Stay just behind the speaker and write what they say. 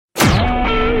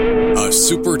a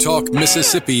Super Talk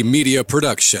Mississippi media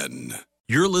production.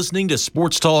 You're listening to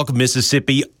Sports Talk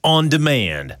Mississippi On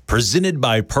Demand, presented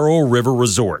by Pearl River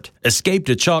Resort. Escape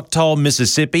to Choctaw,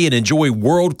 Mississippi and enjoy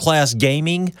world-class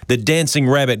gaming, the Dancing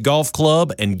Rabbit Golf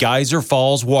Club, and Geyser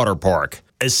Falls Water Park.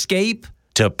 Escape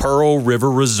to Pearl River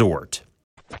Resort.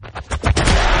 To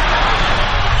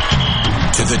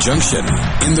the junction,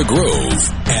 in the Grove,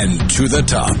 and to the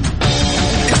top.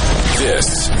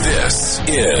 This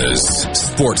is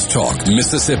Sports Talk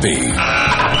Mississippi.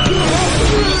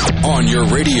 On your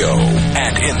radio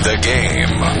and in the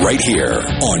game, right here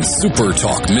on Super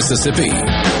Talk Mississippi.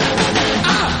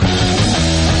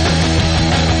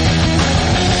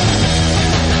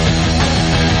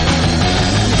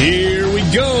 Here we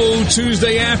go,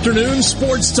 Tuesday afternoon,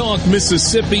 Sports Talk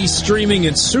Mississippi, streaming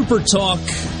at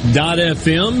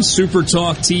supertalk.fm,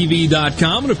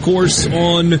 supertalktv.com, and of course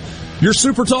on your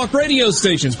Super Talk radio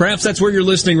stations. Perhaps that's where you're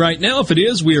listening right now. If it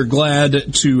is, we are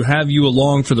glad to have you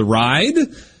along for the ride.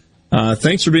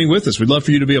 Thanks for being with us. We'd love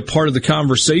for you to be a part of the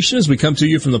conversation as we come to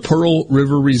you from the Pearl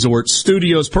River Resort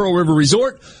Studios. Pearl River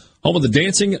Resort, home of the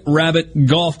Dancing Rabbit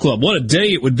Golf Club. What a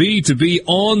day it would be to be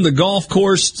on the golf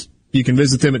course. You can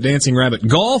visit them at Dancing Rabbit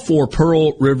Golf or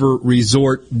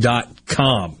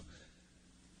PearlRiverResort.com.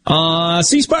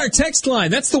 C Spire text line.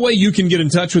 That's the way you can get in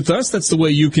touch with us. That's the way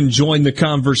you can join the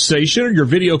conversation. Your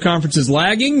video conference is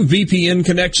lagging, VPN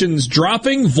connections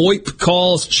dropping, VoIP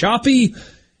calls choppy.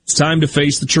 It's time to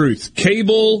face the truth.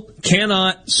 Cable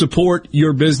cannot support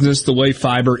your business the way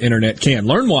fiber internet can.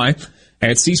 Learn why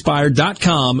at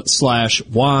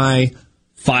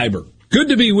cspire.com/yfiber. Good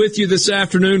to be with you this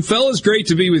afternoon. Fellas, great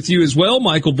to be with you as well.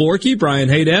 Michael Borky, Brian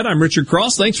Haydad, I'm Richard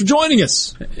Cross. Thanks for joining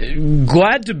us.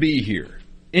 Glad to be here.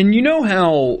 And you know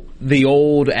how the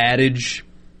old adage,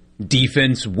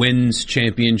 defense wins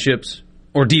championships,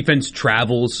 or defense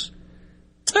travels?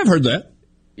 I've heard that.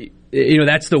 You know,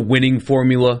 that's the winning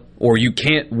formula, or you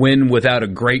can't win without a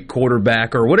great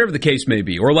quarterback, or whatever the case may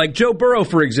be. Or like Joe Burrow,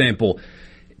 for example.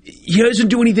 He doesn't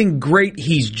do anything great.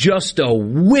 He's just a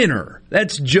winner.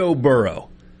 That's Joe Burrow.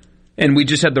 And we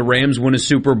just had the Rams win a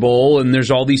Super Bowl, and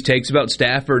there's all these takes about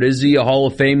Stafford. Is he a Hall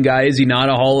of Fame guy? Is he not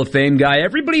a Hall of Fame guy?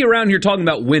 Everybody around here talking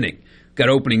about winning. Got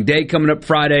opening day coming up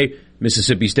Friday.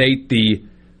 Mississippi State, the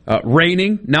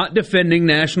reigning, not defending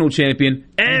national champion.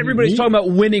 Everybody's talking about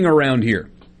winning around here.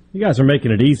 You guys are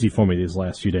making it easy for me these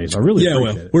last few days. I really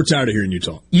appreciate it. We're tired of hearing you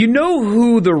talk. You know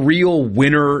who the real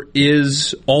winner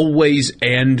is always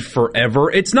and forever?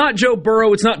 It's not Joe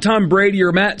Burrow, it's not Tom Brady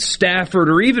or Matt Stafford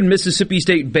or even Mississippi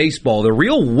State baseball. The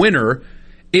real winner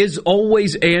is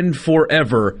always and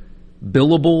forever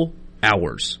billable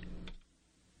hours.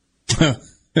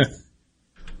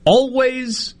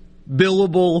 Always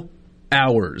billable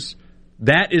hours.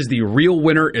 That is the real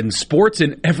winner in sports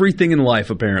and everything in life,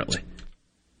 apparently.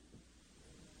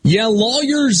 Yeah,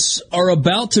 lawyers are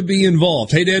about to be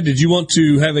involved. Hey, Dad, did you want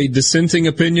to have a dissenting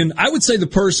opinion? I would say the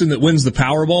person that wins the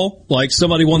Powerball, like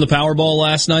somebody won the Powerball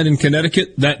last night in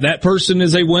Connecticut, that person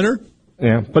is a winner.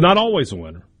 Yeah, but not always a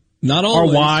winner. Not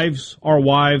always. Our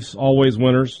wives, always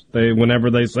winners.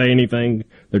 Whenever they say anything,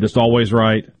 they're just always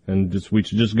right, and we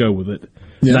should just go with it.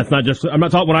 Yeah. That's not just. I'm not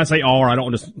talking when I say "are." I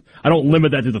don't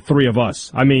limit that to the three of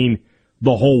us. I mean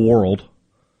the whole world.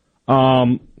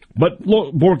 But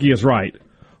look, Borky is right.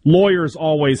 Lawyers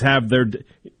always have their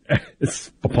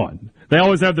it's a pun. They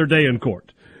always have their day in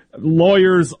court.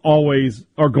 Lawyers always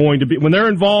are going to be when they're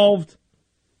involved,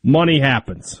 money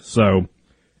happens. So,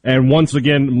 and once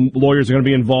again, lawyers are going to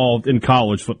be involved in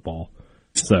college football.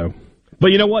 So,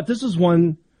 but you know what? This is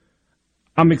one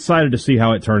I'm excited to see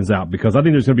how it turns out because I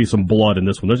think there's going to be some blood in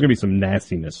this one. There's going to be some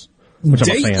nastiness.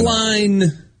 Dateline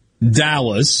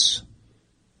Dallas,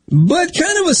 but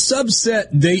kind of a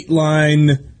subset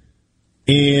Dateline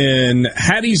in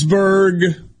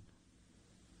Hattiesburg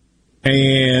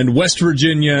and West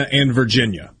Virginia and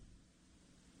Virginia.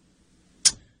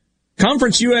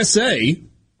 Conference USA,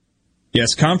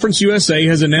 yes, Conference USA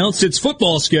has announced its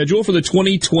football schedule for the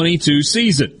 2022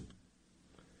 season.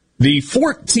 The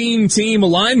 14-team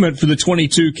alignment for the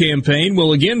 22 campaign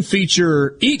will again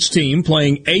feature each team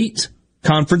playing 8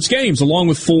 conference games along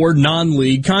with 4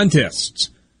 non-league contests.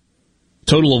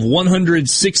 Total of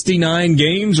 169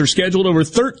 games are scheduled over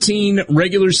 13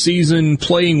 regular season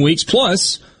playing weeks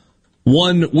plus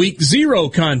 1 Week 0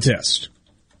 contest.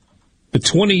 The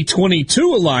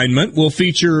 2022 alignment will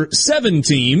feature 7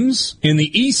 teams in the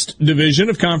East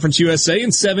Division of Conference USA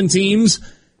and 7 teams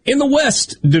in the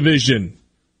West Division.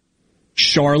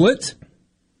 Charlotte,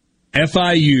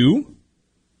 FIU,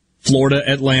 Florida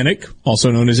Atlantic,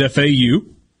 also known as FAU,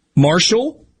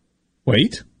 Marshall,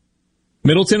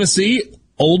 Middle Tennessee,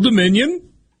 Old Dominion,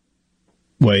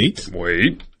 Wait.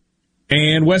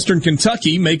 And Western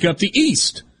Kentucky make up the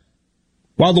East,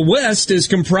 while the West is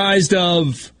comprised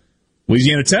of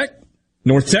Louisiana Tech,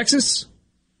 North Texas,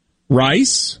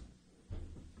 Rice,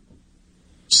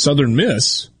 Southern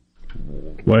Miss.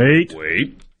 Wait.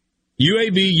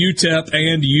 UAB, UTEP,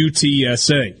 and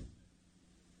UTSA.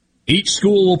 Each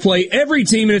school will play every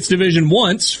team in its division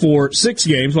once for 6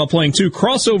 games while playing 2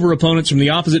 crossover opponents from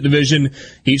the opposite division.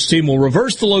 Each team will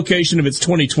reverse the location of its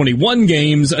 2021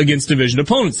 games against division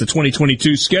opponents. The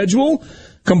 2022 schedule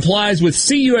complies with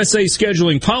CUSA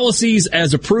scheduling policies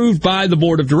as approved by the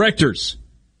Board of Directors.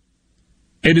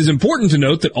 It is important to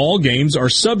note that all games are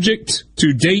subject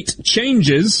to date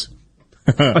changes.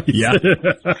 Yeah.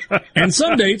 And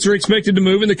some dates are expected to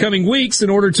move in the coming weeks in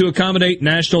order to accommodate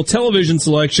national television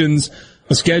selections.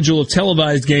 A schedule of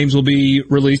televised games will be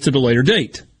released at a later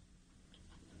date.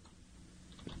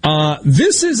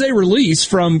 This is a release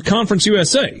from Conference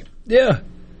USA. Yeah.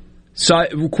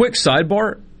 Quick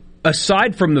sidebar.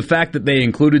 Aside from the fact that they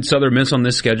included Southern Miss on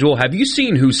this schedule, have you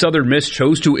seen who Southern Miss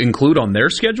chose to include on their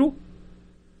schedule?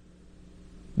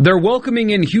 They're welcoming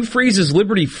in Hugh Freeze's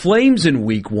Liberty Flames in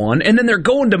week 1, and then they're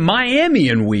going to Miami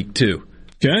in week 2.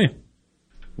 Okay.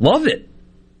 Love it.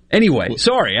 Anyway,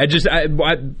 sorry.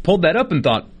 I pulled that up and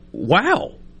thought,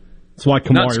 wow. That's why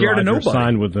Kamari Rogers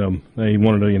signed with them. He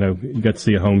wanted to, you got to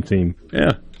see a home team.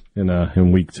 Yeah.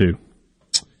 In week 2.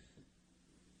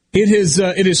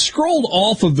 It is scrolled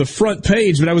off of the front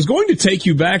page, but I was going to take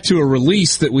you back to a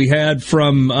release that we had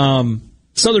from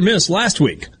Southern Miss last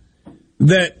week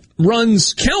that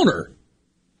runs counter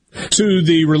to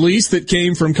the release that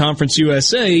came from Conference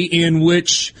USA, in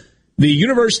which the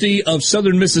University of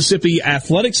Southern Mississippi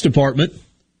Athletics Department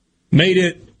made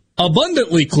it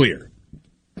abundantly clear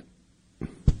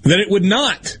that it would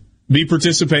not be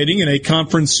participating in a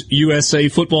Conference USA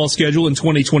football schedule in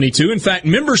 2022. In fact,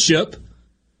 membership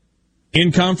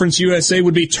in Conference USA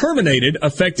would be terminated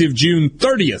effective June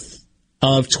 30th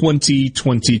of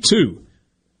 2022.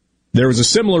 There was a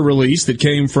similar release that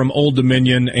came from Old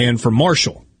Dominion and from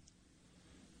Marshall.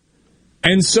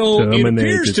 And so it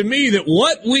appears to me that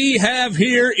what we have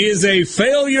here is a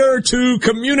failure to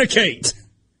communicate.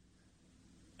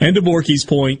 And to Borky's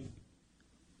point,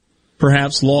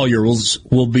 perhaps lawyers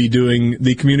will be doing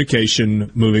the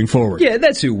communication moving forward. Yeah,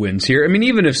 that's who wins here. I mean,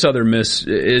 even if Southern Miss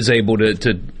is able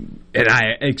to and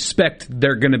I expect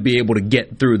they're going to be able to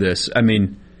get through this. I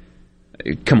mean,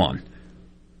 come on.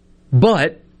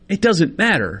 But it doesn't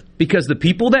matter, because the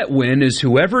people that win is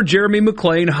whoever Jeremy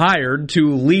McClain hired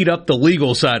to lead up the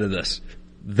legal side of this.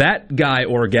 That guy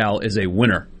or gal is a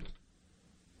winner.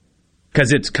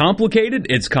 Because it's complicated,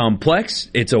 it's complex,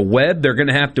 it's a web they're going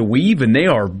to have to weave, and they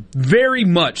are very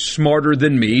much smarter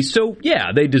than me. So,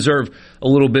 yeah, they deserve a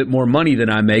little bit more money than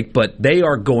I make, but they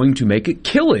are going to make a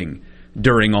killing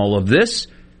during all of this.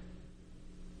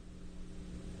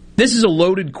 This is a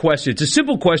loaded question. It's a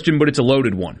simple question, but it's a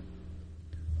loaded one.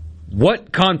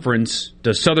 What conference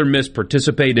does Southern Miss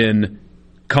participate in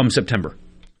come September?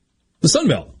 The Sun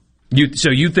Belt.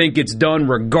 So you think it's done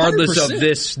regardless 100%. Of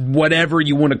this, whatever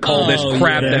you want to call this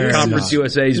crap that Conference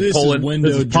USA is pulling?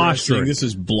 This is posturing. This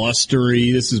is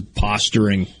blustery. This is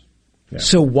posturing. Yeah.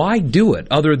 So why do it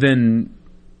other than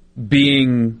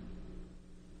being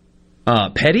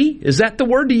petty? Is that the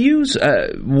word to use?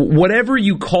 Whatever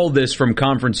you call this from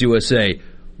Conference USA,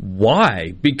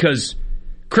 why? Because,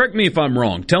 correct me if I'm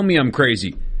wrong, tell me I'm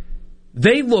crazy,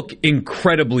 they look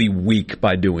incredibly weak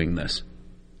by doing this.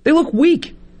 They look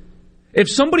weak. If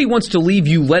somebody wants to leave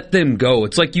you, let them go.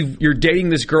 It's like you're dating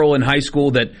this girl in high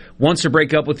school that wants to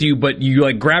break up with you, but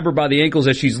you grab her by the ankles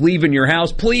as she's leaving your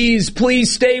house. Please,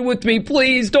 please stay with me.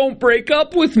 Please don't break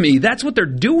up with me. That's what they're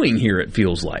doing here, it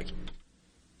feels like.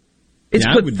 It's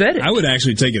pathetic. I would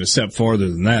actually take it a step farther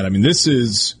than that. I mean, this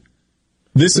is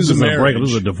a marriage.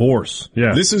 This is a divorce.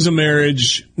 Yeah. This is a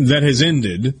marriage that has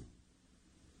ended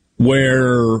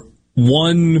where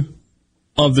one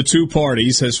of the two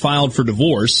parties has filed for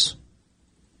divorce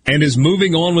and is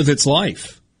moving on with its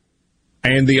life.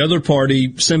 And the other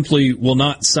party simply will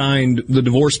not sign the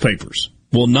divorce papers,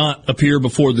 will not appear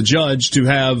before the judge to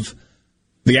have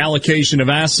the allocation of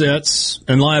assets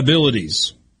and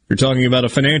liabilities. You're talking about a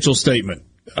financial statement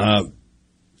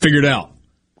figured out.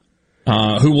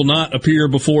 Who will not appear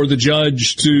before the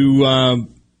judge to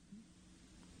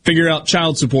figure out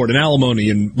child support and alimony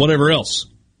and whatever else.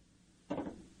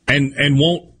 And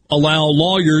won't allow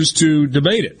lawyers to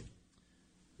debate it.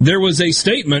 There was a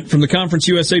statement from the Conference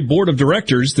USA Board of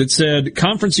Directors that said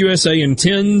Conference USA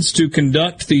intends to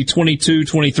conduct the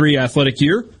 22-23 athletic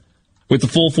year with the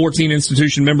full 14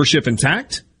 institution membership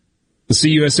intact. The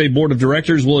CUSA Board of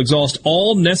Directors will exhaust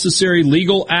all necessary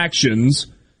legal actions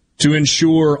to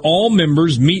ensure all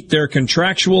members meet their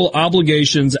contractual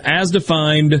obligations as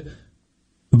defined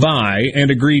by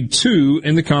and agreed to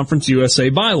in the Conference USA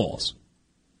bylaws.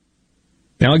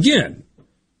 Now again,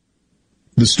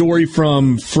 the story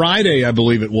from Friday, I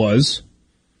believe it was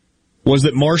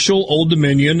that Marshall, Old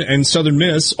Dominion, and Southern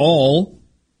Miss all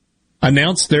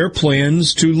announced their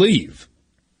plans to leave.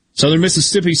 Southern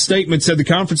Mississippi's statement said the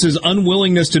conference's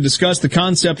unwillingness to discuss the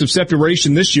concept of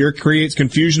separation this year creates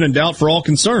confusion and doubt for all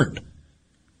concerned.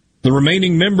 The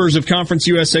remaining members of Conference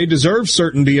USA deserve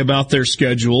certainty about their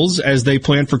schedules as they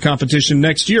plan for competition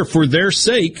next year. For their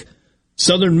sake,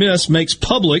 Southern Miss makes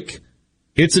public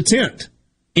its intent.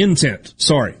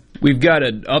 We've got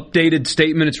an updated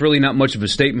statement. It's really not much of a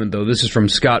statement, though. This is from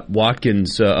Scott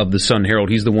Watkins of the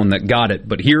Sun-Herald. He's the one that got it.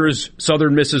 But here is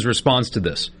Southern Miss's response to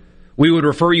this. We would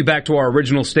refer you back to our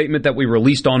original statement that we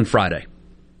released on Friday.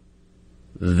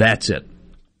 That's it.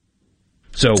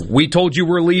 So we told you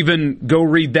we're leaving. Go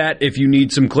read that if you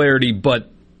need some clarity,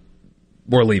 but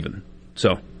we're leaving.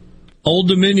 So Old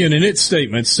Dominion in its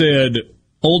statement said,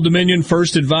 Old Dominion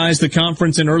first advised the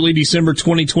conference in early December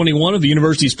 2021 of the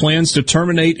university's plans to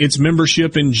terminate its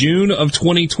membership in June of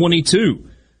 2022.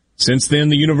 Since then,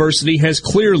 the university has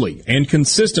clearly and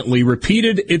consistently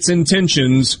repeated its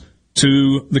intentions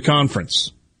to the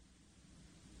conference.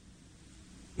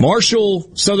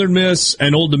 Marshall, Southern Miss,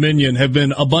 and Old Dominion have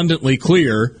been abundantly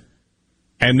clear,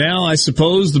 and now I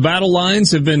suppose the battle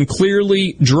lines have been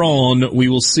clearly drawn. We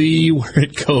will see where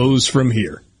it goes from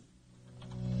here.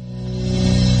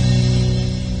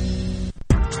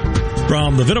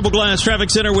 From the Venable Glass Traffic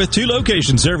Center with two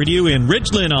locations serving you in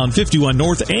Ridgeland on 51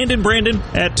 North and in Brandon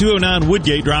at 209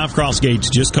 Woodgate Drive, Cross Gates.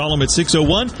 Just call them at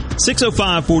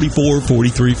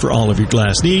 601-605-4443 for all of your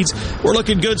glass needs. We're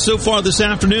looking good so far this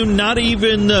afternoon. Not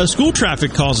even school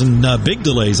traffic causing big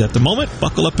delays at the moment.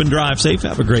 Buckle up and drive safe.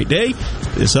 Have a great day.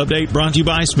 This update brought to you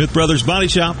by Smith Brothers Body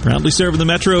Shop, proudly serving the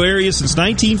metro area since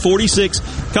 1946.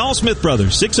 Call Smith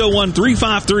Brothers,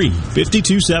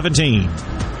 601-353-5217.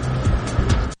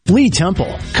 Lee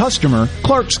Temple, customer,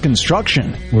 Clark's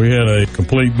Construction. We had a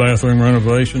complete bathroom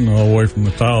renovation all the way from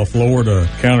the tile floor to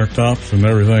countertops and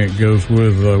everything that goes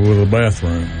with a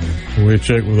bathroom. We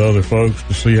checked with other folks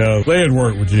to see how they had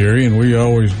worked with Jerry, and we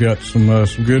always got some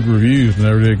good reviews.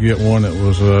 Never did get one that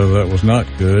was not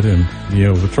good. And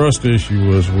the trust issue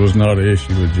was not an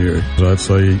issue with Jerry. I'd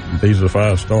say he's a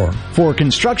 5-star. For a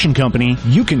construction company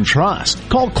you can trust,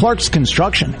 call Clark's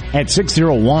Construction at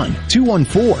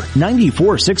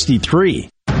 601-214-9463.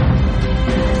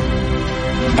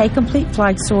 A Complete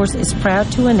Flag Source is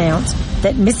proud to announce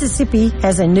that Mississippi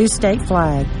has a new state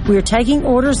flag. We are taking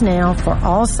orders now for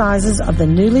all sizes of the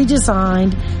newly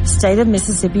designed State of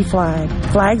Mississippi flag.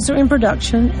 Flags are in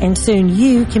production, and soon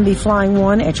you can be flying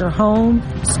one at your home,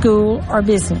 school, or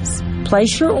business.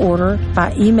 Place your order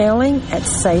by emailing at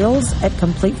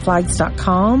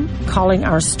sales@completeflags.com, calling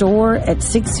our store at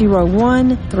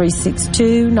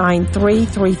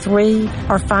 601-362-9333,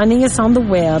 or finding us on the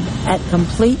web at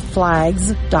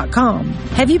completeflags.com.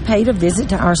 Have you paid a visit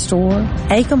to our store?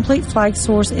 A Complete Flag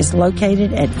Source is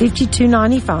located at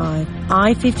 5295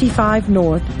 I-55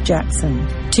 North, Jackson.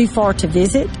 Too far to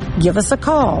visit? Give us a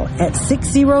call at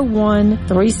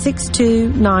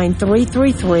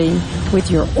 601-362-9333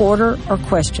 with your order or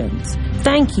questions.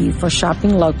 Thank you for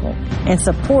shopping local and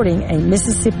supporting a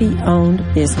Mississippi-owned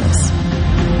business.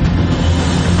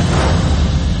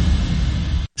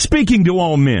 Speaking to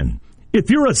all men, if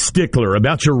you're a stickler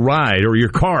about your ride or your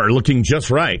car looking just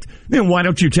right, then why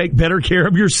don't you take better care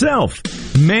of yourself?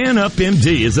 Man Up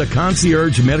MD is a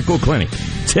concierge medical clinic,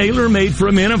 tailor-made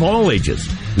for men of all ages.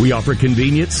 We offer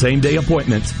convenient same-day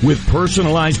appointments with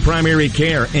personalized primary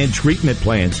care and treatment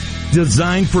plans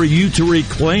designed for you to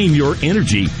reclaim your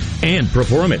energy and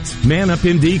performance. Man Up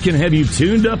MD can have you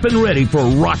tuned up and ready for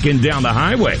rocking down the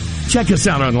highway. Check us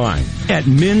out online at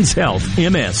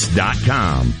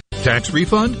menshealthms.com. Tax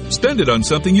refund? Spend it on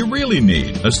something you really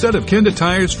need. A set of Kenda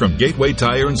tires from Gateway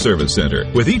Tire and Service Center.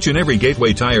 With each and every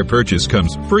Gateway Tire purchase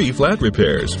comes free flat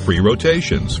repairs, free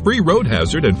rotations, free road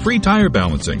hazard, and free tire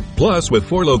balancing. Plus, with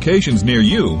 4 locations near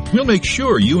you, we'll make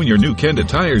sure you and your new Kenda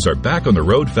tires are back on the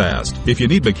road fast. If you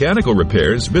need mechanical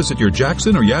repairs, visit your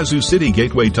Jackson or Yazoo City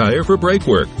Gateway Tire for brake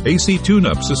work, AC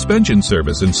tune-up, suspension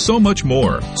service, and so much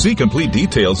more. See complete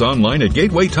details online at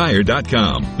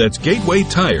gatewaytire.com. That's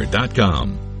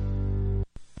gatewaytire.com.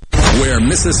 Where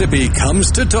Mississippi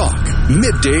comes to talk.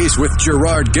 Middays with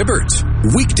Gerard Gibbert.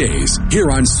 Weekdays here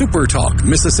on Super Talk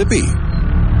Mississippi.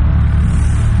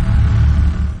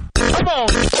 Come on.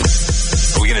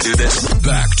 Are we going to do this?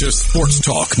 Back to Sports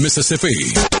Talk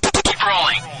Mississippi. Keep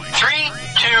rolling. 3,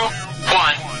 2,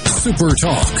 1. Super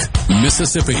Talk,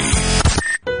 Mississippi. Making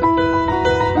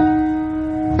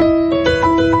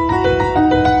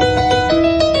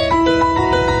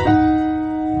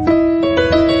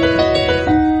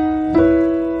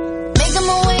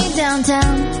my way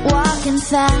downtown, walking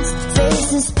fast,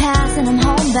 faces pass and I'm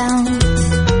homebound.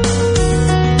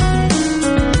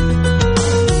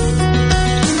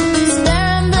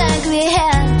 Staring blankly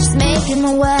ahead, just making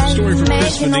my way. Story from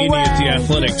Chris Vanini at The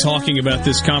Athletic talking about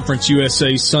this Conference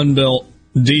USA Sunbelt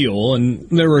deal, and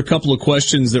there were a couple of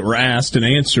questions that were asked and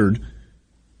answered.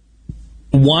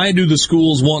 Why do the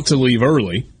schools want to leave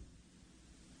early?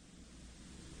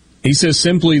 He says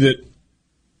simply that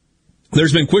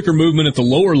there's been quicker movement at the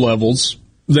lower levels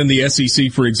than the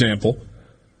SEC, for example,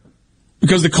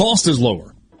 because the cost is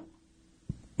lower.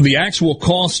 The actual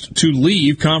cost to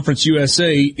leave Conference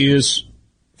USA is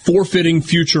forfeiting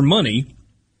future money.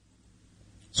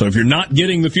 So if you're not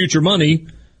getting the future money,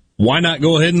 why not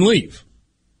go ahead and leave?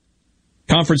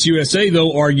 Conference USA,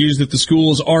 though, argues that the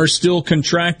schools are still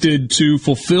contracted to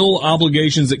fulfill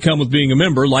obligations that come with being a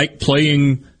member, like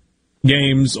playing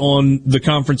games on the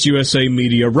Conference USA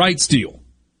media rights deal.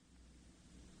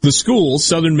 The schools,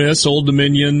 Southern Miss, Old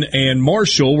Dominion, and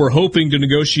Marshall, were hoping to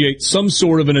negotiate some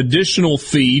sort of an additional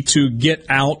fee to get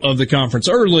out of the conference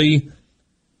early,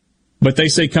 but they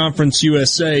say Conference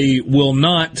USA will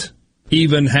not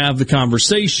even have the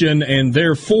conversation, and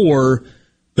therefore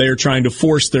they are trying to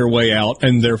force their way out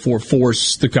and therefore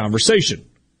force the conversation.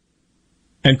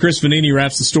 And Chris Vanini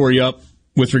wraps the story up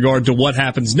with regard to what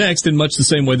happens next in much the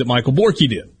same way that Michael Borky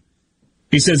did.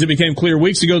 He says it became clear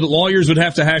weeks ago that lawyers would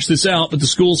have to hash this out, but the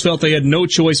schools felt they had no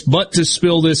choice but to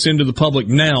spill this into the public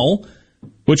now,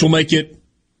 which will make it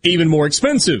even more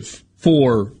expensive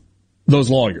for those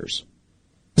lawyers.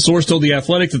 The source told The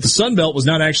Athletic that the Sun Belt was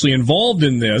not actually involved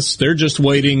in this. They're just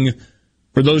waiting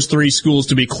for those three schools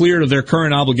to be cleared of their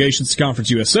current obligations to Conference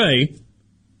USA.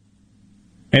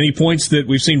 And he points that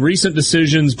we've seen recent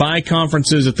decisions by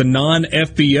conferences at the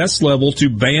non-FBS level to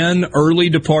ban early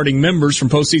departing members from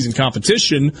postseason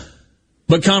competition,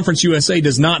 but Conference USA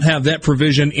does not have that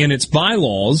provision in its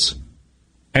bylaws.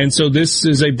 And so this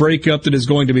is a breakup that is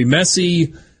going to be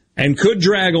messy and could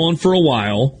drag on for a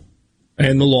while,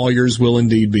 and the lawyers will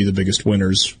indeed be the biggest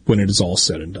winners when it is all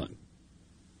said and done.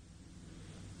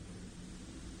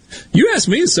 You asked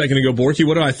me a second ago, Borky,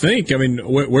 what do I think? I mean,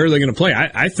 where are they going to play?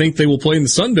 I think they will play in the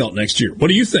Sun Belt next year. What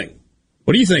do you think?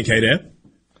 What do you think, Haydad?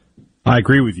 I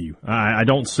agree with you. I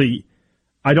don't see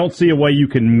a way you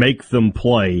can make them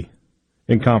play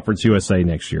in Conference USA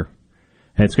next year.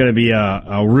 And it's going to be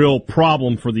a real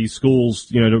problem for these schools,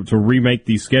 to remake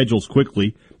these schedules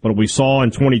quickly. But we saw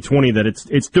in 2020 that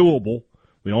it's doable.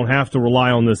 We don't have to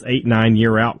rely on this 8-9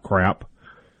 year out crap.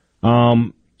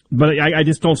 But I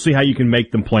just don't see how you can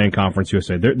make them play in Conference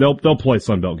USA. They'll play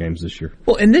Sun Belt games this year.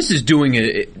 Well, and this is doing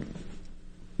it.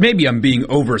 Maybe I'm being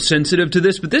oversensitive to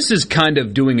this, but this is kind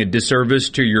of doing a disservice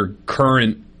to your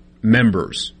current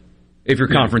members if you're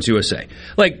Conference USA.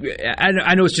 Like,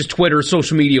 I know it's just Twitter,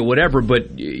 social media, whatever,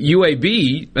 but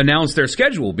UAB announced their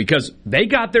schedule because they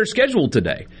got their schedule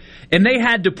today. And they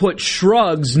had to put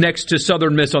Shrugs next to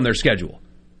Southern Miss on their schedule.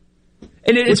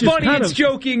 And it's funny, it's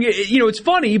joking, it's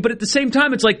funny, but at the same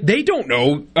time, it's like they don't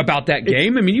know about that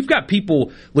game. I mean, you've got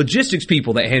logistics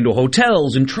people that handle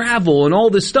hotels and travel and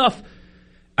all this stuff.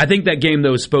 I think that game,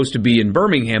 though, is supposed to be in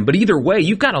Birmingham. But either way,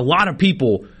 you've got a lot of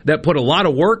people that put a lot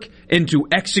of work into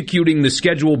executing the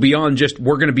schedule beyond just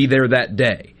we're going to be there that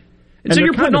day. And so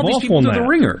you're putting all these people through the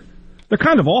ringer. They're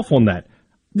kind of off on that.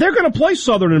 They're going to play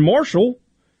Southern and Marshall.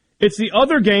 It's the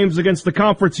other games against the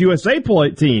Conference USA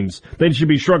teams they should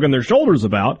be shrugging their shoulders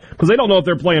about because they don't know if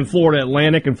they're playing Florida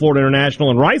Atlantic and Florida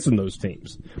International and Rice in those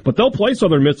teams. But they'll play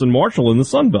Southern Miss and Marshall in the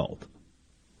Sun Belt.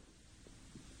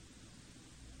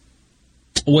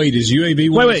 Wait, is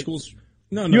UAB one of the schools?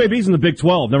 No. UAB's in the Big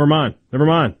 12. Never mind.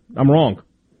 I'm wrong.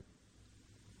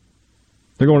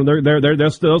 They're going.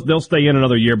 They'll stay in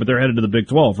another year, but they're headed to the Big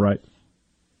 12, right?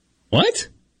 What?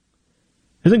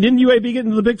 Didn't UAB get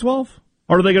into the Big 12?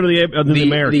 Or do they go to the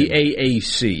American? The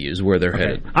AAC is where they're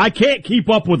headed. I can't keep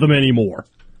up with them anymore.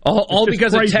 All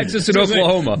because of Texas and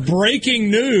Oklahoma.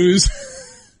 Breaking news.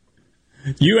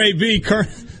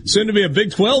 UAB, soon to be a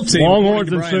Big 12 team.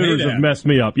 Longhorns and Sooners have messed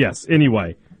me up. Yes,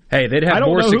 anyway. Hey, they'd have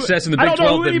more success in the Big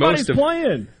 12 than most of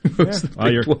playing. Most of the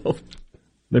Big 12.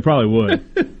 They probably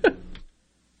would.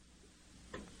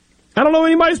 I don't know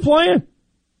anybody's playing.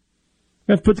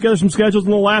 We have to put together some schedules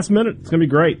in the last minute. It's going to be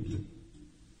great.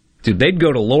 Dude, they'd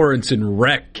go to Lawrence and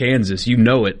wreck Kansas. You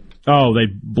know it. Oh,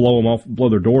 they'd blow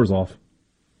their doors off.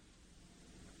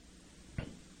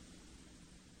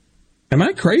 Am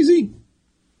I crazy?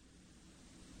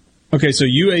 Okay, so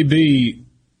UAB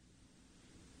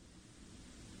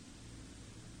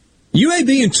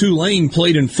and Tulane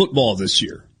played in football this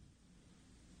year.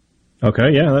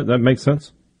 Okay, yeah, that makes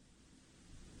sense.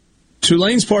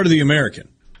 Tulane's part of the American.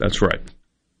 That's right.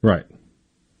 Right.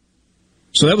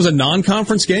 So that was a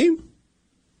non-conference game?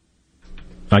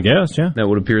 I guess, yeah. That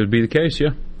would appear to be the case,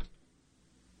 yeah.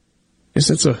 Guess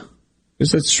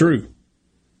that's true.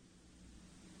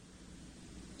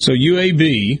 So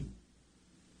UAB,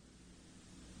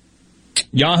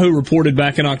 Yahoo reported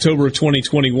back in October of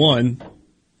 2021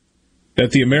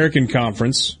 that the American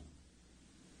Conference,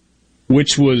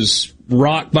 which was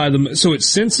rocked by so it's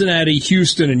Cincinnati,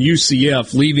 Houston, and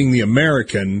UCF leaving the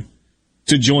American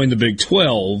to join the Big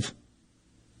 12,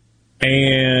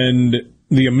 and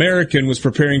the American was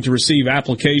preparing to receive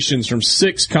applications from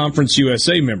 6 Conference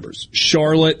USA members: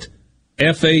 Charlotte,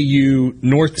 FAU,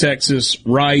 North Texas,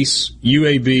 Rice,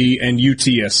 UAB, and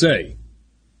UTSA.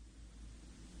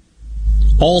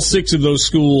 All 6 of those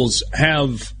schools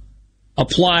have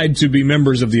applied to be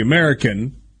members of the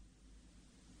American,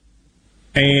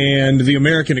 and the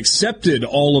American accepted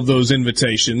all of those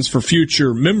invitations for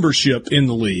future membership in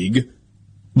the league,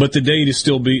 but the date is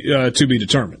still to be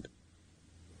determined.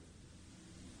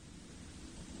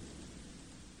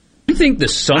 What do you think the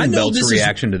Sun Belt's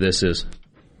reaction to this is?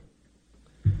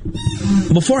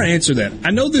 Before I answer that,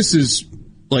 I know this is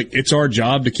it's our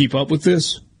job to keep up with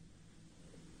this,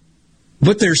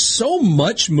 but there's so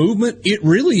much movement, it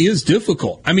really is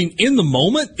difficult. I mean, in the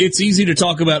moment, it's easy to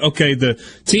talk about, okay, the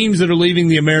teams that are leaving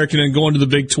the American and going to the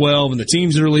Big 12, and the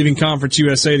teams that are leaving Conference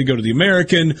USA to go to the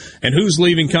American, and who's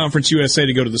leaving Conference USA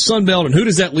to go to the Sun Belt, and who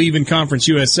does that leave in Conference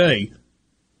USA?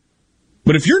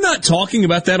 But if you're not talking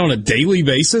about that on a daily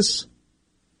basis,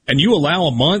 and you allow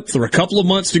a month or a couple of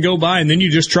months to go by, and then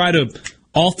you just try to,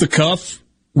 off the cuff,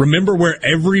 remember where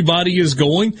everybody is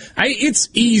going, it's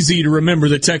easy to remember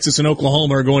that Texas and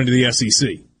Oklahoma are going to the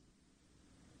SEC.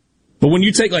 But when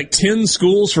you take 10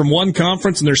 schools from one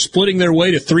conference and they're splitting their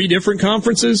way to 3 different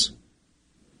conferences,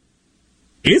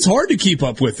 it's hard to keep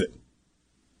up with it.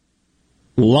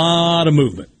 A lot of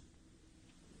movement.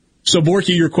 So,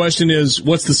 Borky, your question is,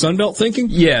 what's the Sun Belt thinking?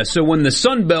 Yeah, so when the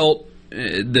Sun Belt,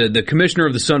 the commissioner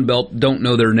of the Sun Belt, don't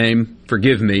know their name,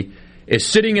 forgive me, is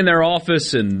sitting in their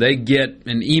office and they get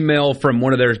an email from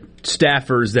one of their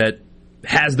staffers that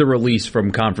has the release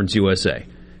from Conference USA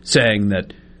saying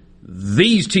that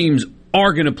these teams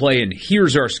are going to play and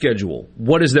here's our schedule.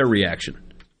 What is their reaction?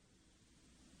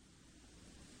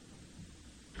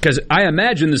 Because I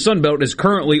imagine the Sun Belt is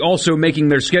currently also making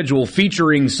their schedule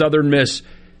featuring Southern Miss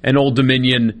and Old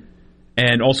Dominion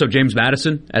and also James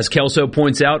Madison. As Kelso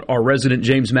points out, our resident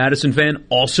James Madison fan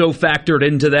also factored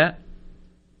into that.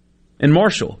 And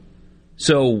Marshall.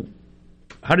 So,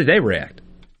 how did they react?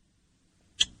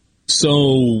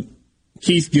 So,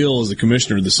 Keith Gill is the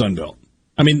commissioner of the Sun Belt.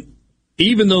 I mean,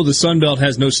 even though the Sun Belt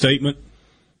has no statement,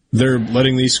 they're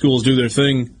letting these schools do their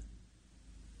thing.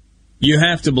 You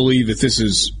have to believe that this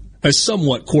is a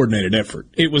somewhat coordinated effort.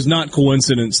 It was not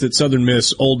coincidence that Southern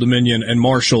Miss, Old Dominion, and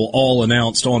Marshall all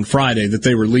announced on Friday that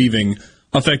they were leaving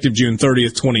effective June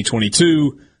 30th,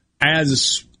 2022,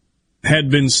 as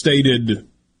had been stated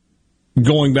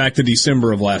going back to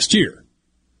December of last year.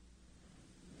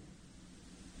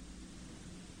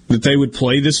 That they would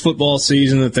play this football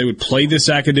season, that they would play this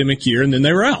academic year, and then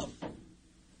they were out.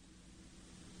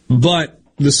 But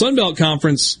the Sun Belt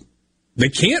Conference, they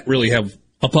can't really have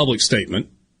a public statement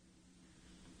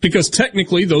because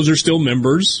technically those are still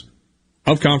members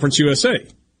of Conference USA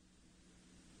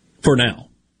for now.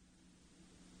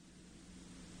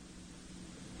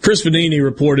 Chris Vanini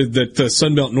reported that the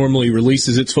Sun Belt normally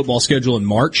releases its football schedule in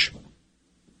March.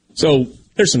 So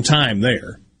there's some time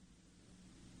there.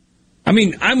 I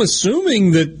mean, I'm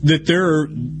assuming that there are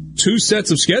 2 sets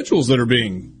of schedules that are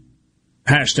being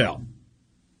hashed out.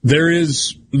 There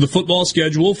is the football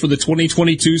schedule for the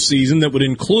 2022 season that would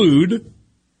include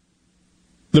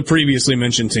the previously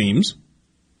mentioned teams.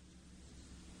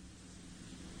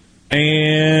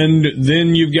 And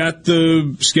then you've got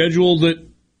the schedule that,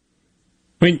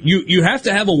 I mean, you have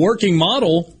to have a working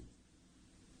model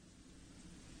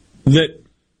that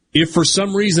if for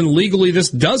some reason legally this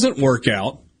doesn't work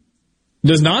out,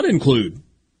 does not include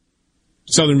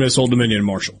Southern Miss, Old Dominion, and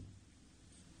Marshall.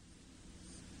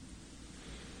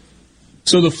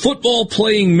 So the football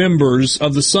playing members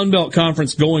of the Sun Belt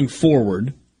Conference going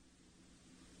forward,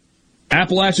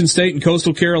 Appalachian State and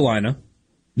Coastal Carolina,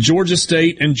 Georgia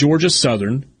State and Georgia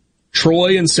Southern,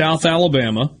 Troy and South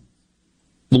Alabama,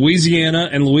 Louisiana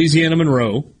and Louisiana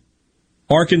Monroe,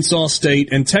 Arkansas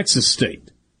State and Texas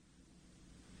State.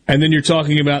 And then you're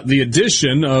talking about the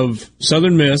addition of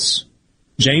Southern Miss,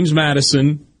 James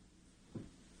Madison,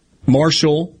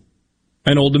 Marshall,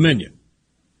 and Old Dominion.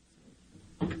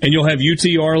 And you'll have UT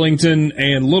Arlington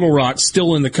and Little Rock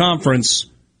still in the conference,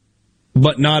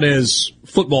 but not as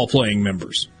football-playing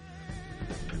members.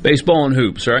 Baseball and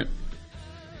hoops, right?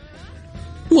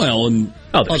 Well, and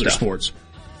other sports.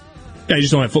 Yeah, you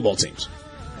just don't have football teams.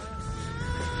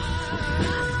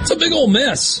 It's a big old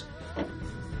mess.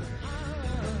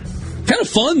 Kind of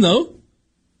fun, though.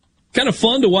 Kind of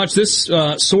fun to watch this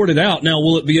sorted out. Now,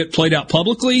 will it be played out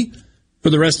publicly for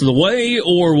the rest of the way,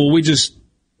 or will we just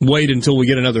wait until we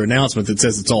get another announcement that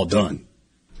says it's all done?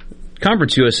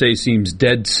 Conference USA seems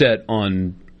dead set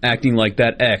on acting like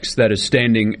that X that is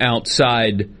standing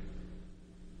outside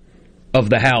of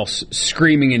the house,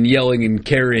 screaming and yelling and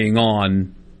carrying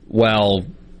on while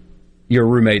your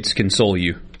roommates console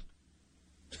you.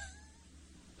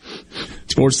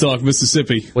 Sports Talk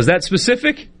Mississippi. Was that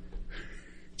specific?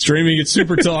 Streaming at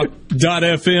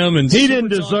supertalk.fm and he didn't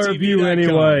deserve you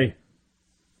anyway.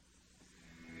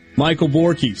 Michael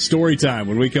Borky, story time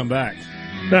when we come back.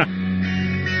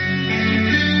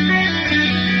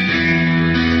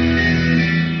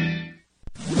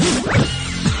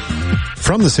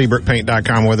 From the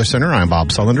SeabrookPaint.com Weather Center, I'm Bob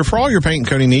Sullender. For all your paint and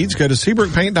coating needs, go to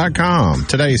SeabrookPaint.com.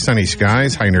 Today, sunny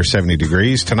skies, high near 70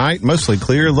 degrees. Tonight, mostly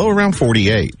clear, low around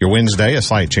 48. Your Wednesday, a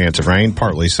slight chance of rain,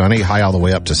 partly sunny, high all the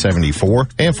way up to 74.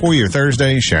 And for your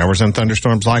Thursday, showers and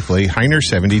thunderstorms likely, high near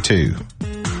 72.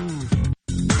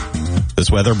 This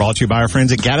weather brought to you by our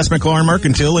friends at Gaddis McLaurin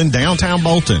Mercantile in downtown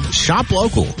Bolton. Shop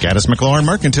local. Gaddis McLaurin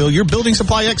Mercantile, your building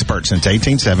supply expert since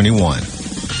 1871.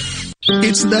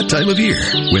 It's that time of year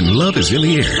when love is in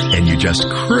the air and you just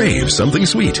crave something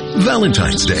sweet.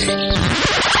 Valentine's Day.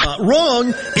 Wrong!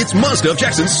 It's Mazda of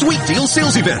Jackson's Sweet Deal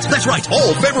Sales Event. That's right,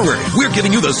 all February. We're giving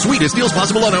you the sweetest deals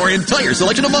possible on our entire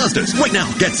selection of Mazdas. Right now,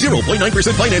 get 0.9%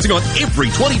 financing on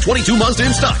every 2022 Mazda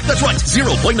in stock. That's right,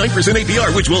 0.9% APR,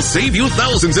 which will save you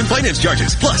thousands in finance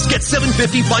charges. Plus, get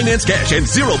 $750 finance cash and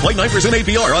 0.9%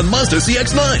 APR on Mazda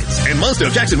CX-9s. And Mazda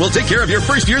of Jackson will take care of your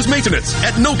first year's maintenance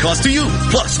at no cost to you.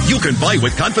 Plus, you can buy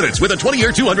with confidence with a 20-year,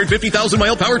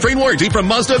 250,000-mile powertrain warranty from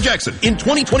Mazda of Jackson. In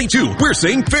 2022, we're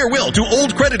saying farewell to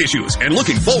old credit issues and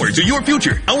looking forward to your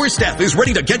future. Our staff is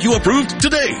ready to get you approved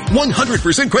today.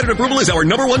 100% credit approval is our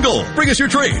 #1 goal. Bring us your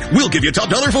trade. We'll give you top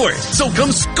dollar for it. So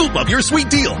come scoop up your sweet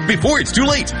deal before it's too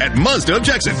late at Mazda of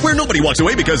Jackson, where nobody walks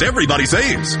away because everybody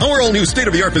saves. Our all-new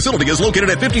state-of-the-art facility is located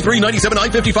at 5397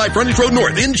 I-55 Frontage Road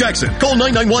North in Jackson. Call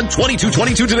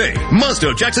 991-2222 today.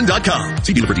 MazdaofJackson.com.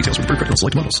 See dealer for details. For credit on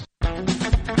select models.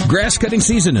 Grass cutting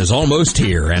season is almost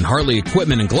here, and Hartley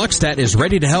Equipment in Gluckstadt is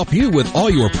ready to help you with all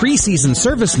your preseason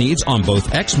service needs on both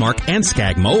Exmark and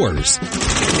Skag mowers.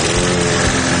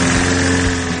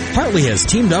 Hartley has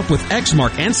teamed up with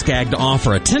Exmark and Skag to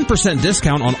offer a 10%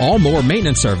 discount on all mower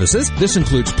maintenance services. This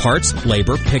includes parts,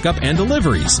 labor, pickup, and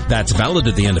deliveries. That's valid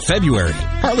at the end of February.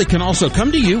 Hartley can also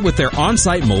come to you with their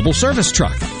on-site mobile service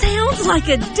truck. Sounds like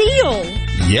a deal.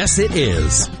 Yes, it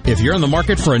is. If you're in the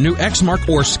market for a new Exmark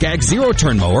or Skag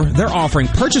zero-turn mower, they're offering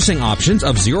purchasing options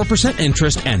of 0%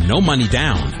 interest and no money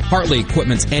down. Hartley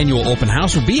Equipment's annual open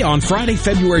house will be on Friday,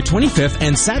 February 25th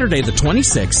and Saturday the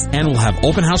 26th, and will have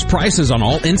open house prices on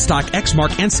all in-stock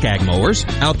Exmark and Skag mowers,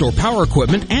 outdoor power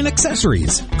equipment, and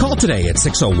accessories. Call today at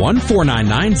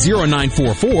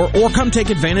 601-499-0944 or come take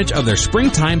advantage of their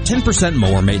springtime 10%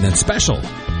 mower maintenance special.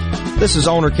 This is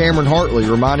owner Cameron Hartley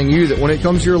reminding you that when it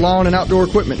comes to your lawn and outdoor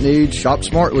equipment needs, shop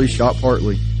smartly, shop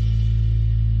Hartley.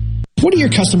 What do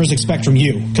your customers expect from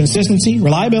you? Consistency,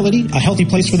 reliability, a healthy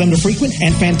place for them to frequent,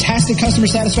 and fantastic customer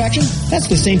satisfaction? That's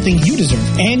the same thing you deserve.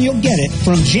 And you'll get it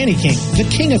from Jenny King, the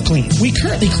king of clean. We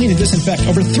currently clean and disinfect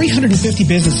over 350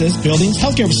 businesses, buildings,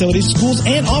 healthcare facilities, schools,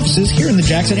 and offices here in the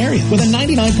Jackson area with a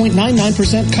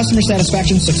 99.99% customer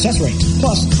satisfaction success rate.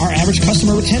 Plus, our average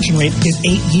customer retention rate is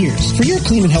 8 years. For your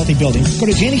clean and healthy building, go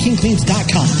to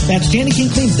JennyKingCleans.com. That's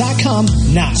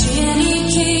JennyKingCleans.com now. Jenny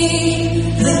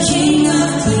King, the king of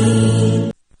clean.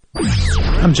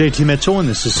 I'm JT Mitchell, and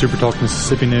this is Super Talk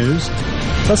Mississippi News.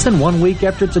 Less than 1 week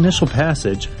after its initial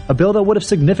passage, a bill that would have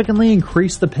significantly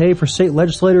increased the pay for state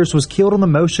legislators was killed on the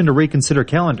motion to reconsider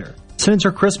calendar.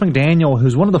 Senator Chris McDaniel,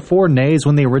 who's one of the 4 nays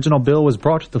when the original bill was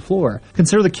brought to the floor,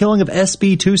 considered the killing of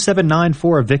SB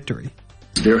 2794 a victory.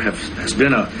 There has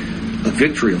been a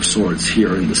victory of sorts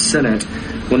here in the Senate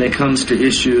when it comes to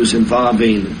issues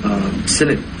involving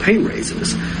Senate pay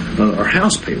raises or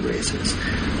House pay raises.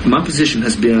 My position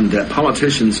has been that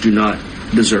politicians do not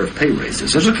deserve pay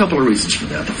raises. There's a couple of reasons for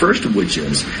that. The first of which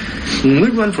is when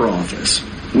we run for office,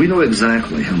 we know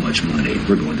exactly how much money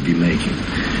we're going to be making.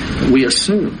 We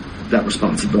assume that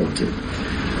responsibility.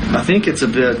 I think it's a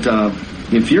bit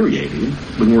infuriating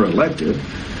when we're elected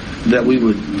that we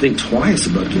would think twice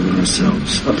about giving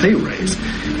ourselves a pay raise.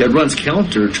 It runs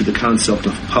counter to the concept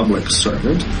of public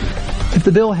servant. If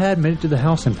the bill had made it to the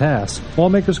House and passed,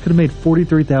 lawmakers could have made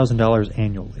 $43,000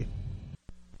 annually.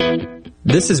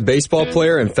 This is baseball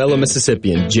player and fellow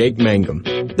Mississippian Jake Mangum.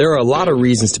 There are a lot of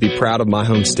reasons to be proud of my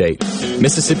home state.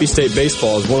 Mississippi State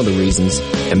Baseball is one of the reasons,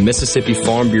 and Mississippi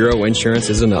Farm Bureau Insurance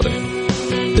is another.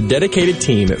 The dedicated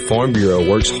team at Farm Bureau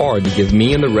works hard to give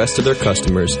me and the rest of their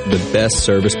customers the best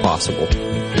service possible.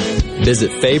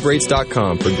 Visit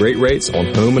favrates.com for great rates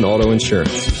on home and auto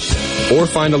insurance. Or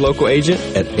find a local agent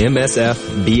at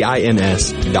msfbins.com.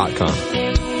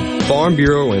 Farm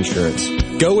Bureau Insurance.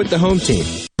 Go with the home team.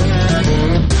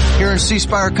 Here in C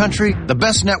Spire country, the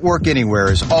best network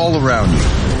anywhere is all around you.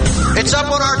 It's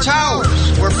up on our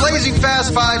towers, where blazing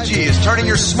fast 5G is turning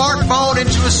your smartphone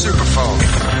into a superphone.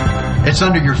 It's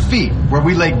under your feet, where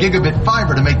we lay gigabit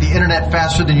fiber to make the internet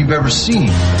faster than you've ever seen.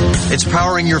 It's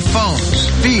powering your phones,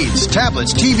 feeds,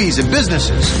 tablets, TVs, and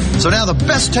businesses. So now the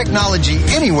best technology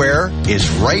anywhere is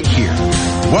right here.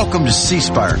 Welcome to C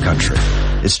Spire country.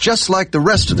 It's just like the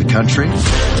rest of the country,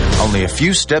 only a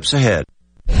few steps ahead.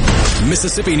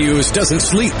 Mississippi news doesn't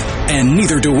sleep, and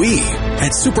neither do we.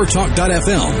 At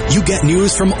supertalk.fm, you get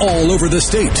news from all over the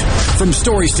state. From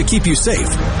stories to keep you safe,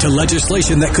 to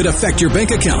legislation that could affect your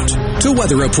bank account, to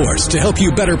weather reports to help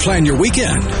you better plan your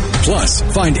weekend. Plus,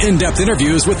 find in-depth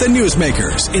interviews with the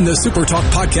newsmakers in the Supertalk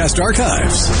podcast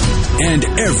archives. And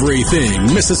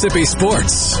everything Mississippi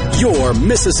sports. Your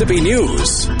Mississippi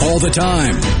news. All the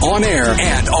time, on air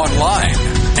and online.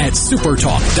 At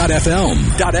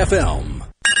supertalk.fm.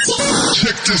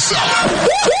 Check this out.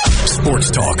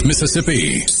 Sports Talk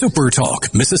Mississippi. Super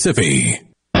Talk Mississippi.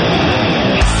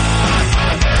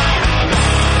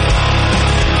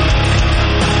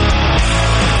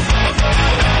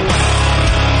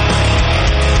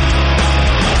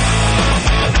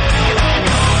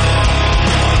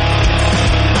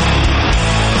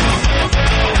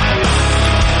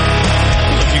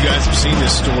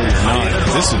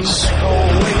 This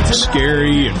is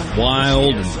scary and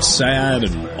wild and sad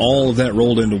and all of that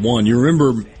rolled into one. You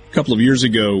remember a couple of years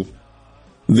ago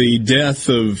the death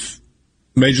of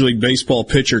Major League Baseball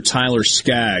pitcher Tyler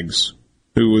Skaggs,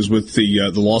 who was with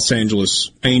the Los Angeles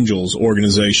Angels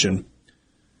organization.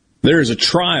 There is a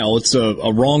trial. It's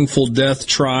a wrongful death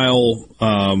trial,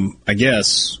 I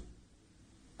guess.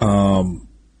 But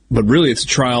really it's a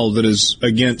trial that is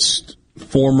against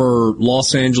former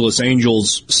Los Angeles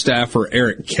Angels staffer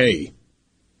Eric Kay.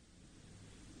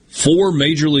 4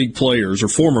 major league players, or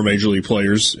former major league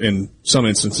players in some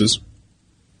instances,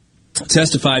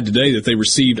 testified today that they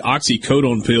received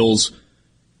oxycodone pills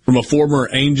from a former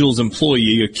Angels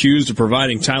employee accused of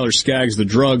providing Tyler Skaggs the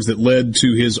drugs that led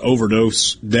to his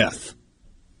overdose death.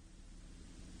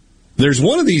 There's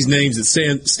one of these names that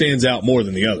stands out more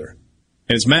than the other,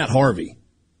 and it's Matt Harvey.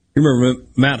 You remember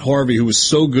Matt Harvey, who was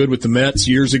so good with the Mets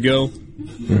years ago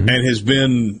and has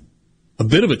been a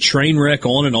bit of a train wreck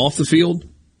on and off the field?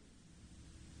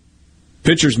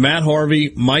 Pitchers Matt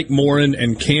Harvey, Mike Morin,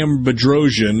 and Cam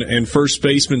Bedrosian and first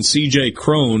baseman C.J.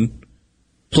 Cron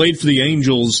played for the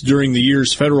Angels during the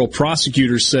years federal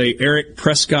prosecutors say Eric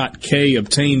Prescott Kay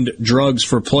obtained drugs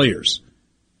for players.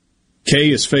 Kay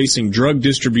is facing drug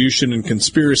distribution and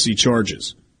conspiracy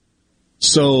charges.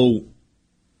 So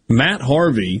Matt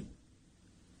Harvey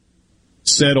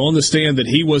said on the stand that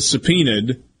he was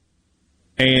subpoenaed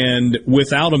and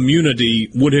without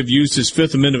immunity would have used his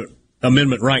Fifth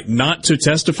Amendment right not to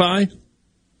testify.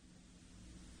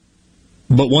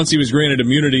 But once he was granted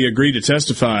immunity, agreed to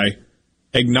testify,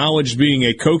 acknowledged being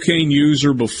a cocaine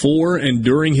user before and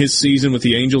during his season with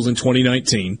the Angels in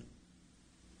 2019.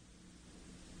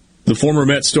 The former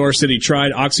Met star said he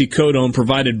tried oxycodone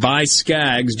provided by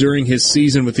Skaggs during his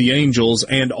season with the Angels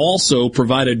and also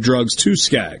provided drugs to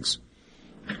Skaggs.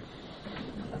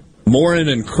 Morin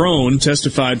and Cron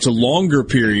testified to longer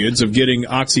periods of getting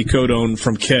oxycodone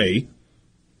from Kay,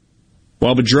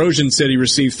 while Bedrosian said he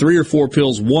received 3 or 4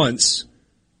 pills once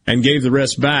and gave the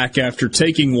rest back after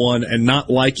taking one and not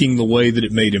liking the way that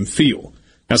it made him feel.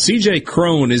 Now, C.J.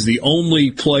 Cron is the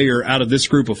only player out of this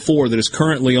group of 4 that is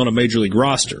currently on a major league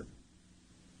roster.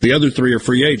 The other 3 are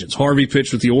free agents. Harvey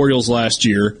pitched with the Orioles last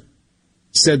year,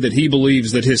 said that he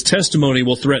believes that his testimony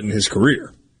will threaten his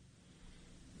career.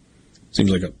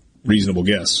 Seems like a reasonable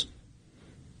guess.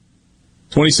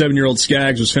 27-year-old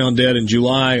Skaggs was found dead in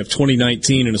July of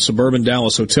 2019 in a suburban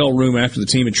Dallas hotel room after the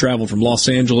team had traveled from Los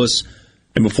Angeles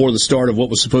and before the start of what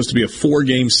was supposed to be a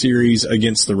 4-game series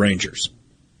against the Rangers.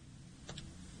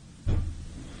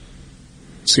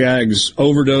 Skaggs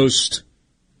overdosed,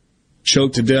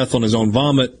 choked to death on his own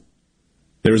vomit,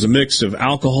 there was a mix of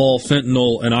alcohol,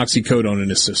 fentanyl, and oxycodone in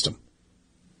his system.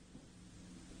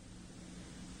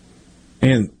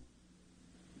 And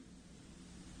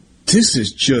this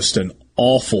is just an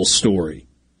awful story.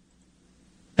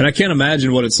 And I can't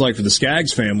imagine what it's like for the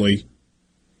Skaggs family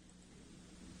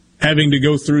having to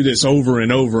go through this over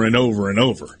and over and over and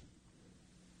over.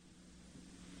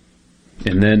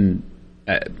 And then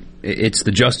it's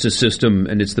the justice system,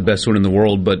 and it's the best one in the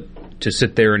world, but to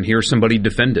sit there and hear somebody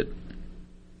defend it.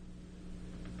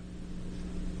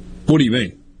 What do you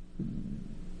mean?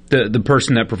 The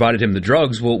person that provided him the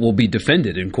drugs will be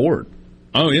defended in court.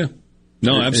 Oh, yeah.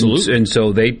 No, absolutely. And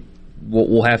so they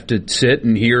will have to sit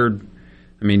and hear.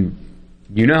 I mean,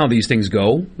 you know how these things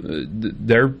go.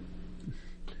 Their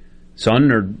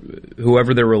son or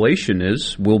whoever their relation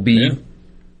is will be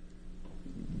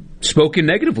spoken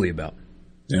negatively about.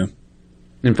 Yeah.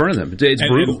 In front of them. It's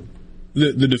brutal.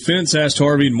 The defense asked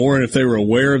Harvey and Morin if they were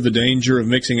aware of the danger of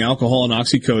mixing alcohol and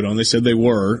oxycodone. They said they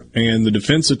were. And the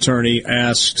defense attorney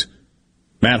asked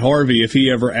Matt Harvey if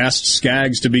he ever asked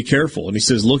Skaggs to be careful. And he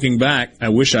says, looking back, I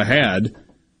wish I had.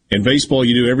 In baseball,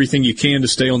 you do everything you can to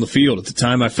stay on the field. At the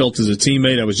time, I felt as a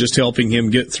teammate, I was just helping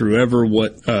him get through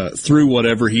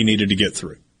whatever he needed to get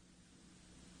through.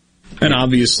 And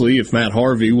obviously, if Matt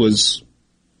Harvey was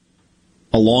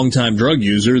a longtime drug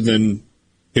user, then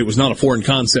it was not a foreign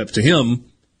concept to him,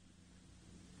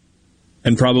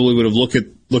 and probably would have looked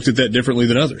at that differently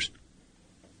than others.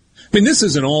 I mean, this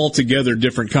is an altogether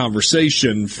different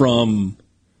conversation from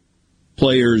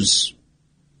players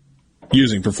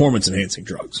using performance-enhancing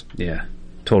drugs. Yeah,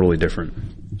 totally different.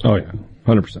 Oh, yeah,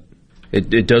 100%.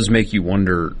 It does make you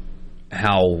wonder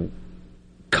how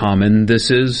common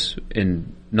this is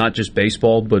in not just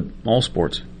baseball, but all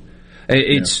sports.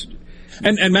 It's... Yeah.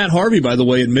 And Matt Harvey, by the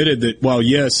way, admitted that while,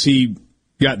 yes, he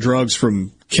got drugs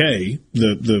from Kay,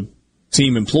 the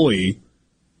team employee,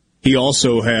 he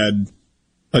also had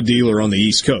a dealer on the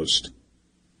East Coast.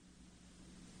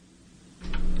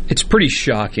 It's pretty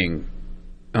shocking.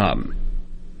 I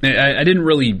didn't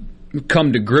really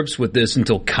come to grips with this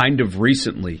until kind of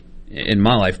recently in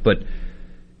my life, but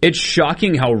it's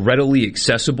shocking how readily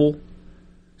accessible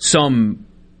some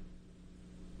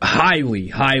highly,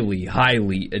 highly,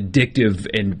 highly addictive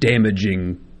and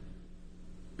damaging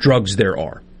drugs there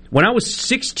are. When I was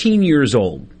 16 years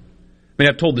old, I mean,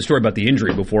 I've told the story about the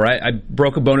injury before. I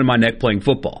broke a bone in my neck playing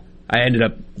football. I ended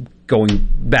up going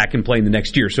back and playing the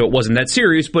next year, so it wasn't that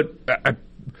serious, but I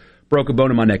broke a bone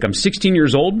in my neck. I'm 16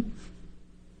 years old.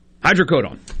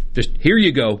 Hydrocodone. Just here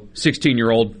you go,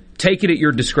 16-year-old. Take it at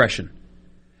your discretion.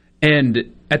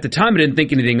 And at the time, I didn't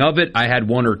think anything of it. I had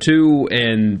one or two,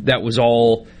 and that was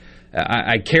all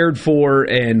I cared for,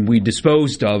 and we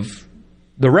disposed of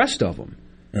the rest of them.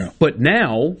 Yeah. But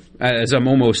now, as I'm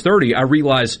almost 30, I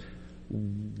realize,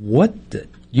 what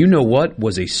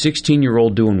was a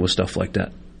 16-year-old doing with stuff like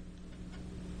that?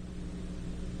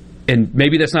 And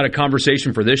maybe that's not a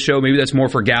conversation for this show. Maybe that's more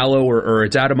for Gallo, or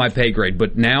it's out of my pay grade.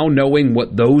 But now knowing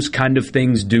what those kind of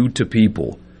things do to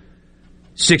people,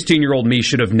 16-year-old me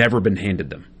should have never been handed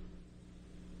them.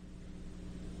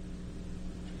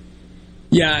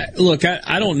 Yeah, look,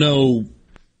 I don't know.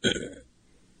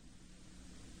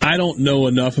 I don't know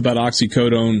enough about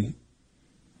oxycodone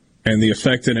and the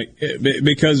effect in it,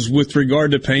 because with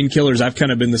regard to painkillers, I've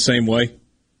kind of been the same way.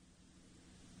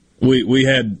 We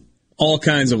had all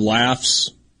kinds of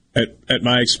laughs at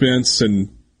my expense,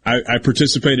 and I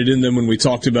participated in them when we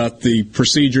talked about the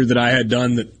procedure that I had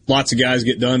done that lots of guys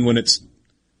get done when it's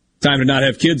time to not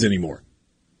have kids anymore.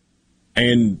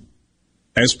 And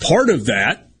as part of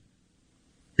that,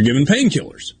 you're given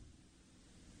painkillers.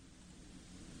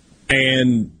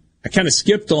 And I kind of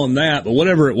skipped on that, but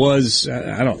whatever it was,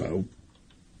 I don't know,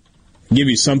 give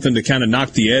you something to kind of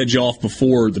knock the edge off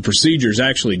before the procedure's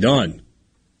actually done.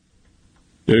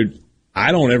 Dude,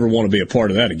 I don't ever want to be a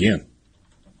part of that again.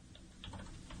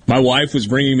 My wife was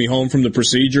bringing me home from the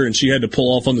procedure, and she had to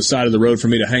pull off on the side of the road for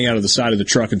me to hang out of the side of the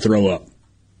truck and throw up.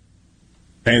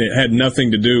 And it had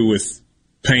nothing to do with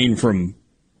pain from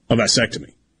a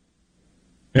vasectomy.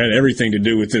 It had everything to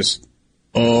do with this,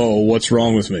 what's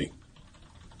wrong with me?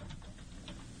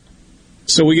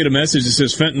 So we get a message that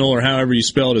says fentanyl, or however you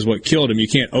spell it, is what killed him. You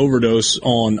can't overdose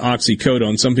on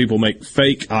oxycodone. Some people make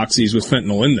fake oxys with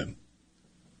fentanyl in them.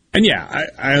 And yeah,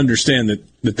 I understand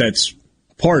that's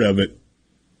part of it.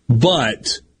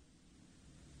 But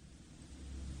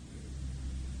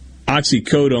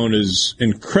oxycodone is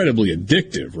incredibly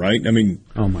addictive, right? I mean,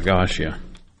 oh my gosh, yeah.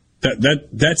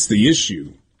 That's the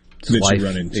issue that you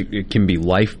run into. It can be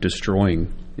life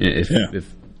destroying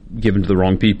if given to the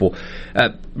wrong people.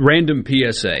 Random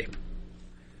PSA.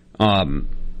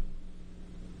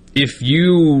 if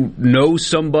you know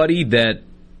somebody that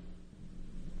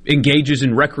engages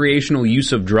in recreational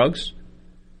use of drugs,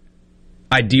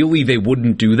 ideally they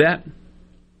wouldn't do that.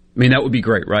 I mean, that would be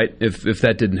great, right, if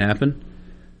that didn't happen.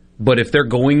 But if they're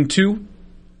going to,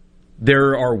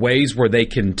 there are ways where they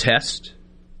can test.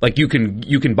 Like you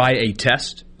can buy a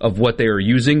test of what they are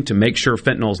using to make sure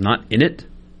fentanyl is not in it.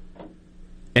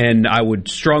 And I would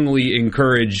strongly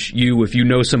encourage you, if you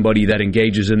know somebody that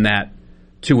engages in that,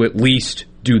 to at least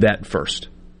do that first.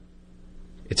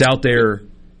 It's out there,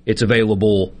 it's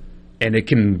available, and it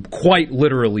can quite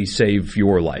literally save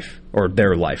your life, or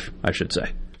their life, I should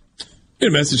say. A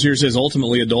message here says,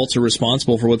 ultimately, adults are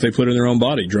responsible for what they put in their own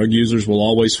body. Drug users will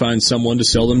always find someone to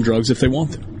sell them drugs if they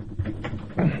want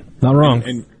them. Not wrong.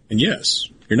 And yes,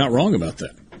 you're not wrong about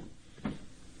that.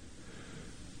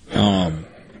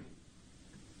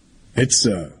 It's,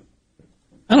 I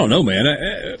don't know, man.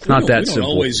 It's not that simple. We don't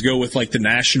always go with, like, the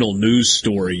national news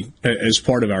story as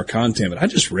part of our content, but I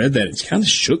just read that. It's kind of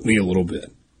shook me a little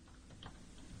bit.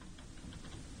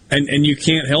 And you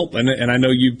can't help, and I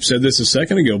know you said this a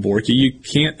second ago, Borky, you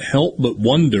can't help but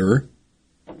wonder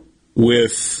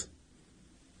with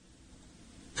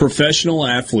professional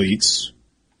athletes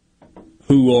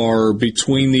who are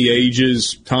between the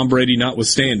ages, Tom Brady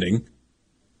notwithstanding,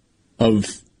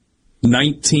 of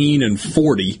 19 and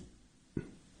 40. I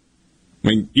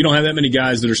mean, you don't have that many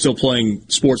guys that are still playing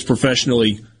sports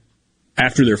professionally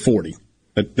after they're 40.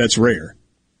 That's rare.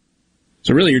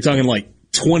 So really, you're talking like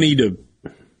 20 to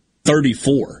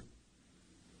 34.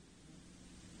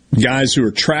 Guys who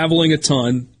are traveling a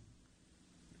ton,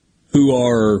 who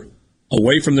are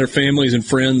away from their families and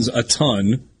friends a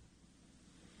ton,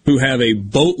 who have a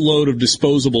boatload of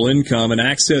disposable income and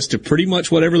access to pretty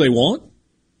much whatever they want.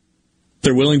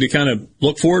 They're willing to kind of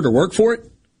look for it or work for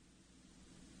it.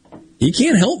 You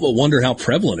can't help but wonder how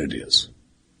prevalent it is.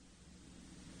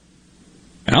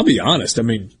 And I'll be honest, I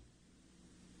mean,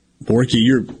 Borky,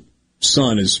 your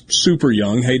son is super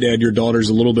young. Hey, Dad, your daughter's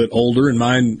a little bit older, and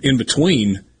mine in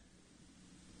between.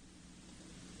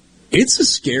 It's a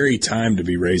scary time to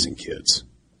be raising kids.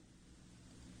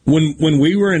 When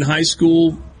we were in high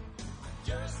school,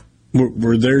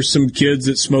 were there some kids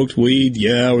that smoked weed?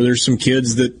 Yeah. Were there some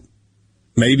kids that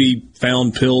maybe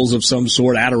found pills of some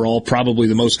sort? Adderall, probably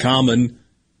the most common.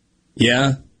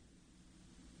 Yeah.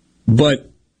 But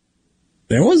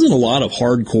there wasn't a lot of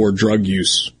hardcore drug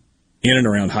use in and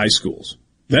around high schools.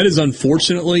 That is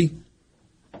unfortunately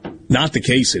not the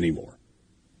case anymore.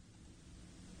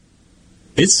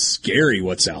 It's scary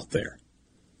what's out there.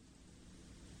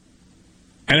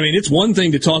 And I mean, it's one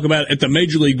thing to talk about at the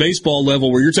Major League Baseball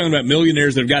level where you're talking about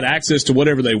millionaires that have got access to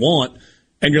whatever they want,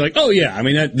 and you're like, oh yeah, I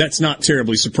mean, that's not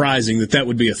terribly surprising that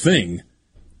would be a thing.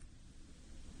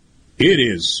 It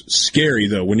is scary,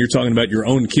 though, when you're talking about your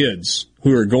own kids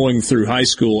who are going through high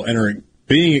school and are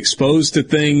being exposed to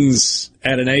things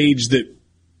at an age that,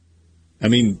 I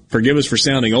mean, forgive us for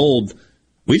sounding old,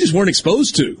 we just weren't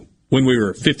exposed to when we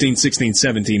were 15, 16,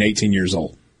 17, 18 years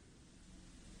old.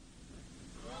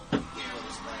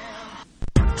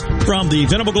 From the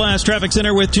Venable Glass Traffic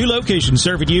Center with two locations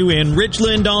serving you in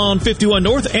Ridgeland on 51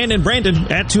 North and in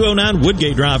Brandon at 209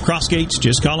 Woodgate Drive, Cross Gates.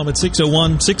 Just call them at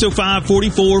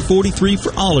 601-605-4443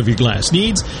 for all of your glass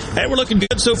needs. And we're looking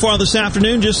good so far this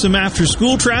afternoon. Just some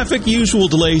after-school traffic. Usual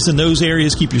delays in those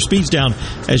areas. Keep your speeds down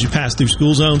as you pass through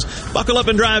school zones. Buckle up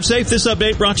and drive safe. This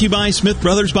update brought to you by Smith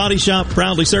Brothers Body Shop,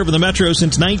 proudly serving the Metro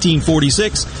since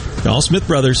 1946. Call Smith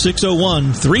Brothers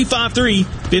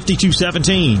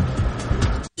 601-353-5217.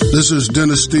 This is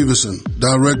Dennis Stevenson,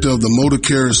 Director of the Motor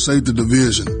Carrier Safety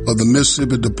Division of the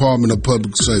Mississippi Department of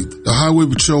Public Safety. The Highway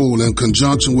Patrol, in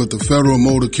conjunction with the Federal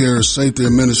Motor Carrier Safety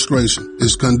Administration,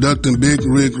 is conducting big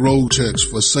rig road checks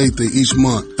for safety each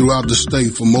month throughout the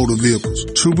state for motor vehicles.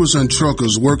 Troopers and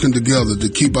truckers working together to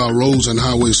keep our roads and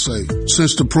highways safe.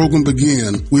 Since the program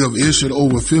began, we have issued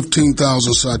over 15,000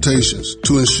 citations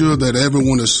to ensure that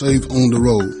everyone is safe on the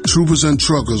road. Troopers and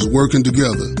truckers working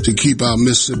together to keep our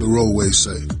Mississippi roadways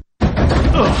safe.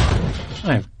 Ugh,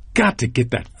 I've got to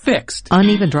get that fixed.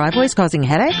 Uneven driveways causing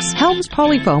headaches? Helms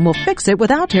Polyfoam will fix it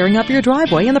without tearing up your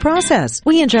driveway in the process.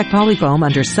 We inject Polyfoam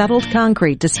under settled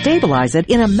concrete to stabilize it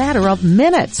in a matter of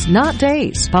minutes, not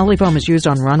days. Polyfoam is used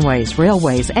on runways,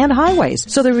 railways, and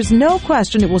highways, so there is no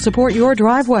question it will support your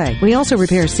driveway. We also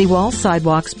repair seawalls,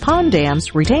 sidewalks, pond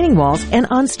dams, retaining walls, and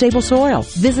unstable soil.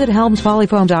 Visit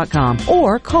HelmsPolyfoam.com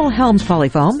or call Helms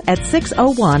Polyfoam at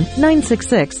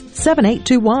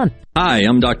 601-966-7821. Hi,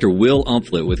 I'm Dr. Will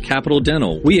Umflett with Capital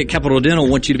Dental. We at Capital Dental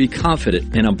want you to be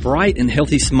confident in a bright and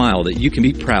healthy smile that you can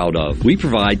be proud of. We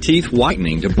provide teeth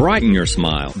whitening to brighten your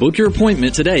smile. Book your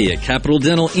appointment today at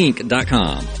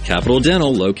CapitalDentalInc.com. Capital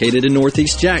Dental, located in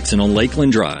Northeast Jackson on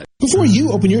Lakeland Drive. Before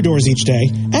you open your doors each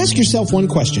day, ask yourself one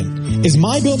question. Is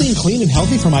my building clean and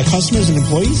healthy for my customers and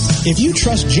employees? If you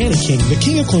trust Jani King, the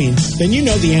king of clean, then you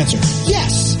know the answer.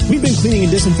 Yes! We've been cleaning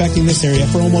and disinfecting this area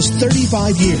for almost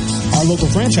 35 years. Our local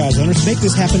franchise owners make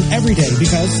this happen every day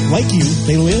because, like you,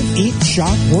 they live, eat,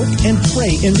 shop, work, and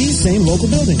pray in these same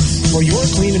local buildings. For your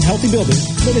clean and healthy building,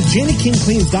 go to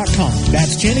JannyKingCleans.com.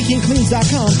 That's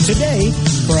JannyKingCleans.com today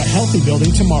for a healthy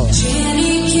building tomorrow.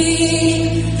 Jani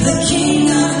King, the king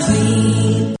of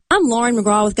clean. I'm Lauren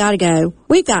McGraw with Gotta Go.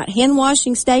 We've got hand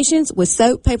washing stations with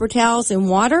soap, paper towels, and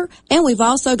water, and we've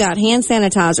also got hand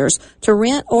sanitizers to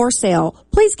rent or sell.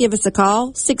 Please give us a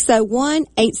call,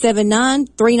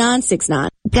 601-879-3969.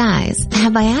 Guys,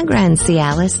 have Viagra and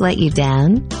Cialis let you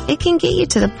down? It can get you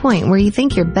to the point where you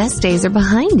think your best days are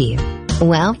behind you.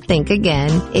 Well, think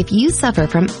again. If you suffer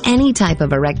from any type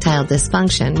of erectile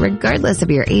dysfunction, regardless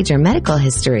of your age or medical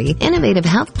history, Innovative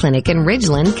Health Clinic in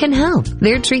Ridgeland can help.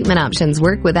 Their treatment options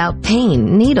work without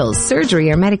pain, needles, surgery,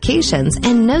 or medications,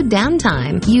 and no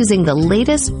downtime, using the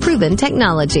latest proven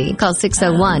technology. Call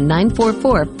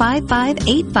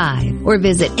 601-944-5585 or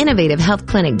visit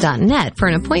innovativehealthclinic.net for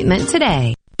an appointment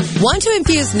today. Want to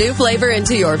infuse new flavor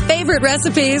into your favorite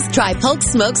recipes? Try Polk's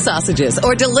smoked sausages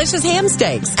or delicious ham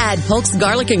steaks. Add Polk's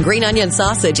garlic and green onion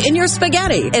sausage in your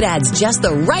spaghetti. It adds just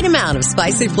the right amount of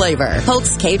spicy flavor.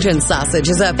 Polk's Cajun sausage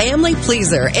is a family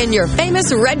pleaser in your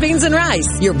famous red beans and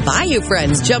rice. Your Bayou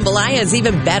Friends jambalaya is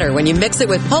even better when you mix it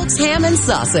with Polk's ham and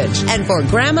sausage. And for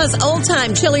Grandma's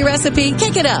old-time chili recipe,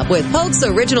 kick it up with Polk's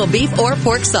original beef or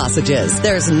pork sausages.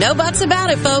 There's no buts about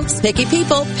it, folks. Picky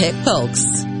people pick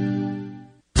Polk's.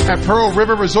 At Pearl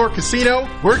River Resort Casino,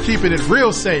 we're keeping it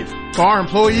real safe for our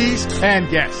employees and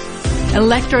guests.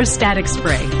 Electrostatic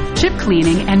spray, chip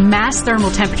cleaning, and mass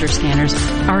thermal temperature scanners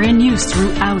are in use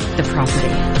throughout the property,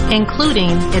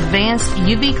 including advanced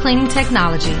UV cleaning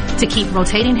technology to keep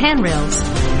rotating handrails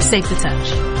safe to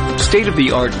touch.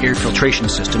 State-of-the-art air filtration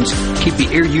systems keep the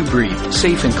air you breathe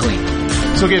safe and clean.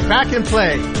 So get back and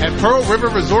play at Pearl River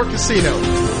Resort Casino.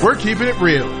 We're keeping it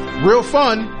real. Real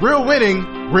fun, real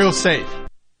winning, real safe.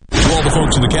 To all the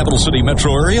folks in the Capital City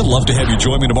metro area, love to have you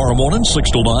join me tomorrow morning,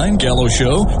 6 till 9, Gallo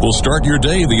Show. We'll start your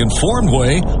day the informed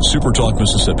way. Super Talk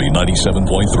Mississippi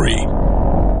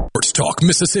 97.3. Sports Talk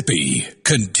Mississippi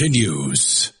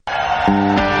continues.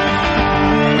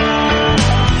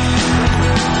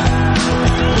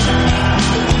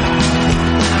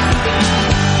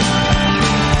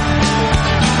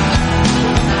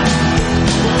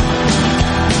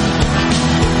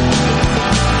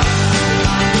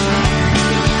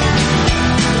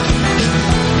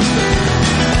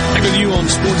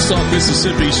 Sports Talk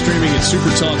Mississippi, streaming at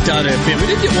supertalk.fm. We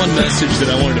did get one message that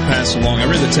I wanted to pass along. I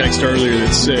read the text earlier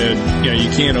that said, you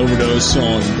can't overdose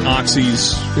on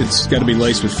oxys. It's got to be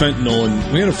laced with fentanyl.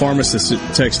 And we had a pharmacist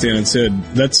text in and said,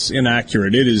 that's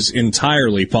inaccurate. It is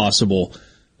entirely possible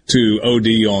to OD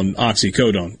on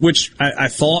oxycodone, which I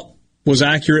thought was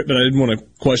accurate, but I didn't want to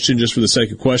question just for the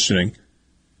sake of questioning.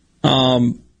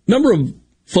 Number of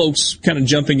folks kind of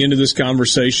jumping into this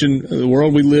conversation. The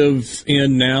world we live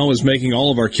in now is making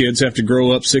all of our kids have to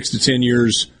grow up 6 to 10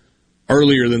 years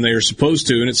earlier than they are supposed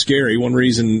to, and it's scary. One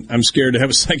reason I'm scared to have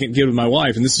a second kid with my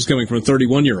wife, and this is coming from a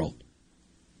 31-year-old.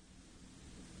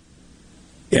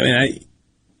 It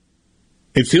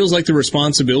feels like the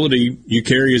responsibility you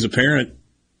carry as a parent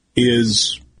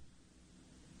is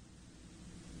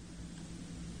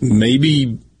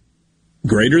maybe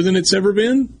greater than it's ever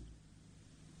been.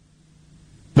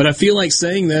 But I feel like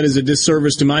saying that is a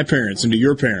disservice to my parents and to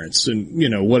your parents and,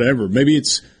 whatever. Maybe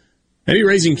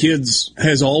raising kids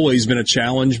has always been a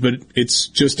challenge, but it's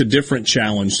just a different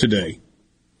challenge today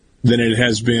than it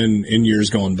has been in years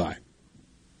gone by.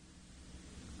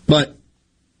 But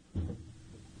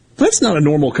that's not a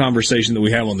normal conversation that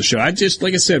we have on the show.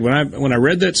 Like I said, when I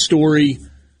read that story,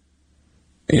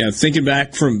 thinking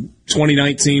back from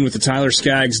 2019 with the Tyler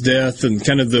Skaggs death and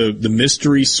kind of the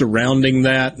mystery surrounding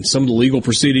that and some of the legal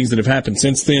proceedings that have happened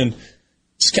since then,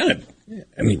 it's kind of,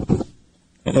 I don't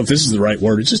know if this is the right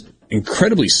word. It's just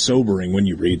incredibly sobering when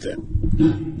you read that.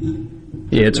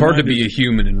 Yeah, it's hard to be a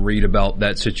human and read about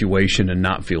that situation and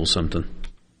not feel something.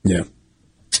 Yeah.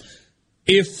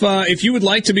 If you would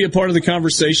like to be a part of the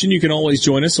conversation, you can always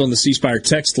join us on the C Spire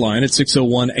text line at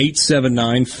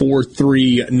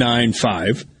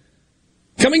 601-879-4395.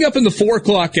 Coming up in the 4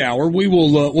 o'clock hour,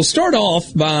 we'll start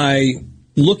off by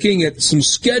looking at some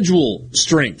schedule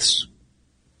strengths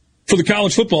for the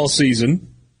college football season,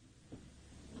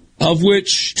 of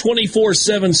which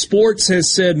 24/7 Sports has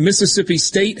said Mississippi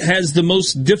State has the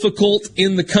most difficult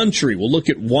in the country. We'll look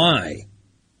at why.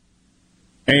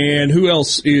 And who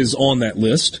else is on that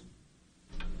list?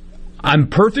 I'm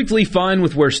perfectly fine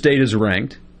with where State is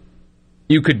ranked.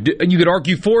 You could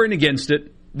argue for and against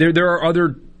it. There are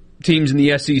other teams in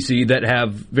the SEC that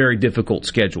have very difficult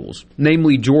schedules.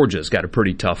 Namely, Georgia's got a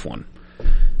pretty tough one.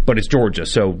 But it's Georgia,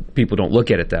 so people don't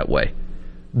look at it that way.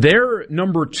 Their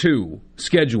number 2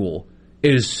 schedule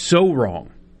is so wrong.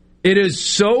 It is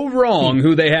so wrong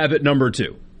who they have at number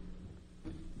 2.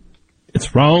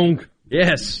 It's wrong.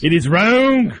 Yes. It is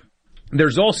wrong.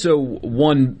 There's also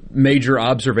one major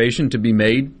observation to be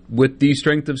made with these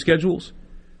strength of schedules.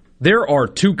 There are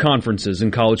 2 conferences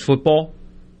in college football,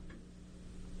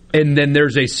 and then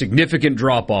there's a significant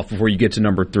drop-off before you get to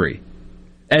number 3.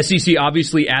 SEC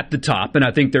obviously at the top, and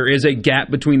I think there is a gap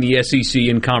between the SEC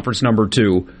and conference number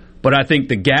 2, but I think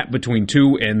the gap between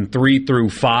 2 and 3 through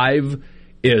 5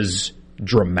 is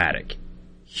dramatic.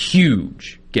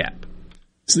 Huge gap.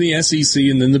 It's the SEC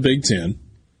and then the Big Ten.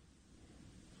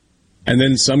 And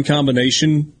then some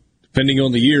combination, depending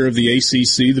on the year, of the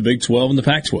ACC, the Big 12, and the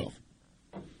Pac-12.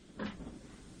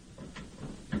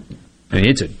 I mean,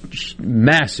 it's a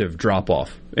massive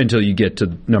drop-off until you get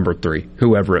to number 3,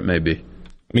 whoever it may be.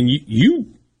 I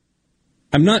mean,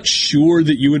 I'm not sure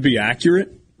that you would be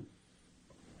accurate,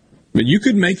 but you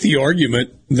could make the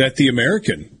argument that the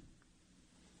American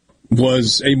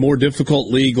was a more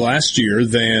difficult league last year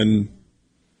than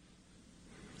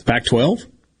the Pac-12.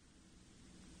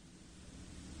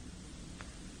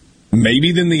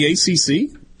 Maybe than the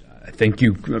ACC. I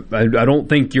don't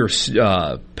think you're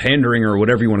pandering or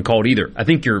whatever you want to call it either. I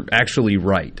think you're actually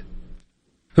right.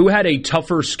 Who had a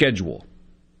tougher schedule?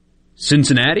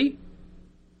 Cincinnati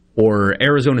or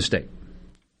Arizona State?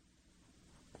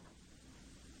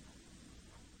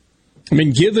 I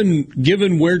mean,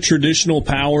 given where traditional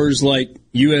powers like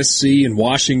USC and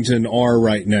Washington are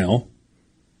right now,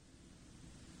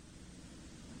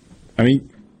 I mean,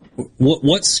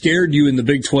 what scared you in the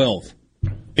Big 12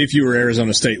 if you were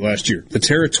Arizona State last year? The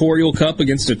Territorial Cup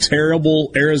against a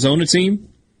terrible Arizona team?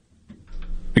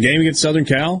 A game against Southern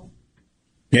Cal?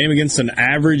 A game against an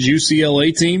average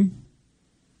UCLA team?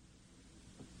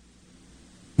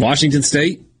 Washington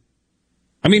State?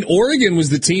 I mean, Oregon was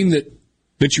the team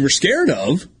that you were scared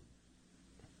of,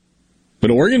 but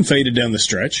Oregon faded down the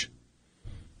stretch.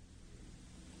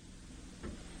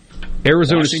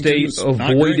 Arizona State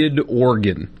avoided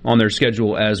Oregon on their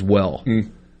schedule as well.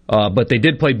 But they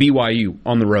did play BYU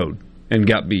on the road and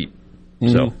got beat.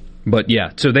 So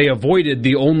they avoided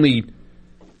the only,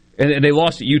 and they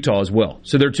lost at Utah as well.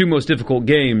 So their 2 most difficult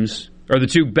games, or the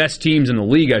 2 best teams in the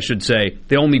league, I should say,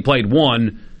 they only played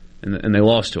one, and they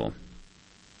lost to them.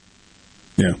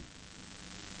 Yeah.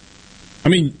 I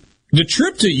mean, the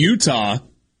trip to Utah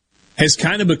has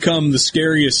kind of become the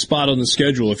scariest spot on the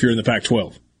schedule if you're in the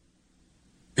Pac-12.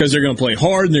 Because they're going to play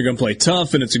hard and they're going to play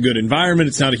tough, and it's a good environment.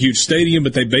 It's not a huge stadium,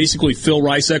 but they basically fill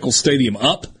Rice-Eccles Stadium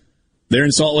up there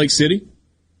in Salt Lake City.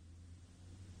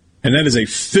 And that is a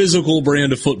physical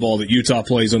brand of football that Utah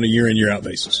plays on a year-in, year-out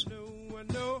basis.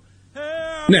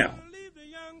 Now,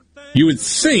 you would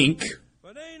think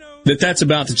that that's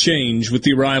about to change with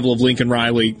the arrival of Lincoln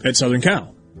Riley at Southern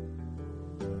Cal.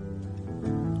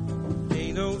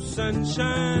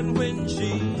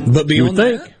 But beyond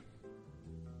that,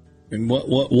 and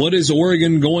what is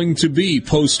Oregon going to be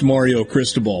post Mario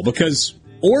Cristobal? Because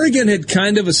Oregon had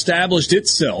kind of established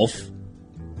itself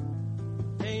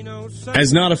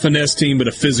as not a finesse team, but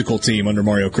a physical team under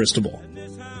Mario Cristobal.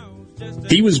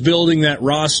 He was building that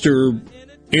roster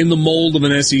in the mold of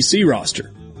an SEC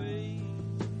roster.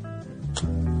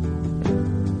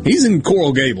 He's in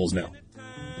Coral Gables now.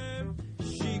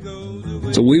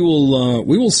 So we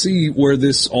will see where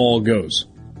this all goes.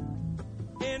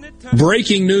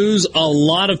 Breaking news, a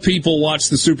lot of people watch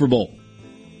the Super Bowl.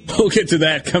 We'll get to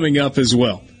that coming up as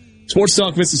well. Sports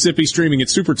Talk Mississippi streaming at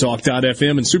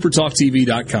supertalk.fm and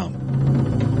supertalktv.com.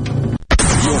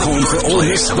 Your home for all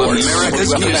your sports.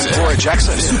 America's music. Cora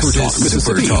Jackson. Super Talk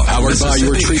Mississippi. Powered by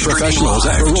your tree professionals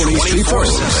at Baroni Tree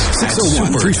Pros.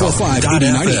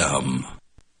 601-345-8090.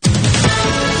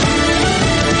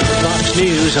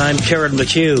 News, I'm Karen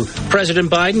McHugh. President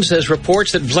Biden says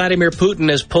reports that Vladimir Putin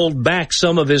has pulled back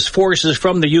some of his forces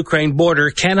from the Ukraine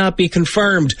border cannot be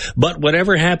confirmed. But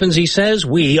whatever happens, he says,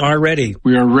 we are ready.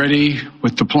 We are ready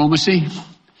with diplomacy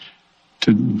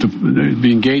to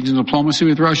be engaged in diplomacy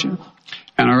with Russia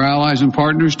and our allies and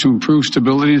partners to improve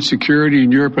stability and security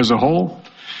in Europe as a whole.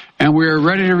 And we are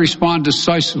ready to respond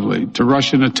decisively to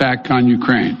Russian attack on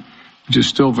Ukraine. which is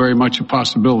still very much a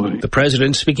possibility. The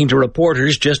president speaking to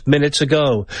reporters just minutes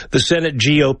ago. The Senate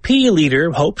GOP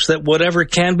leader hopes that whatever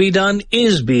can be done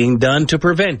is being done to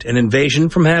prevent an invasion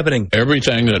from happening.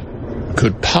 Everything that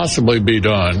could possibly be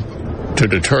done to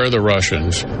deter the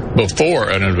Russians before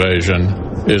an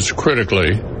invasion is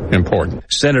critically important.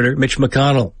 Senator Mitch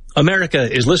McConnell. America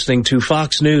is listening to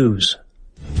Fox News.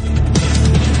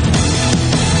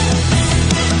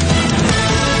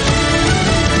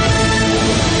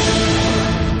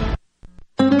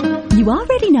 You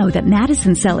already know that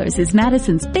Madison Cellars is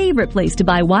Madison's favorite place to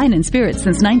buy wine and spirits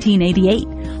since 1988.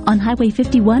 On Highway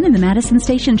 51 in the Madison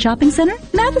Station Shopping Center,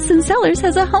 Madison Cellars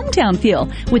has a hometown feel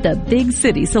with a big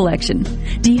city selection.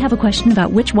 Do you have a question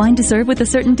about which wine to serve with a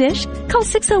certain dish? Call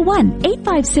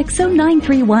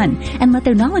 601-856-0931 and let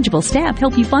their knowledgeable staff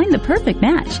help you find the perfect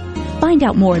match. Find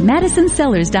out more at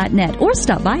MadisonCellars.net or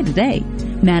stop by today.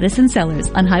 Madison Cellars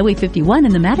on Highway 51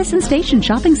 in the Madison Station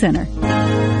Shopping Center.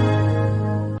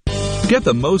 Get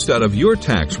the most out of your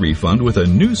tax refund with a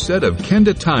new set of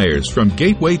Kenda tires from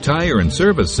Gateway Tire and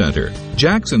Service Center,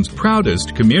 Jackson's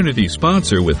proudest community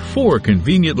sponsor with 4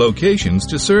 convenient locations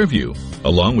to serve you.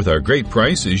 Along with our great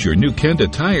prices, your new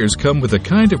Kenda tires come with a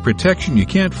kind of protection you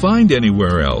can't find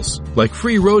anywhere else, like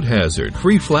free road hazard,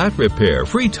 free flat repair,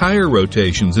 free tire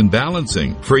rotations and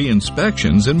balancing, free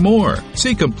inspections, and more.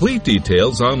 See complete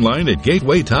details online at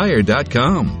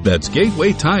gatewaytire.com. That's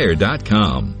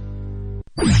gatewaytire.com.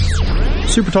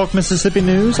 Super Talk Mississippi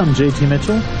News, I'm JT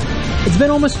Mitchell. It's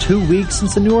been almost 2 weeks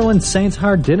since the New Orleans Saints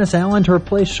hired Dennis Allen to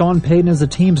replace Sean Payton as the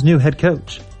team's new head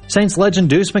coach. Saints legend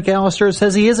Deuce McAllister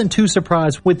says he isn't too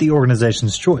surprised with the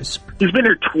organization's choice. He's been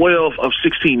here 12 of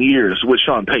 16 years with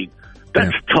Sean Payton.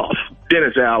 That's tough.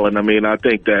 Dennis Allen, I mean, I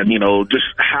think that, just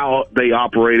how they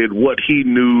operated, what he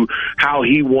knew, how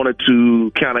he wanted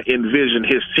to kind of envision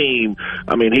his team,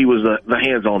 I mean, he was the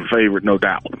hands-on favorite, no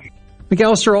doubt.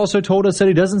 McAllister also told us that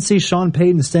he doesn't see Sean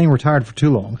Payton staying retired for too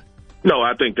long. No,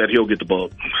 I think that he'll get the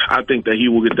bug. I think that he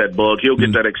will get that bug. He'll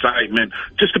get that excitement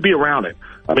just to be around it.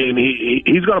 I mean,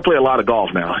 he's going to play a lot of golf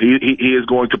now. He is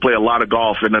going to play a lot of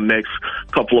golf in the next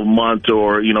couple of months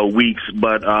or, weeks.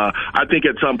 But I think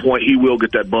at some point he will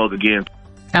get that bug again.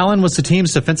 Allen was the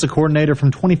team's defensive coordinator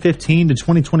from 2015 to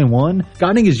 2021,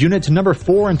 guiding his unit to number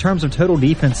 4 in terms of total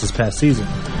defense this past season.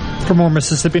 For more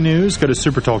Mississippi news, go to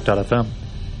supertalk.fm.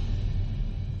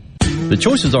 The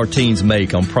choices our teens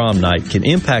make on prom night can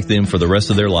impact them for the rest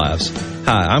of their lives.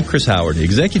 Hi, I'm Chris Howard,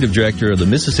 Executive Director of the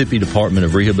Mississippi Department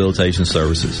of Rehabilitation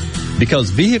Services. Because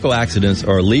vehicle accidents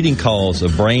are a leading cause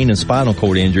of brain and spinal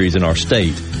cord injuries in our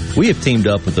state, we have teamed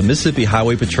up with the Mississippi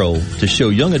Highway Patrol to show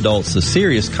young adults the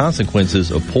serious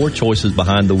consequences of poor choices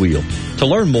behind the wheel. To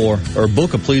learn more or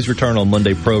book a Please Return on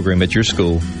Monday program at your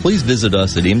school, please visit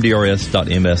us at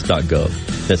mdrs.ms.gov.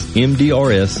 That's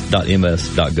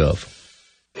mdrs.ms.gov.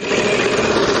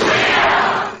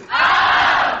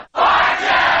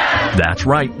 That's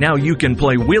right. Now you can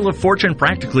play Wheel of Fortune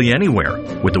practically anywhere.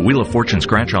 With the Wheel of Fortune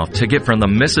scratch-off ticket from the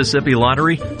Mississippi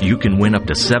Lottery, you can win up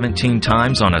to 17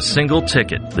 times on a single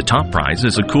ticket. The top prize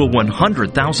is a cool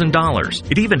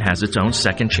 $100,000. It even has its own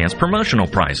second chance promotional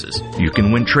prizes. You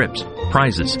can win trips,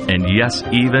 prizes, and yes,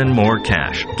 even more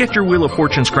cash. Get your Wheel of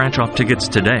Fortune scratch-off tickets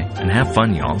today and have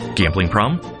fun, y'all. Gambling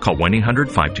problem? Call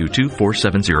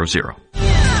 1-800-522-4700.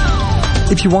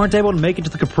 If you weren't able to make it to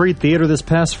the Capri Theater this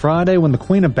past Friday when the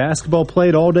Queen of Basketball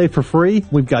played all day for free,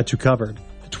 we've got you covered.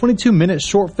 The 22-minute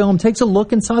short film takes a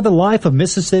look inside the life of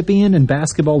Mississippian and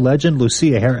basketball legend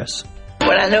Lucia Harris.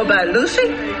 What I know about Lucy?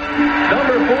 Number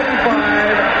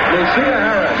 45, Lucia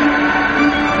Harris.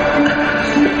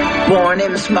 Born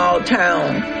in a small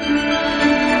town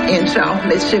in South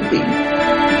Mississippi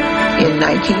in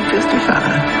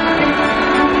 1955.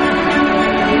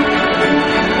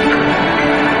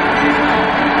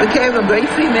 Became a great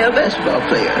female basketball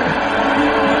player.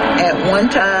 At one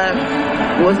time,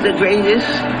 was the greatest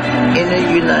in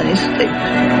the United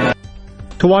States.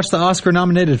 To watch the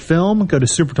Oscar-nominated film, go to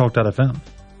supertalk.fm.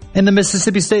 And the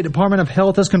Mississippi State Department of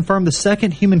Health has confirmed the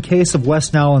second human case of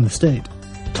West Nile in the state.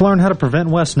 To learn how to prevent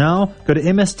West Nile, go to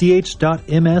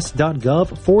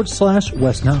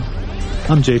msdh.ms.gov/West Nile.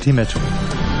 I'm JT Mitchell.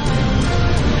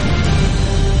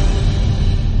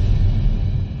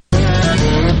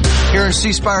 Here in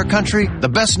C Spire country, the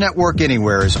best network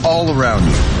anywhere is all around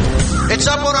you. It's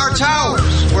up on our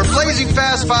towers, where blazing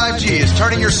fast 5G is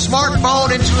turning your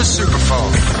smartphone into a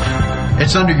superphone.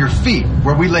 It's under your feet,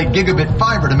 where we lay gigabit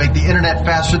fiber to make the internet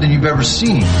faster than you've ever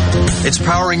seen. It's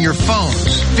powering your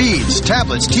phones, feeds,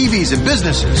 tablets, TVs, and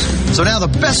businesses. So now the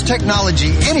best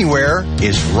technology anywhere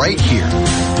is right here.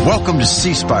 Welcome to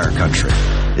C Spire country.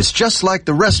 It's just like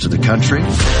the rest of the country,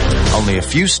 only a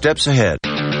few steps ahead.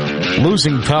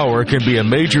 Losing power can be a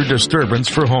major disturbance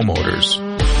for homeowners.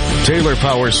 Taylor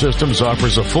Power Systems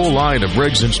offers a full line of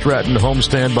Briggs & Stratton home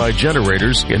standby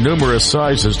generators in numerous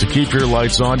sizes to keep your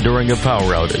lights on during a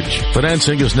power outage.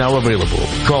 Financing is now available.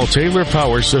 Call Taylor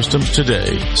Power Systems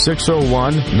today,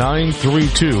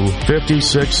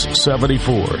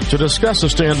 601-932-5674 to discuss a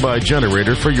standby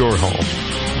generator for your home.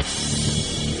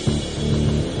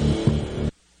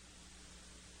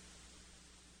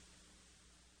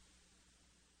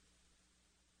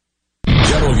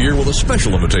 Here with a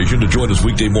special invitation to join us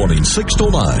weekday morning, 6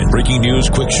 to 9. Breaking news,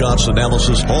 quick shots,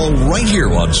 analysis, all right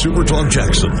here on Super Talk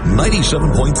Jackson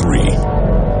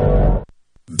 97.3.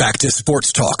 Back to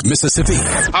Sports Talk Mississippi.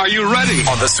 Are you ready?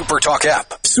 On the Super Talk app,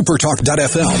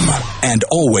 supertalk.fm, and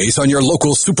always on your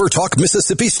local Super Talk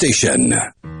Mississippi station.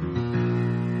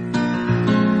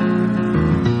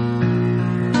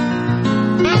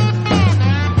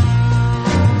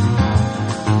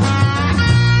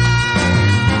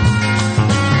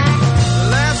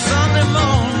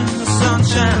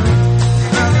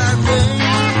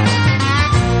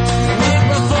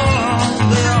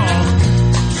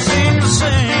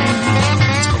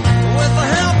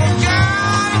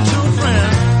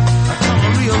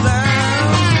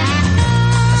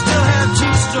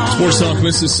 Sports Talk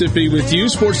Mississippi with you.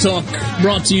 Sports Talk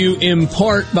brought to you in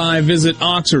part by Visit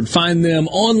Oxford. Find them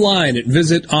online at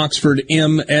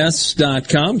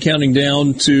visitoxfordms.com. Counting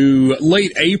down to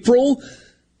late April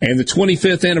and the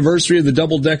 25th anniversary of the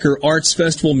Double Decker Arts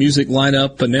Festival music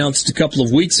lineup announced a couple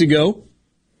of weeks ago.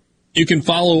 You can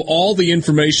follow all the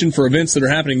information for events that are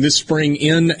happening this spring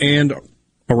in and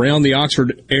around the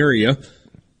Oxford area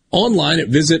online at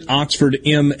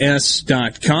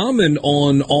visitoxfordms.com and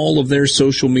on all of their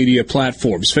social media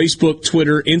platforms, Facebook,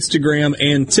 Twitter, Instagram,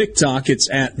 and TikTok. It's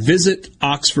at Visit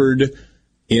Oxford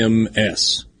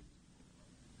MS.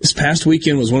 This past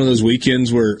weekend was one of those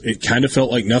weekends where it kind of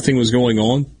felt like nothing was going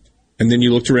on, and then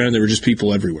you looked around and there were just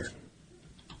people everywhere.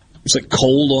 It was like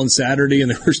cold on Saturday,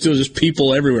 and there were still just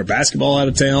people everywhere. Basketball out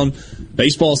of town,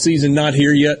 baseball season not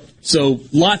here yet. So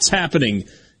lots happening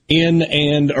in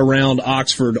and around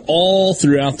Oxford all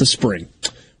throughout the spring.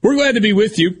 We're glad to be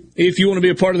with you. If you want to be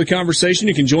a part of the conversation,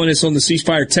 you can join us on the C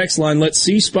Spire text line. Let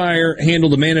C Spire handle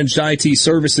the managed IT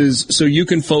services so you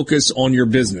can focus on your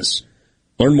business.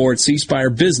 Learn more at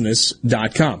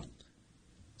cspirebusiness.com.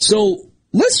 So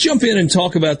let's jump in and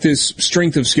talk about this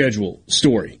strength of schedule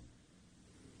story.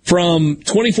 From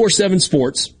 24/7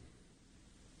 Sports,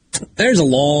 there's a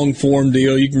long-form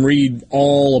deal. You can read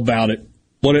all about it.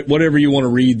 Whatever you want to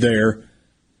read there,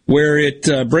 where it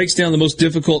breaks down the most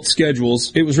difficult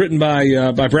schedules. It was written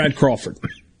by Brad Crawford. It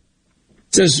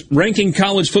says, ranking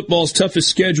college football's toughest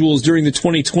schedules during the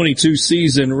 2022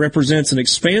 season represents an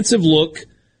expansive look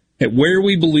at where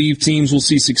we believe teams will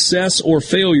see success or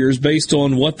failures based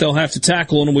on what they'll have to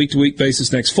tackle on a week-to-week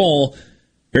basis next fall.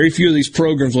 Very few of these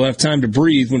programs will have time to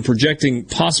breathe when projecting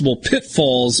possible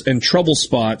pitfalls and trouble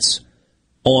spots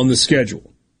on the schedule.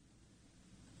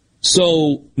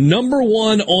 So, number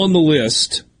one on the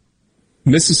list,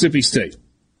 Mississippi State.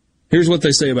 Here's what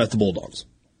they say about the Bulldogs.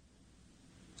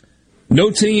 No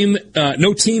team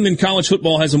in college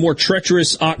football has a more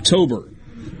treacherous October,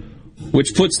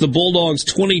 which puts the Bulldogs'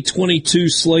 2022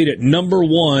 slate at number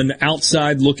one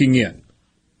outside looking in.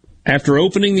 After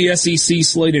opening the SEC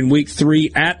slate in Week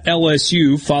 3 at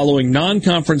LSU following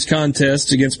non-conference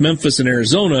contests against Memphis and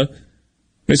Arizona,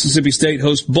 Mississippi State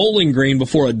hosts Bowling Green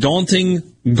before a daunting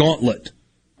gauntlet.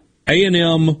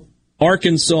 A&M,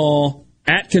 Arkansas,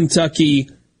 at Kentucky,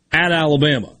 at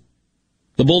Alabama.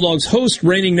 The Bulldogs host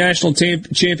reigning national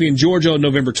champion Georgia on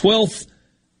November 12th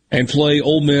and play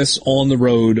Ole Miss on the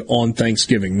road on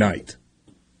Thanksgiving night.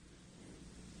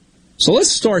 So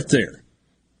let's start there.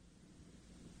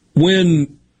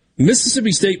 When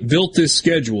Mississippi State built this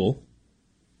schedule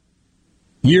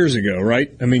years ago,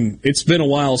 right? I mean, it's been a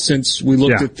while since we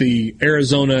looked at the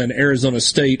Arizona and Arizona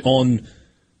State on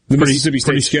the Mississippi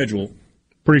State schedule.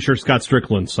 Pretty sure Scott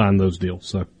Strickland signed those deals.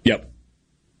 So Yep.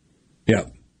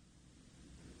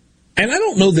 And I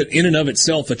don't know that in and of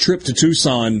itself a trip to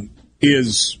Tucson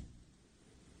is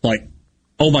like,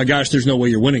 oh my gosh, there's no way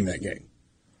you're winning that game.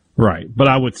 Right. But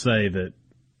I would say that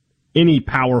any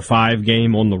Power 5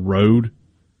 game on the road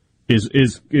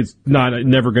is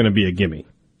never going to be a gimme.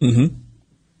 Mm-hmm.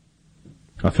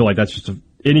 I feel like that's just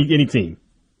any team.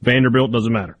 Vanderbilt,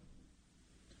 doesn't matter.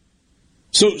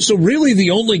 So really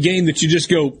the only game that you just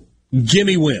go,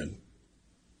 gimme win,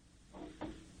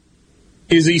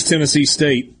 is East Tennessee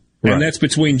State, and that's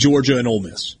between Georgia and Ole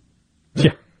Miss.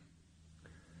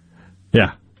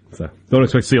 Yeah. So don't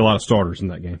expect to see a lot of starters in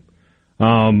that game.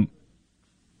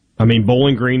 I mean,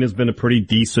 Bowling Green has been a pretty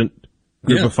decent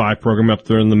Group of 5 program up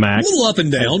there in the MAC. A little up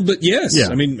and down, but yes. Yeah.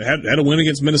 I mean, had a win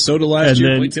against Minnesota last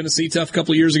year, played Tennessee tough a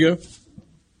couple of years ago.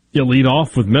 You lead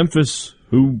off with Memphis,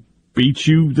 who beat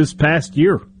you this past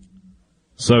year.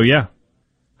 So, yeah.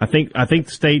 I think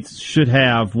states should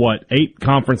have, 8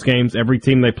 conference games. Every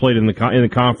team they played in the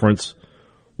conference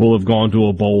will have gone to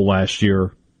a bowl last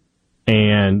year.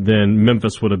 And then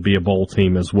Memphis would be a bowl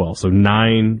team as well. So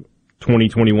 9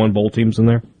 2021 bowl teams in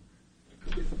there.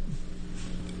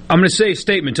 I'm going to say a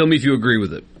statement. Tell me if you agree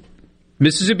with it.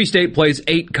 Mississippi State plays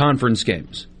 8 conference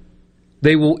games.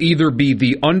 They will either be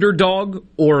the underdog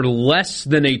or less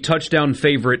than a touchdown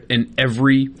favorite in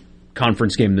every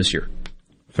conference game this year.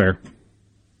 Fair.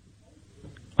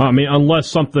 I mean,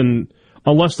 unless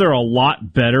they're a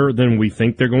lot better than we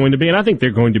think they're going to be, and I think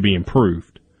they're going to be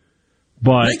improved.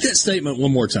 But make that statement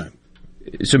one more time.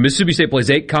 So Mississippi State plays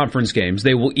 8 conference games.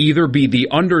 They will either be the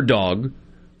underdog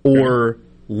or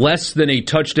less than a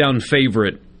touchdown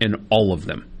favorite in all of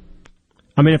them.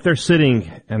 I mean, if they're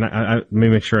sitting, and let me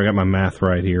make sure I got my math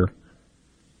right here.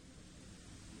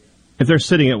 If they're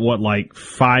sitting at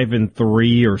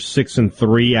 5-3 or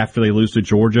 6-3 after they lose to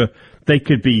Georgia, they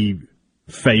could be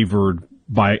favored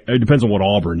by. It depends on what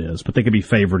Auburn is, but they could be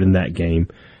favored in that game,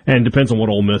 and it depends on what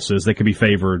Ole Miss is. They could be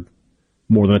favored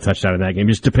more than a touchdown in that game.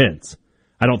 It just depends.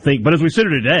 I don't think, but as we sit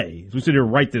here today, as we sit here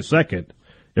right this second,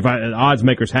 if odds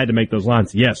makers had to make those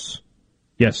lines, yes,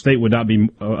 State would not be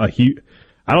a huge.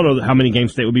 I don't know how many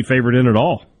games State would be favored in at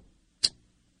all.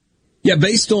 Yeah,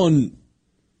 based on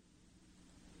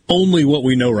only what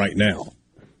we know right now,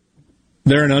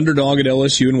 they're an underdog at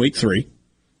LSU in week 3.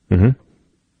 Mm-hmm.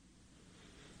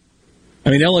 I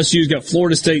mean, LSU's got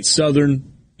Florida State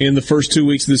Southern in the first 2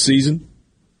 weeks of the season.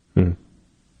 Mm-hmm.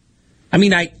 I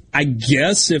mean, I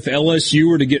guess if LSU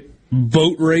were to get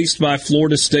boat raced by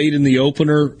Florida State in the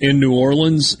opener in New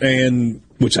Orleans, and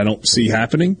which I don't see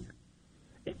happening.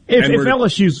 If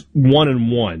LSU's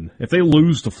 1-1, if they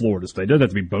lose to Florida State, it doesn't have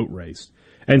to be boat raced,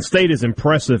 and State is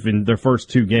impressive in their first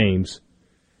 2 games,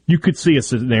 you could see a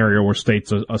scenario where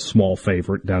State's a small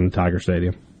favorite down in Tiger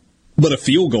Stadium. But a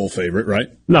field goal favorite,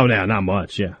 right? No, not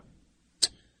much, yeah.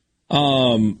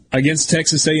 Against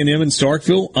Texas A&M in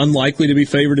Starkville, unlikely to be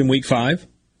favored in week 5.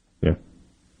 Yeah.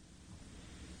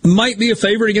 Might be a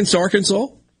favorite against Arkansas.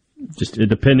 Just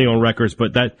depending on records,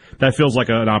 but that feels like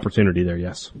an opportunity there,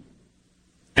 yes.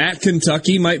 At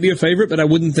Kentucky might be a favorite, but I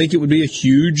wouldn't think it would be a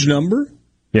huge number.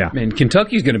 Yeah. Man,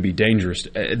 Kentucky's going to be dangerous.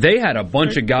 They had a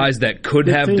bunch of guys that could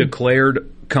have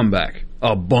declared comeback.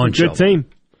 A bunch of them. Good team.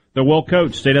 They're well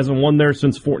coached. State hasn't won there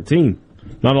since 14.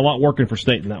 Not a lot working for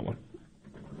State in that one.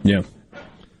 Yeah.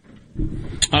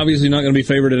 Obviously not going to be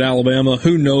favored at Alabama.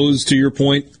 Who knows, to your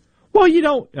point? Well, you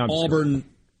don't. Auburn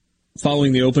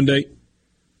following the open date?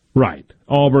 Right.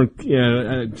 Auburn,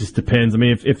 it just depends. I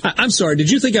mean, if I'm sorry,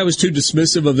 did you think I was too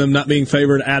dismissive of them not being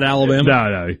favored at Alabama?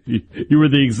 No. You were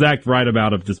the exact right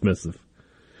amount of dismissive.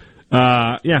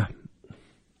 Yeah.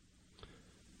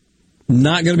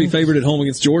 Not going to be favored at home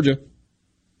against Georgia.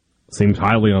 Seems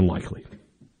highly unlikely.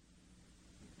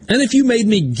 And if you made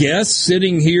me guess,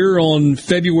 sitting here on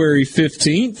February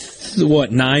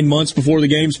 15th, 9 months before the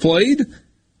game's played,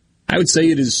 I would say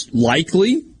it is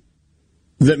likely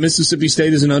that Mississippi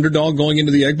State is an underdog going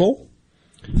into the Egg Bowl.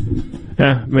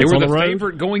 Yeah, they were the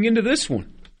favorite going into this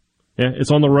one. Yeah, it's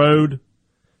on the road.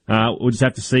 We'll just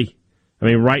have to see. I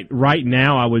mean, right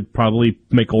now, I would probably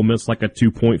make Ole Miss like a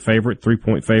 2-point favorite,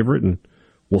 3-point favorite, and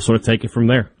we'll sort of take it from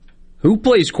there. Who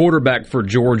plays quarterback for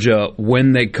Georgia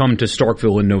when they come to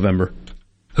Starkville in November?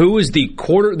 Who is the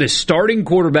starting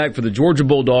quarterback for the Georgia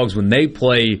Bulldogs when they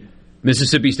play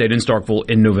Mississippi State in Starkville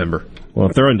in November? Well,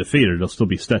 if they're undefeated, it'll still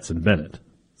be Stetson Bennett.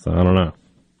 So I don't know.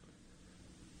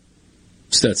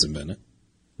 Stetson Bennett.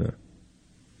 Yeah.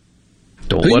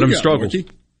 Don't let him struggle. Marky?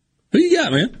 Who you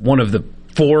got, man? One of the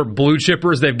 4 blue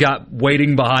chippers they've got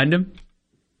waiting behind him.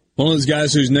 One of those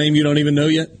guys whose name you don't even know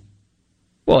yet?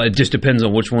 Well, it just depends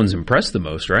on which one's impressed the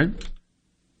most, right?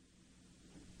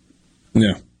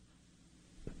 Yeah.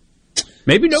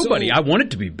 Maybe nobody. I want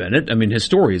it to be Bennett. I mean, his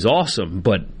story is awesome,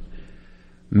 but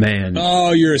man.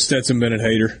 Oh, you're a Stetson Bennett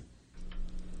hater.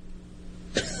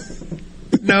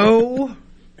 No.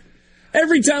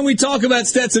 Every time we talk about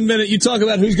Stetson Bennett, you talk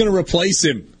about who's going to replace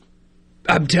him.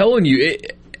 I'm telling you,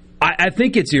 I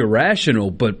think it's irrational,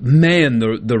 but man,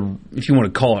 the if you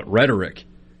want to call it rhetoric,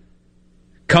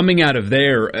 coming out of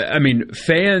there, I mean,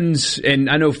 fans, and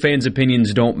I know fans'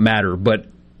 opinions don't matter, but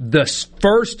the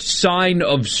first sign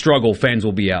of struggle, fans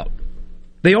will be out.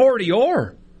 They already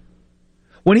are.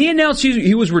 When he announced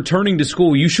he was returning to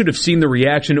school, you should have seen the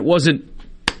reaction. It wasn't,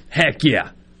 heck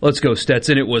yeah, let's go,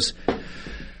 Stetson. It was,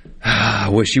 I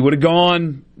wish you would have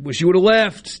gone, wish you would have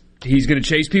left, he's going to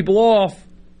chase people off.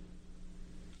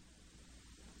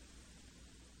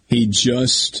 He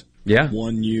just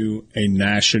won you a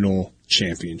national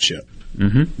championship.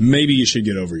 Mm-hmm. Maybe you should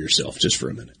get over yourself just for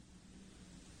a minute.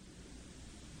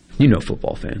 You know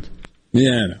football fans.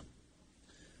 Yeah,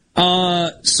 I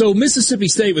know. So Mississippi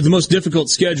State with the most difficult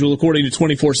schedule, according to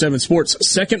 24/7 Sports.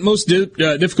 Second most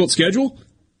difficult schedule?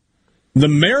 The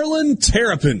Maryland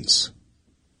Terrapins.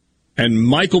 And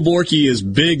Michael Borky is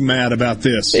big mad about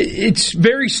this. It's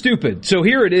very stupid. So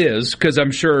here it is, because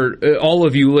I'm sure all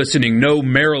of you listening know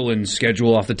Maryland's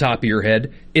schedule off the top of your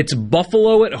head. It's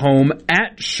Buffalo at home,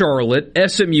 at Charlotte,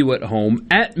 SMU at home,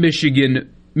 at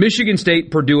Michigan, Michigan State,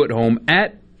 Purdue at home,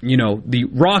 at, the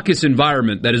raucous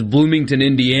environment that is Bloomington,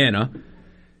 Indiana.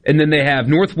 And then they have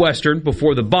Northwestern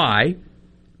before the bye.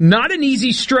 Not an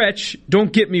easy stretch,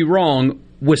 don't get me wrong.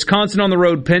 Wisconsin on the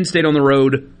road, Penn State on the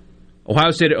road,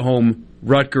 Ohio State at home,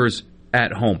 Rutgers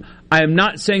at home. I am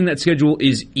not saying that schedule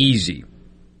is easy.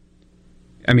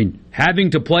 I mean, having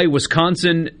to play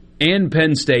Wisconsin and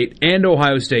Penn State and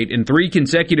Ohio State in 3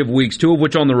 consecutive weeks, 2 of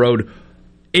which on the road,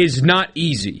 is not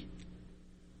easy.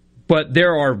 But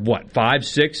there are, 5,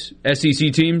 6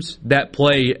 SEC teams that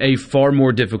play a far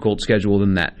more difficult schedule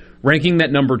than that. Ranking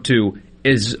that number 2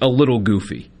 is a little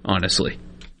goofy, honestly.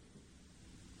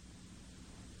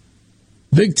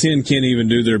 Big Ten can't even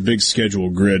do their big schedule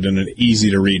grid in an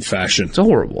easy-to-read fashion. It's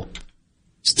horrible.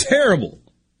 It's terrible.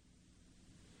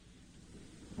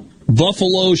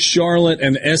 Buffalo, Charlotte,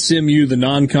 and SMU, the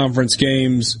non-conference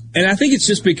games. And I think it's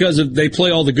just because they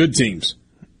play all the good teams.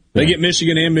 They get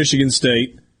Michigan and Michigan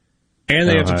State, and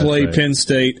they have to play Penn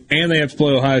State, and they have to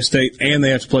play Ohio State, and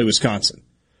they have to play Wisconsin.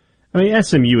 I mean,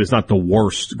 SMU is not the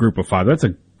worst group of 5. That's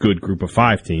a good group of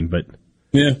 5 team, but...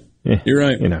 Yeah, you're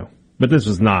right. But this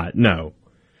is not, no.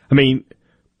 I mean,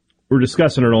 we're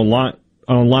discussing it online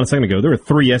a second ago. There are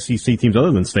 3 SEC teams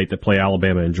other than State that play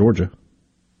Alabama and Georgia.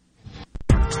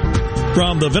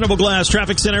 From the Venable Glass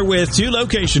Traffic Center with 2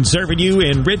 locations serving you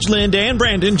in Ridgeland and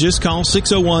Brandon, just call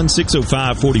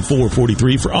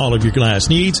 601-605-4443 for all of your glass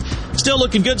needs. Still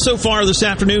looking good so far this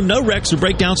afternoon. No wrecks or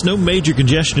breakdowns, no major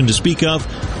congestion to speak of.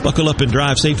 Buckle up and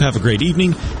drive safe. Have a great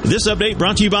evening. This update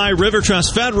brought to you by River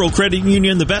Trust Federal Credit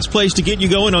Union, the best place to get you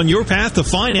going on your path to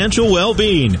financial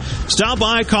well-being. Stop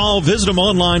by, call, visit them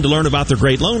online to learn about their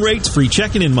great loan rates, free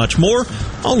checking, and much more.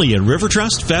 Only at River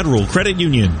Trust Federal Credit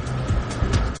Union.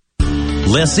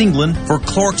 Les England for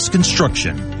Clark's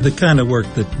Construction. The kind of work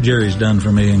that Jerry's done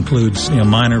for me includes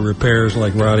minor repairs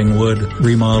like rotting wood,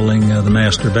 remodeling the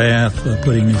master bath,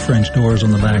 putting new French doors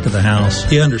on the back of the house.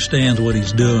 He understands what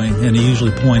he's doing, and he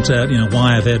usually points out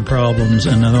why I've had problems,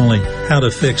 and not only how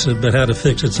to fix it, but how to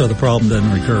fix it so the problem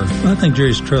doesn't recur. I think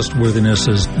Jerry's trustworthiness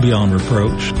is beyond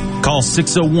reproach. Call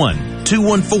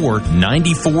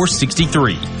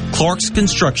 601-214-9463. Clark's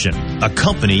Construction, a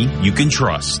company you can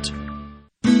trust.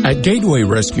 At Gateway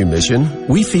Rescue Mission,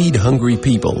 we feed hungry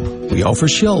people. We offer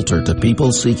shelter to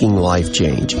people seeking life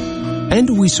change.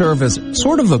 And we serve as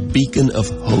sort of a beacon of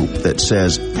hope that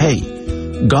says,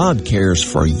 hey, God cares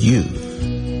for you.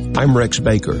 I'm Rex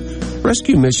Baker.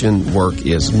 Rescue Mission work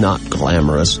is not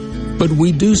glamorous, but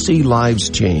we do see lives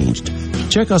changed.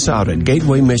 Check us out at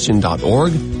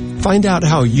gatewaymission.org. Find out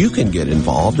how you can get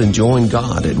involved and join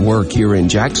God at work here in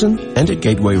Jackson and at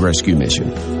Gateway Rescue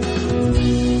Mission.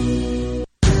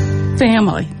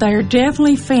 Family. They're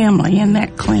definitely family in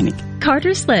that clinic.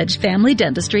 Carter Sledge Family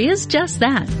Dentistry is just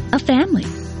that, a family.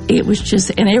 It was just,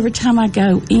 and every time I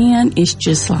go in, it's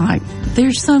just like,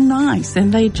 they're so nice,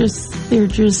 and they're just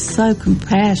so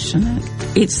compassionate.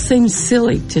 It seems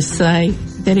silly to say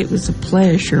that it was a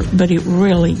pleasure, but it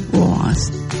really was.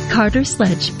 Carter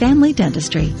Sledge Family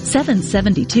Dentistry,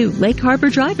 772 Lake Harbor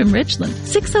Drive in Richland,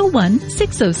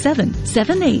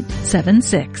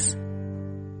 601-607-7876.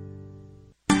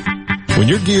 When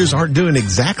your gears aren't doing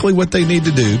exactly what they need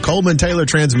to do, Coleman Taylor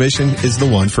Transmission is the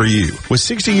one for you. With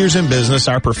 60 years in business,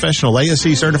 our professional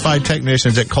ASE certified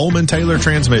technicians at Coleman Taylor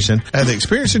Transmission have the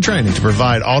experience and training to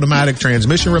provide automatic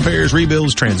transmission repairs,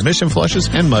 rebuilds, transmission flushes,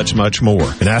 and much, much more.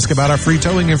 And ask about our free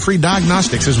towing and free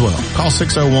diagnostics as well. Call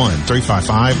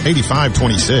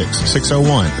 601-355-8526,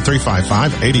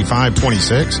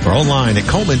 601-355-8526, or online at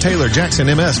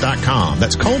ColemanTaylorJacksonMS.com.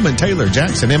 That's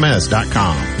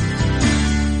ColemanTaylorJacksonMS.com.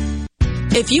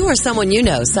 If you or someone you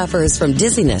know suffers from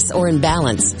dizziness or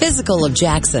imbalance, Physical of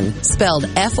Jackson, spelled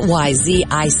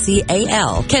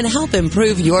F-Y-Z-I-C-A-L, can help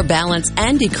improve your balance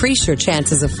and decrease your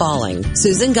chances of falling.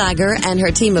 Susan Geiger and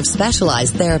her team of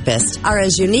specialized therapists are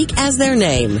as unique as their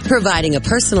name, providing a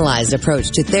personalized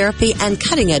approach to therapy and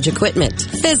cutting-edge equipment.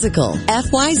 Physical,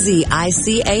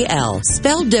 F-Y-Z-I-C-A-L,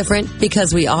 spelled different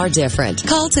because we are different.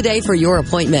 Call today for your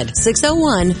appointment,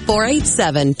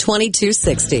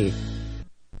 601-487-2260.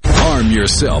 Arm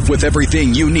yourself with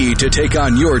everything you need to take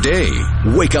on your day.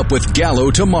 Wake up with Gallo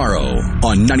tomorrow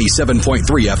on 97.3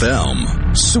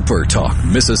 FM. Super Talk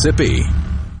Mississippi.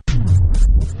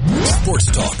 Sports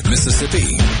Talk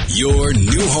Mississippi. Your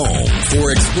new home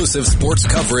for exclusive sports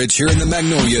coverage here in the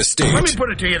Magnolia State. Let me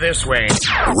put it to you this way.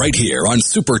 Right here on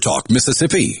Super Talk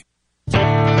Mississippi.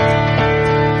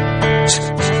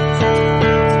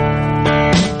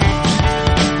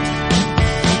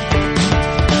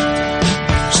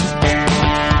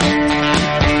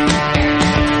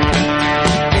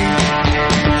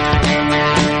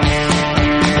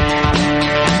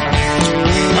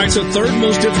 So third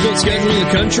most difficult schedule in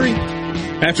the country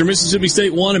after Mississippi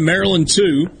State 1 and Maryland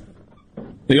 2.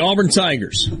 The Auburn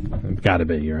Tigers. Got to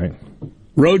be, right?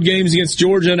 Road games against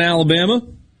Georgia and Alabama.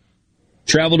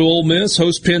 Travel to Ole Miss,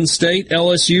 host Penn State,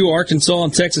 LSU, Arkansas,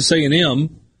 and Texas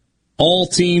A&M. All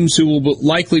teams who will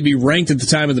likely be ranked at the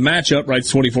time of the matchup,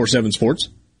 writes 24/7 Sports.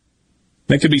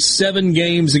 That could be 7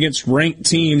 games against ranked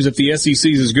teams if the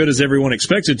SEC is as good as everyone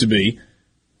expects it to be.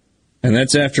 And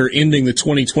that's after ending the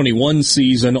 2021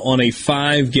 season on a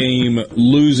 5-game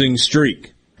losing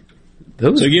streak. So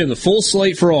again, the full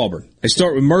slate for Auburn. They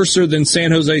start with Mercer, then San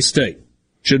Jose State.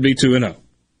 Should be 2-0.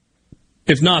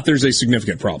 If not, there's a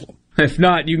significant problem. If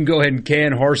not, you can go ahead and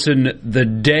can Harsin the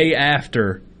day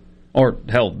after, or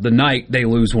hell, the night they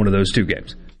lose one of those 2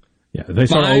 games. Yeah, if they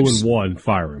start 0-1,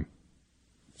 fire him.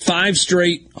 5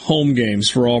 straight home games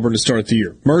for Auburn to start the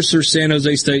year. Mercer, San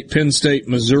Jose State, Penn State,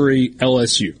 Missouri,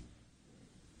 LSU.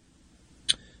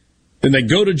 Then they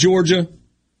go to Georgia,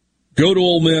 go to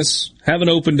Ole Miss, have an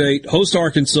open date, host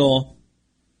Arkansas,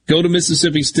 go to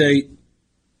Mississippi State,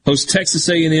 host Texas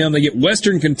A&M. They get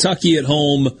Western Kentucky at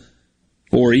home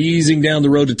for easing down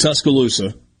the road to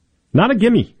Tuscaloosa. Not a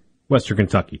gimme, Western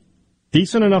Kentucky.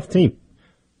 Decent enough team.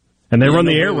 And they run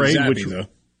the air raid, which...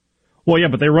 Well, yeah,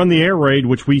 but they run the air raid,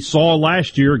 which we saw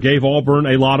last year gave Auburn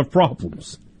a lot of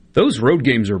problems. Those road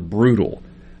games are brutal.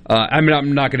 I'm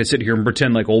not going to sit here and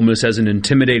pretend like Ole Miss has an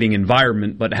intimidating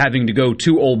environment, but having to go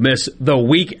to Ole Miss the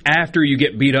week after you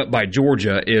get beat up by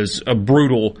Georgia is a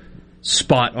brutal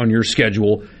spot on your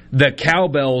schedule. The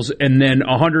Cowbells and then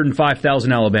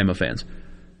 105,000 Alabama fans.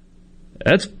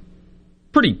 That's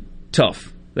pretty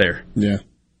tough there. Yeah.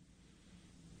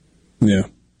 Yeah.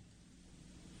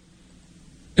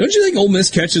 Don't you think Ole Miss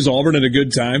catches Auburn at a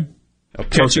good time?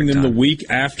 Catching them the week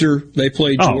after they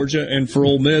play Georgia, and for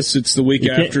Ole Miss, it's the week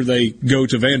after they go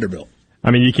to Vanderbilt.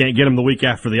 I mean, you can't get them the week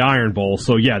after the Iron Bowl,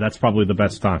 so yeah, that's probably the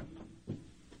best time.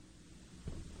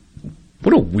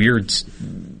 What a weird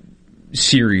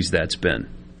series that's been.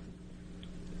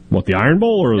 What, the Iron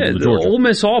Bowl or the Georgia? Ole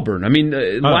Miss Auburn. I mean,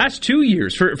 the last 2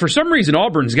 years, for some reason,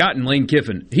 Auburn's gotten Lane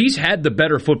Kiffin. He's had the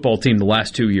better football team the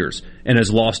last 2 years and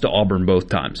has lost to Auburn both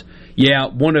times. Yeah,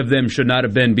 one of them should not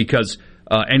have been because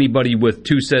anybody with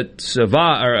a set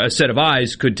of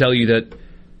eyes could tell you that.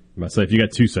 I say if you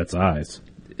got 2 sets of eyes,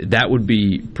 that would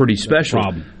be pretty special.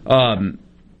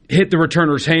 Hit the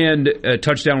returner's hand. A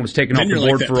touchdown was taken off the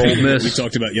board for Ole Miss. We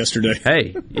talked about yesterday.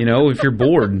 Hey, if you're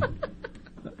bored,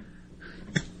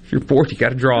 you got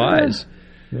to draw eyes.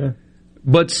 Yeah.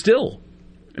 But still,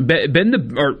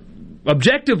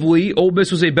 objectively, Ole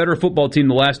Miss was a better football team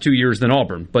the last 2 years than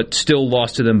Auburn, but still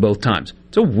lost to them both times.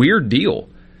 It's a weird deal.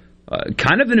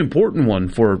 Kind of an important one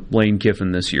for Lane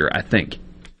Kiffin this year, I think.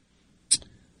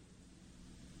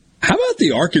 How about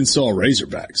the Arkansas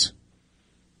Razorbacks?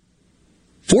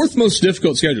 4th most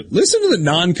difficult schedule. Listen to the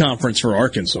non-conference for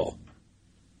Arkansas.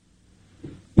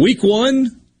 Week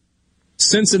 1,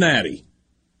 Cincinnati.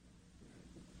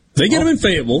 They get them in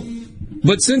Fayetteville,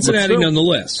 but Cincinnati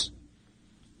nonetheless.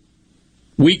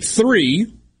 Week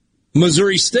 3,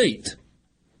 Missouri State.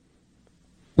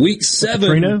 Week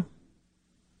 7.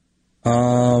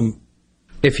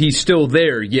 If he's still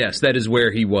there, yes, that is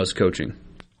where he was coaching.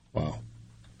 Wow.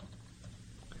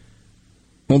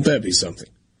 Won't that be something?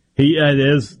 It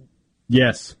is.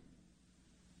 Yes.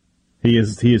 He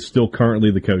is still currently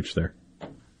the coach there.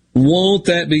 Won't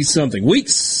that be something? Week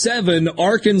 7,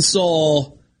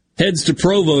 Arkansas heads to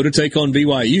Provo to take on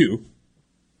BYU.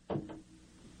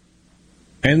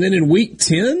 And then in week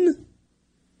 10,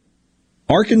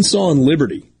 Arkansas and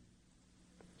Liberty.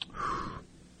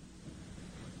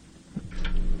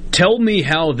 Tell me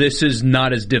how this is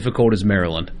not as difficult as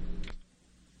Maryland.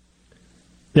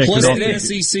 Yeah, plus the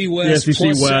SEC West, SEC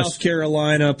plus West. South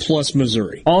Carolina, plus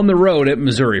Missouri. On the road at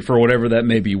Missouri, for whatever that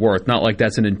may be worth. Not like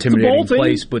that's an intimidating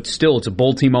place, but still, it's a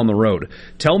bowl team on the road.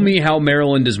 Tell me how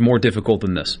Maryland is more difficult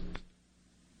than this.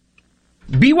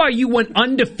 BYU went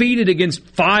undefeated against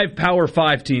 5 Power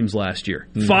 5 teams last year.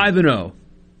 5-0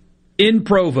 in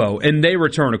Provo, and they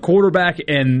return a quarterback,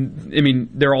 and, I mean,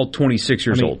 they're all 26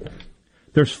 years old.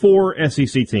 There's 4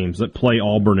 SEC teams that play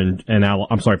Auburn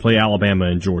and play Alabama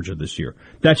and Georgia this year.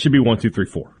 That should be 1, 2, 3,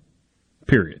 4.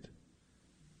 Period.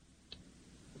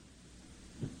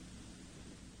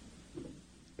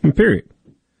 Period.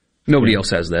 Nobody else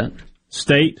has that.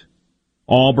 State,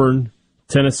 Auburn,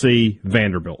 Tennessee,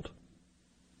 Vanderbilt.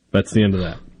 That's the end of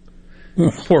that.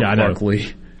 Poor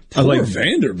Barkley. Poor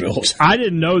Vanderbilt. I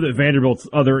didn't know that Vanderbilt's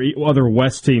other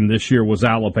West team this year was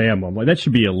Alabama. I'm like, that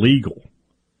should be illegal.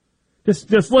 Let's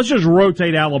just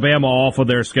rotate Alabama off of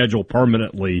their schedule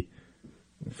permanently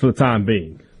for the time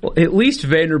being. Well, at least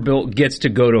Vanderbilt gets to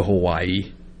go to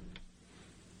Hawaii.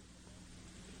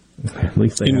 At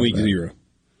least they in have week that. 0.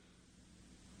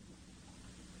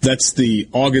 That's the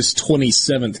August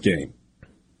 27th game.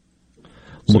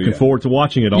 Looking forward to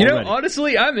watching it already.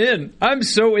 Honestly, I'm in. I'm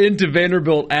so into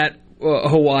Vanderbilt at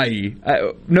Hawaii.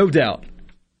 No doubt.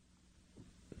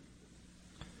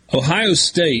 Ohio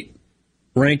State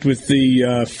ranked with the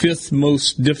 5th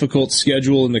most difficult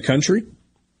schedule in the country.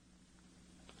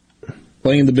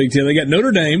 Playing in the Big Ten. They got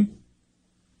Notre Dame,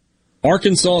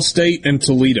 Arkansas State, and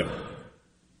Toledo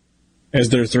as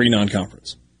their 3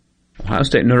 non-conference. Ohio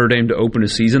State, Notre Dame to open a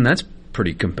season. That's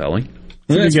pretty compelling.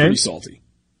 That's pretty salty.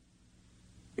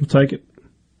 We'll take it.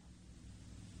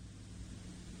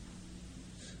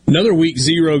 Another week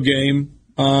 0 game.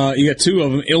 You got 2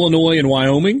 of them, Illinois and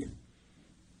Wyoming.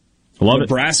 I love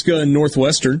Nebraska and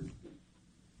Northwestern.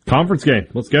 Conference game.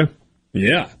 Let's go.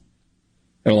 Yeah.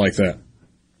 I like that.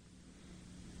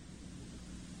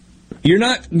 You're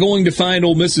not going to find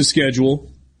Ole Miss's schedule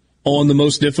on the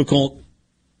most difficult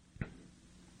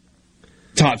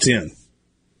top 10.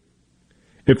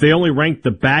 If they only rank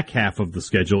the back half of the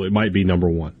schedule, it might be number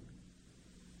 1.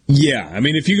 Yeah, I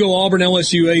mean, if you go Auburn,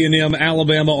 LSU, A&M,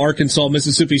 Alabama, Arkansas,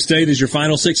 Mississippi State as your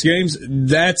final 6 games,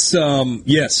 that's,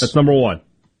 yes. That's number 1.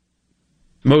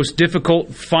 Most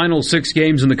difficult final 6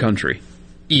 games in the country.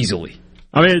 Easily.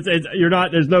 I mean,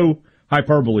 there's no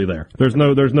hyperbole there. There's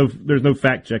no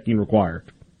fact checking required.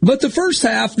 But the first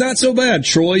half, not so bad.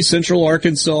 Troy, Central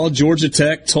Arkansas, Georgia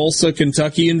Tech, Tulsa,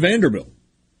 Kentucky, and Vanderbilt.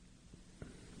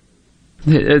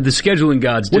 The scheduling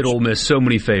gods did Ole Miss so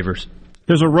many favors.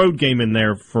 There's a road game in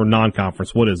there for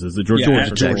non-conference. What is it? Is it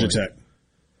Georgia Tech?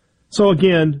 So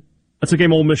again, that's a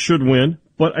game Ole Miss should win,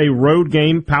 but a road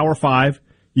game, Power 5,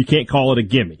 you can't call it a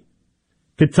gimme.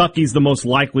 Kentucky's the most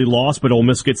likely loss, but Ole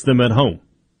Miss gets them at home.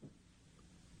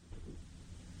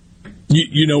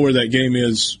 You know where that game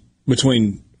is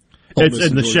between Ole It's Miss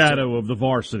in the Georgia shadow of the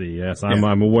varsity, yes,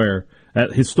 I'm aware.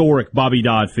 At historic Bobby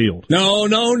Dodd Field. No.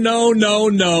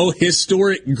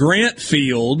 Historic Grant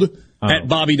Field at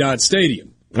Bobby Dodd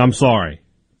Stadium. I'm sorry.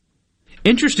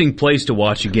 Interesting place to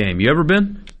watch a game. You ever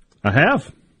been? I have.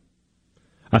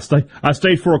 I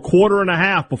stayed for a quarter and a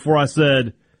half before I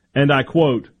said, and I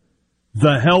quote,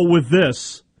 "The hell with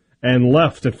this," and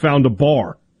left and found a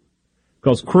bar.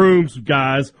 Because Crooms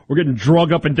guys were getting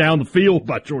drug up and down the field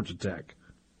by Georgia Tech.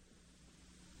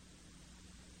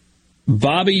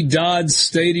 Bobby Dodd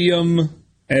Stadium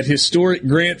at historic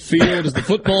Grant Field is the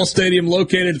football stadium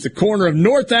located at the corner of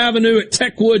North Avenue at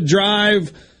Techwood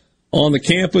Drive on the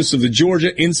campus of the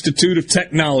Georgia Institute of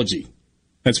Technology.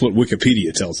 That's what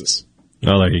Wikipedia tells us.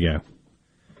 Oh, there you go.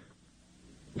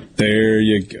 There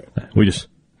you go. I just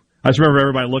remember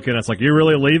everybody looking at us like, "You're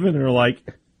really leaving?" And they're like,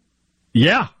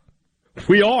 "Yeah,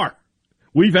 we are.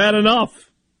 We've had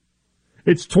enough.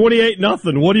 It's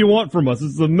 28-0. What do you want from us?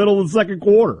 It's the middle of the second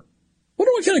quarter." I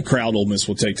wonder what kind of crowd Ole Miss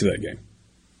will take to that game.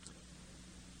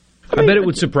 I bet it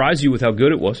would surprise you with how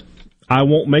good it was. I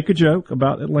won't make a joke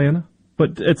about Atlanta,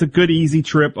 but it's a good, easy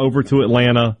trip over to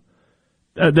Atlanta.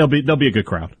 There'll be a good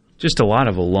crowd. Just a lot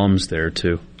of alums there,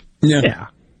 too. Yeah.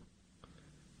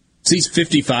 Seats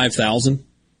 55,000.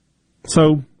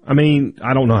 So, I mean,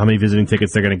 I don't know how many visiting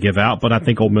tickets they're going to give out, but I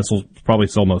think Ole Miss will probably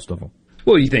sell most of them.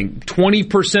 Well, you think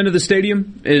 20% of the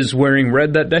stadium is wearing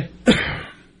red that day?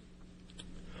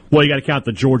 Well, you got to count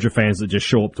the Georgia fans that just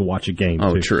show up to watch a game.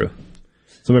 Oh, too. True.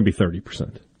 So maybe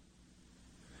 30%.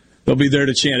 They'll be there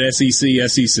to chant SEC,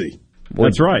 SEC. Well,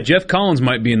 that's right. Jeff Collins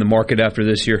might be in the market after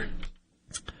this year.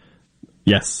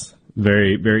 Yes,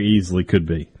 very, very easily could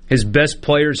be. His best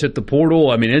players hit the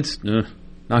portal. I mean, it's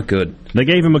Not good. They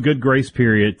gave him a good grace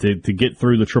period to get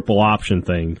through the triple option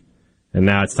thing, and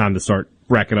now it's time to start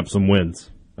racking up some wins.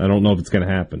 I don't know if it's going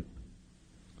to happen.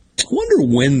 I wonder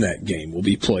when that game will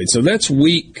be played. So that's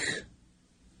week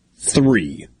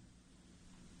 3.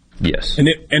 Yes. And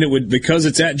it would, because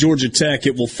it's at Georgia Tech,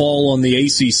 it will fall on the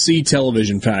ACC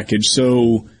television package.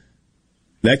 So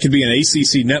that could be an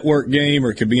ACC network game,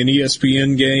 or it could be an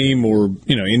ESPN game, or,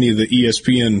 any of the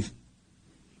ESPN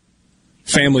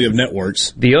family of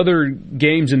networks. The other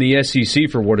games in the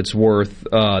SEC, for what it's worth,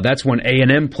 that's when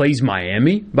A&M plays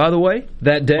Miami, by the way,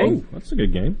 that day. Oh, that's a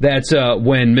good game. That's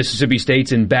when Mississippi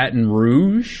State's in Baton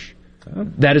Rouge.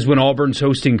 That is when Auburn's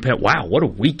hosting Penn. Wow, what a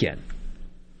weekend.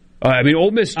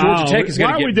 Ole Miss, Georgia Tech is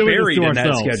going to get buried in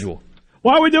that schedule.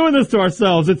 Why are we doing this to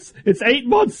ourselves? It's 8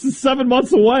 months, 7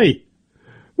 months away.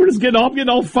 We're just getting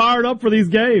all fired up for these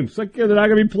games. They're not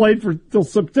going to be played till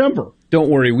September. Don't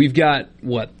worry, we've got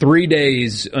 3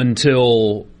 days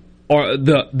until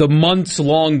the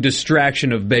months-long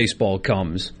distraction of baseball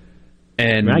comes.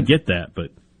 And I get that,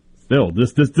 but still,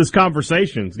 this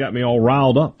conversation's got me all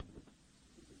riled up.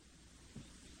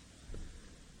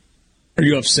 Are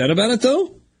you upset about it,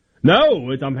 though? No,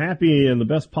 I'm happy in the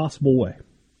best possible way.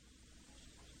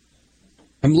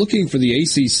 I'm looking for the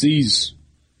ACC's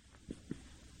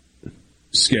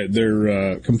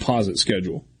their composite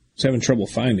schedule. I was having trouble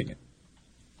finding it.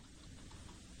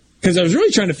 Because I was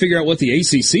really trying to figure out what the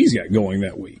ACC's got going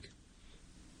that week.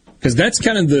 Because that's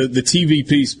kind of the TV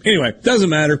piece. Anyway, doesn't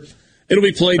matter. It'll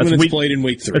be played when it's played in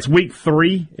week 3. It's week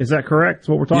 3, is that correct? That's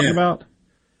what we're talking about?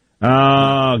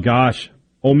 Oh, gosh.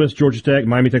 Ole Miss, Georgia Tech,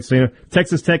 Miami, Texas A&M,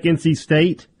 Texas Tech, NC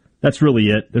State. That's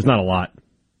really it. There's not a lot.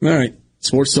 All right.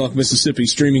 Sports Talk Mississippi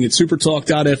streaming at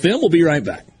supertalk.fm. We'll be right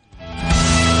back.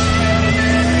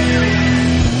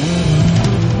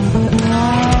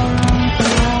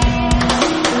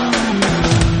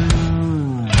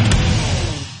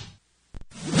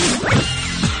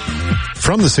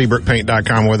 From the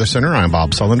SeabrookPaint.com Weather Center, I'm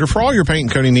Bob Sullender. For all your paint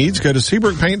and coating needs, go to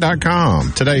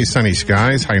SeabrookPaint.com. Today, sunny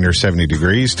skies, high near 70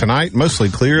 degrees. Tonight, mostly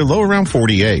clear, low around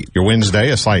 48. Your Wednesday,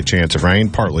 a slight chance of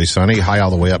rain, partly sunny, high all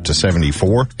the way up to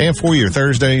 74. And for your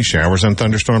Thursday, showers and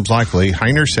thunderstorms likely,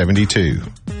 high near 72.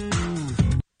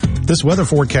 This weather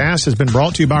forecast has been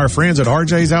brought to you by our friends at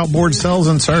RJ's Outboard Sales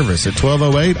and Service at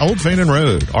 1208 Old Fannin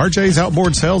Road. RJ's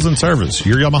Outboard Sales and Service,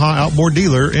 your Yamaha outboard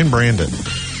dealer in Brandon.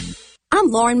 I'm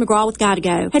Lauren McGraw with Gotta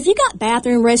Go. Have you got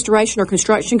bathroom restoration or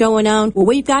construction going on? Well,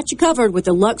 we've got you covered with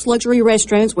deluxe luxury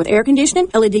restrooms with air conditioning,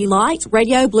 LED lights,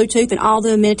 radio, Bluetooth, and all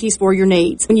the amenities for your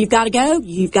needs. When you've got to go,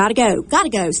 you've got to go. Gotta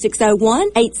Go,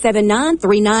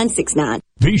 601-879-3969.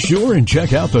 Be sure and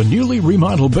check out the newly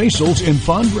remodeled Basil's in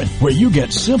Fondren, where you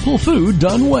get simple food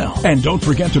done well. And don't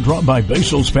forget to drop by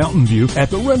Basil's Fountain View at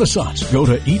the Renaissance. Go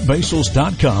to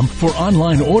eatbasils.com for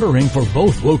online ordering for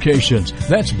both locations.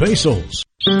 That's Basil's.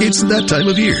 It's that time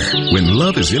of year when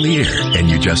love is in the air and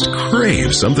you just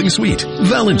crave something sweet.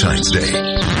 Valentine's Day.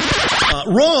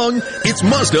 Wrong! It's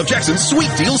Mazda of Jackson's Sweet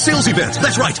Deal Sales Event.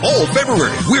 That's right, all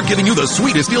February. We're giving you the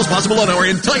sweetest deals possible on our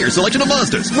entire selection of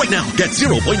Mazdas. Right now, get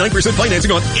 0.9%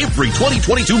 financing on every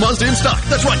 2022 Mazda in stock.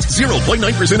 That's right, 0.9%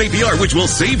 APR, which will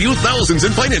save you thousands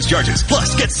in finance charges.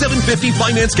 Plus, get $750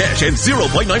 finance cash and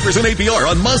 0.9% APR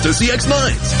on Mazda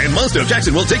CX-9s. And Mazda of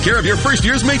Jackson will take care of your first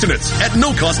year's maintenance at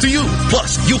no cost to you.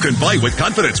 Plus, you can buy with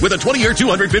confidence with a 20-year,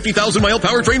 250,000-mile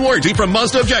powertrain warranty from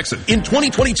Mazda of Jackson. In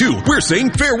 2022, we're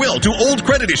saying farewell to old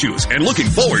credit issues and looking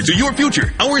forward to your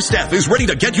future. Our staff is ready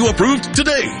to get you approved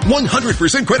today.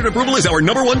 100% credit approval is our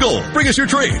 #1 goal. Bring us your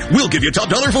trade. We'll give you top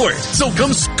dollar for it. So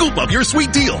come scoop up your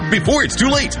sweet deal before it's too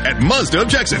late at Mazda of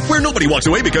Jackson, where nobody walks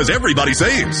away because everybody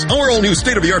saves. Our all-new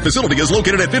state-of-the-art facility is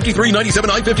located at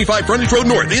 5397 I-55 Frontage Road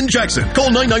North in Jackson. Call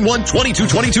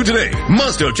 991-2222 today.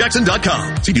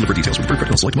 MazdaofJackson.com. See dealer for details. For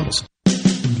critical select models.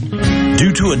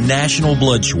 Due to a national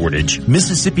blood shortage,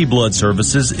 Mississippi Blood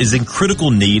Services is in critical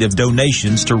need of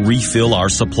donations to refill our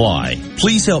supply.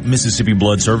 Please help Mississippi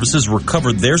Blood Services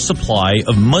recover their supply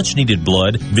of much-needed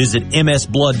blood. Visit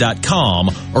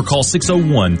msblood.com or call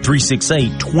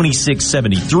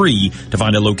 601-368-2673 to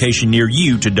find a location near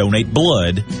you to donate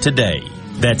blood today.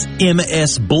 That's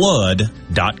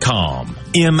msblood.com.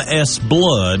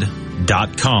 msblood.com.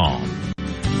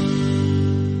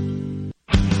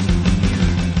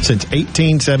 Since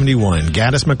 1871,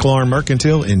 Gaddis McLaurin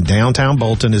Mercantile in downtown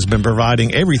Bolton has been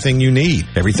providing everything you need.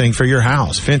 Everything for your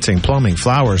house, fencing, plumbing,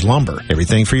 flowers, lumber.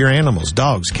 Everything for your animals,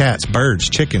 dogs, cats, birds,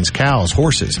 chickens, cows,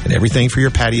 horses. And everything for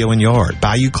your patio and yard.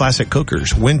 Bayou Classic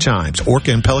cookers, wind chimes,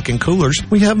 Orca and Pelican coolers.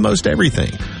 We have most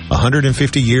everything.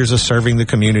 150 years of serving the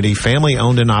community, family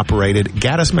owned and operated.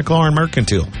 Gaddis McLaurin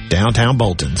Mercantile, downtown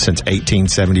Bolton since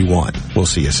 1871. We'll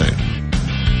see you soon.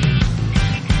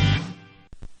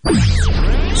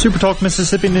 Super Talk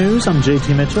Mississippi News, I'm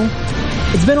JT Mitchell.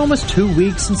 It's been almost 2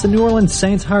 weeks since the New Orleans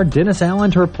Saints hired Dennis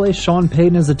Allen to replace Sean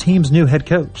Payton as the team's new head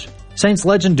coach. Saints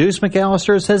legend Deuce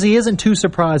McAllister says he isn't too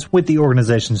surprised with the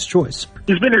organization's choice.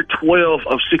 He's been here 12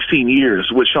 of 16 years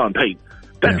with Sean Payton.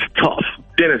 That's tough.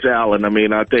 Dennis Allen, I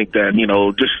think that,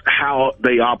 just how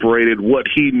they operated, what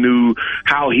he knew,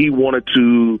 how he wanted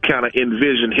to kind of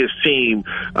envision his team.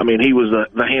 He was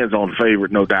the hands-on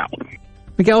favorite, no doubt.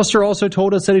 McAllister also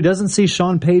told us that he doesn't see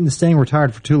Sean Payton staying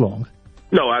retired for too long.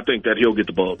 No, I think that he'll get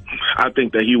the bug. I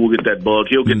think that he will get that bug.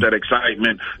 He'll get that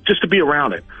excitement just to be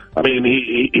around it.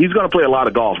 He's going to play a lot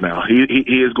of golf now.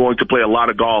 He is going to play a lot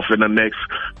of golf in the next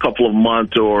couple of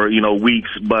months or, weeks.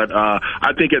 But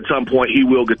I think at some point he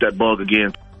will get that bug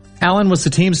again. Allen was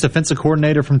the team's defensive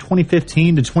coordinator from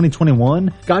 2015 to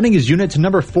 2021, guiding his unit to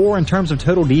number 4 in terms of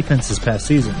total defense this past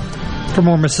season. For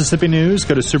more Mississippi news,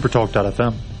 go to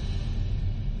supertalk.fm.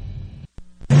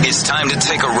 It's time to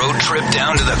take a road trip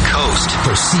down to the coast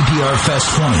for CPR Fest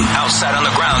 20. Outside on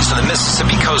the grounds of the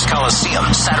Mississippi Coast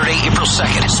Coliseum, Saturday, April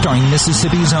 2nd. Starring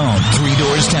Mississippi's own 3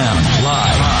 Doors Down,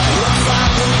 live.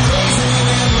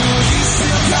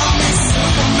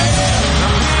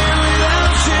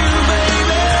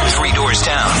 3 Doors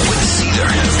Down with Seether.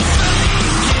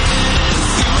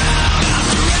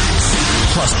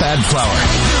 Plus Bad Flower.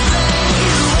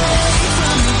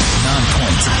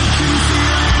 Non-Point.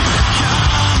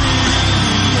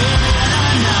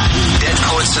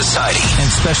 Society and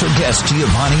special guest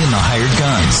Giovanni and the Hired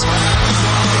Guns.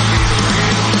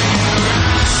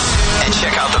 And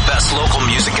check out the best local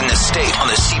music in the state on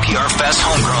the CPR Fest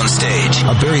Homegrown stage.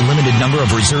 A very limited number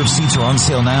of reserved seats are on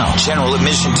sale now. General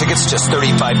admission tickets just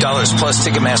 $35 plus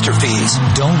Ticketmaster fees.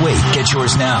 Don't wait. Get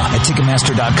yours now at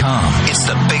Ticketmaster.com. It's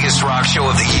the biggest rock show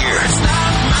of the year.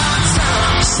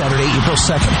 Saturday, April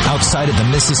 2nd, outside of the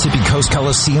Mississippi Coast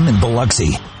Coliseum in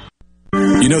Biloxi.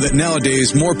 You know that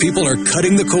nowadays more people are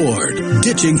cutting the cord,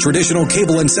 ditching traditional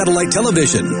cable and satellite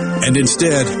television, and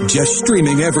instead just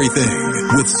streaming everything.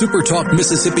 With SuperTalk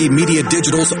Mississippi Media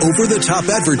Digital's over-the-top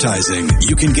advertising,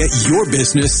 you can get your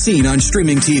business seen on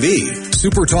streaming TV.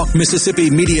 SuperTalk Mississippi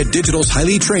Media Digital's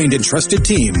highly trained and trusted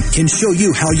team can show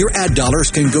you how your ad dollars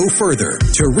can go further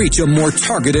to reach a more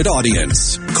targeted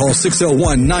audience. Call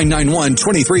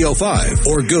 601-991-2305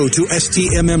 or go to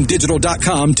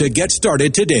stmmdigital.com to get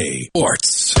started today.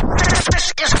 Sports.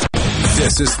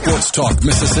 This is Sports Talk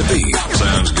Mississippi.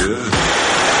 Sounds good.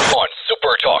 On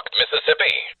Super Talk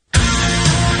Mississippi.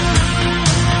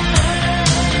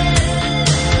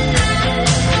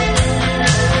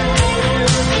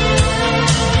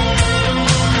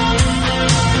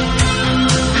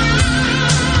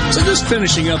 So just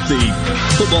finishing up the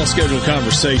football schedule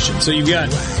conversation. So you've got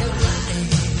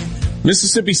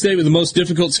Mississippi State with the most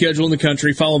difficult schedule in the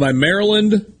country, followed by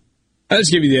Maryland. I'll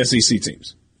just give you the SEC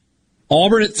teams.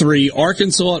 Auburn at 3,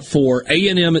 Arkansas at 4,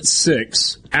 A&M at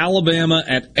 6, Alabama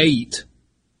at 8,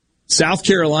 South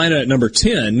Carolina at number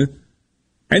 10,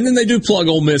 and then they do plug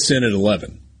Ole Miss in at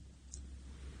 11.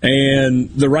 And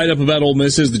the write-up about Ole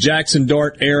Miss is the Jackson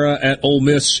Dart era at Ole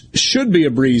Miss should be a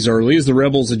breeze early as the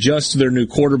Rebels adjust to their new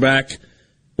quarterback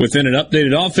within an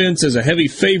updated offense as a heavy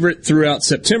favorite throughout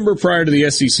September prior to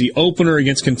the SEC opener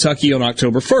against Kentucky on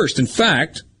October 1st. In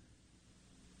fact,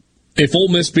 if Ole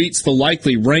Miss beats the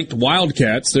likely ranked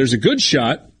Wildcats, there's a good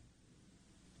shot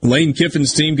Lane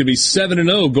Kiffin's team could be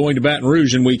 7-0 going to Baton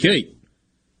Rouge in Week 8.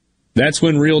 That's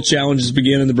when real challenges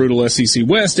begin in the brutal SEC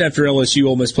West after LSU.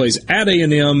 Ole Miss plays at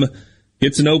A&M,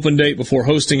 hits an open date before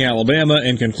hosting Alabama,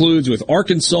 and concludes with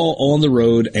Arkansas on the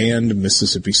road and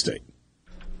Mississippi State.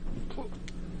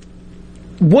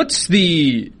 What's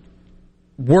the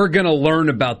we're going to learn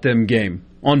about them game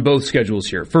on both schedules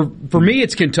here? For me,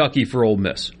 it's Kentucky for Ole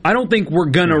Miss. I don't think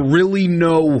we're going to really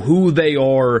know who they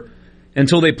are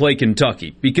until they play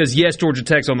Kentucky. Because, yes, Georgia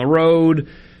Tech's on the road,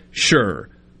 sure.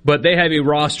 But they have a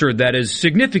roster that is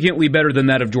significantly better than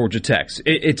that of Georgia Tech's.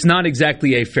 It's not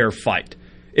exactly a fair fight.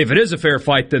 If it is a fair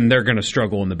fight, then they're going to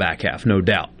struggle in the back half, no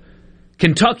doubt.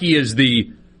 Kentucky is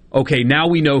okay, now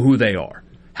we know who they are,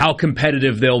 how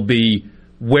competitive they'll be,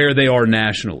 where they are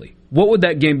nationally. What would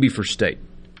that game be for State?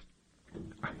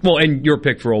 Well, and your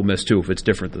pick for Ole Miss, too, if it's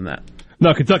different than that.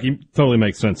 No, Kentucky totally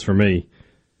makes sense for me.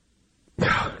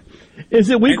 Is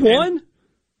it week one?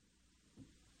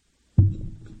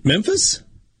 Memphis?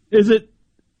 Is it?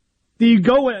 Do you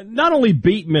go not only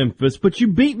beat Memphis, but you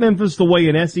beat Memphis the way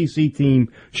an SEC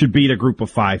team should beat a Group of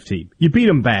 5 team. You beat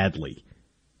them badly.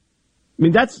 I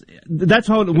mean, that's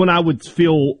how when I would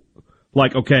feel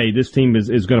like, okay, this team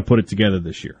is going to put it together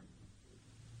this year.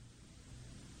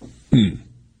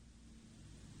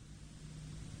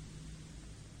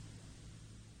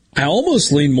 I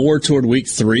almost lean more toward week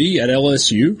 3 at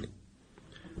LSU.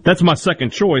 That's my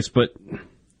second choice, but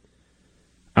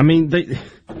I mean,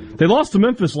 they lost to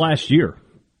Memphis last year.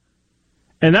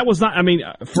 And that was not, I mean,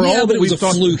 for all that it was a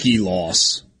fluky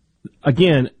loss.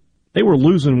 Again, they were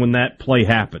losing when that play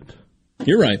happened.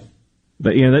 You're right.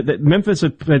 But, that Memphis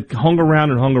had hung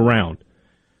around.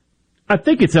 I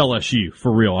think it's LSU,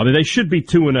 for real. I mean, they should be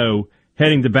 2-0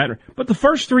 heading to Baton Rouge. But the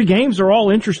first 3 games are all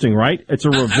interesting, right? It's a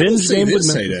revenge game with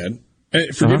Memphis. I will say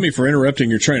that. Forgive me for interrupting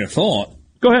your train of thought.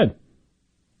 Go ahead.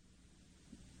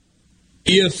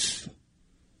 If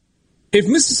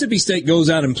Mississippi State goes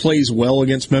out and plays well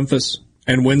against Memphis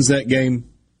and wins that game,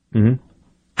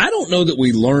 I don't know that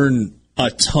we learn a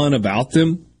ton about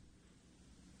them.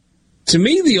 To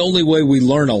me, the only way we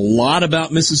learn a lot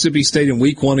about Mississippi State in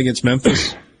week 1 against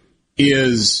Memphis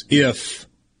is if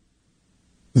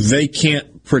they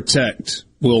can't protect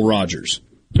Will Rogers.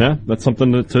 Yeah, that's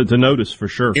something to notice for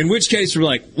sure. In which case, we're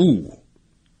like, ooh.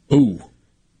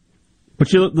 But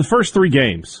the first 3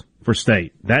 games for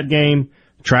State, that game,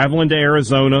 traveling to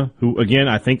Arizona, who, again,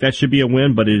 I think that should be a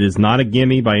win, but it is not a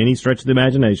gimme by any stretch of the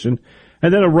imagination.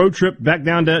 And then a road trip back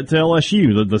down to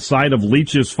LSU, the site of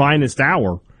Leach's finest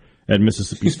hour at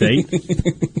Mississippi State.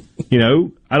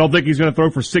 I don't think he's going to throw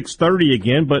for 630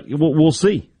 again, but we'll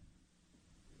see.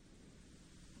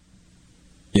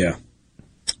 Yeah.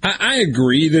 I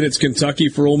agree that it's Kentucky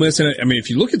for Ole Miss. And I mean, if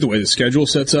you look at the way the schedule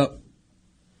sets up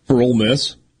for Ole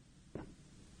Miss,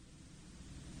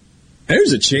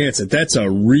 there's a chance that that's a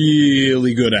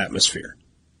really good atmosphere.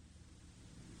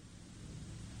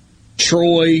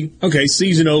 Troy, okay,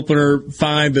 season opener,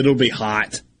 fine, but it'll be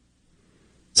hot.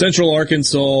 Central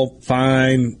Arkansas,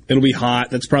 fine, it'll be hot.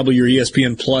 That's probably your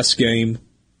ESPN Plus game.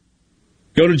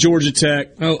 Go to Georgia Tech,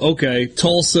 oh, okay.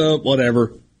 Tulsa,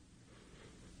 whatever.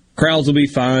 Crowds will be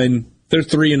fine. They're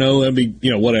 3-0, it'll be,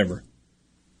 whatever.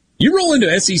 You roll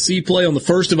into SEC play on the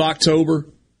 1st of October,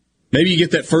 maybe you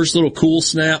get that first little cool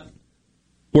snap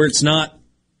where it's not,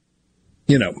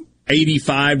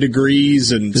 85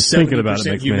 degrees and just thinking about it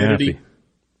makes humidity. Me happy.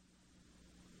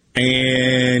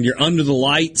 And you're under the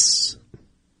lights.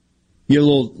 You get a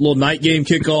little night game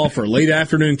kickoff or late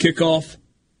afternoon kickoff.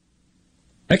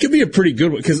 That could be a pretty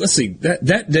good one because let's see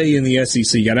that day in the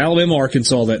SEC, you got Alabama,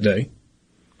 Arkansas that day,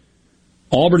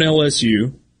 Auburn,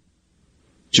 LSU,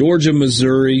 Georgia,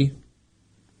 Missouri,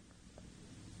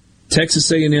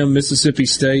 Texas A&M, Mississippi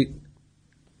State.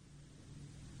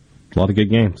 A lot of good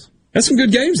games. That's some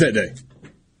good games that day.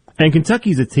 And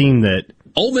Kentucky's a team that...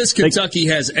 Ole Miss Kentucky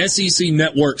has SEC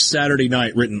Network Saturday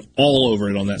night written all over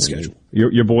it on that schedule.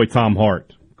 Your boy Tom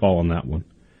Hart calling that one.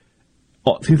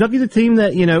 Kentucky's a team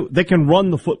that, they can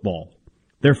run the football.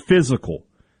 They're physical.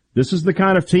 This is the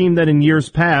kind of team that in years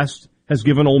past has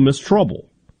given Ole Miss trouble.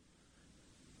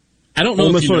 I don't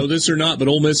know if you know this or not, but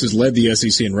Ole Miss has led the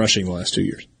SEC in rushing the last 2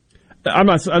 years. I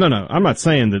don't know. I'm not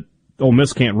saying that Ole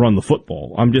Miss can't run the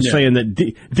football. I'm just saying that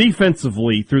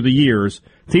defensively through the years,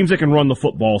 teams that can run the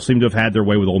football seem to have had their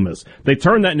way with Ole Miss. They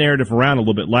turned that narrative around a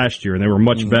little bit last year, and they were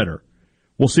much better.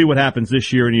 We'll see what happens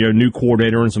this year, and new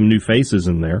coordinator and some new faces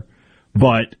in there.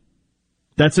 But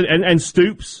that's it. And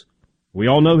Stoops, we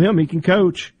all know him. He can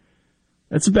coach.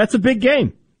 That's a big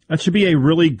game. That should be a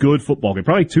really good football game.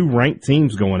 Probably 2 ranked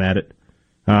teams going at it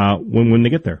when they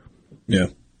get there. Yeah,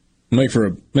 make for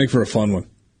a fun one.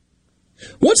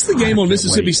 What's the game on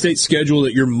Mississippi State's schedule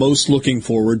that you're most looking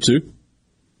forward to?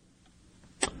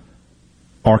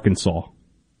 Arkansas.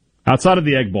 Outside of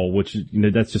the Egg Bowl, which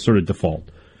that's just sort of default.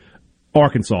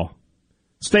 Arkansas.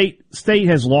 State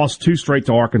has lost 2 straight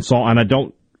to Arkansas, and I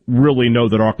don't really know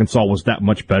that Arkansas was that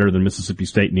much better than Mississippi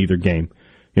State in either game.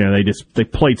 They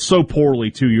played so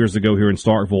poorly 2 years ago here in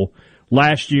Starkville.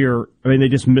 Last year, they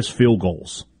just missed field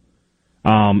goals.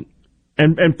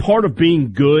 And part of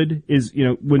being good is,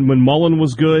 when Mullen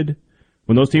was good,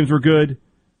 when those teams were good,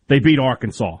 they beat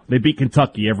Arkansas. They beat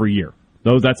Kentucky every year.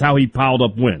 That's how he piled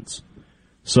up wins.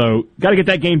 So, got to get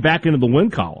that game back into the win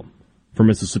column for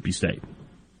Mississippi State.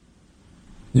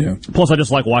 Yeah. Plus, I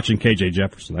just like watching KJ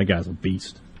Jefferson. That guy's a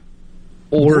beast.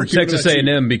 Or Texas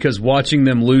A&M, because watching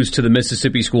them lose to the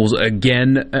Mississippi schools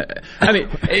again,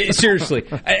 seriously.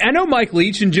 I know Mike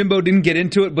Leach and Jimbo didn't get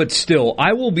into it, but still,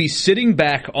 I will be sitting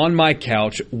back on my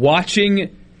couch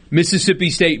watching Mississippi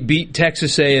State beat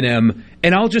Texas A&M,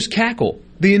 and I'll just cackle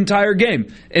the entire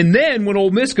game. And then when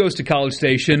Ole Miss goes to College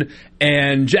Station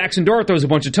and Jackson Dart throws a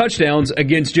bunch of touchdowns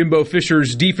against Jimbo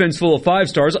Fisher's defense full of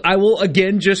 5-stars, I will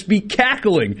again just be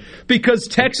cackling because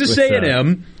Texas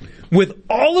A&M... with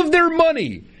all of their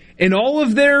money and all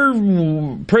of their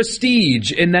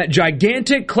prestige in that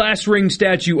gigantic class ring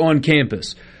statue on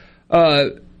campus,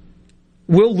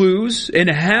 will lose and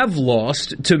have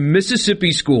lost to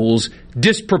Mississippi schools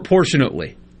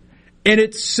disproportionately. And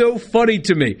it's so funny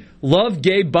to me. Love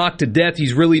Gabe Bach to death.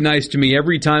 He's really nice to me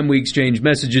every time we exchange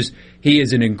messages. He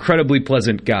is an incredibly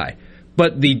pleasant guy.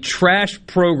 But the trash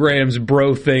programs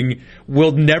bro thing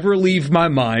will never leave my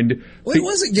mind. Well, it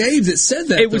wasn't Gabe that said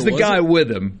that. It was the guy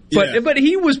with him. But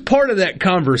he was part of that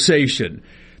conversation.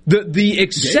 The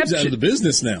exception. Gabe's out of the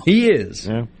business now. He is.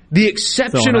 Yeah. The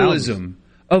exceptionalism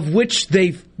of which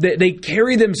they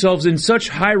carry themselves in such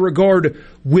high regard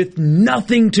with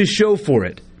nothing to show for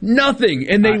it. Nothing.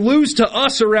 And they lose to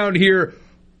us around here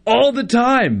all the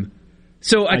time.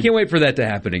 So I can't wait for that to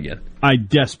happen again. I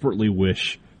desperately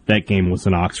wish that game was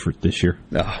in Oxford this year.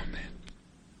 Oh, man.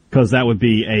 Because that would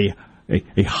be a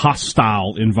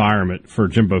hostile environment for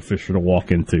Jimbo Fisher to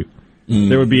walk into. Mm.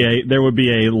 There would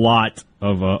be a lot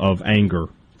of anger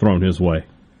thrown his way.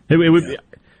 It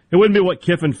wouldn't be what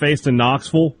Kiffin faced in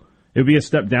Knoxville. It would be a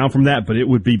step down from that, but it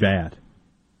would be bad.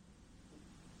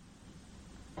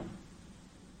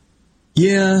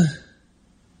 Yeah.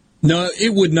 No,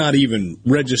 it would not even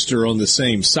register on the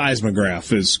same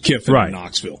seismograph as Kiffin in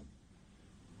Knoxville.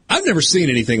 I've never seen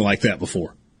anything like that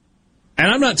before. And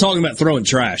I'm not talking about throwing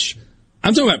trash.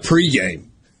 I'm talking about pregame.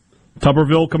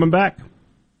 Tuberville coming back?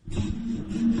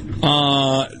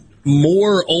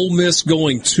 More Ole Miss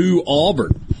going to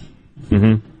Auburn.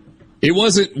 Mm-hmm. It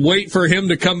wasn't wait for him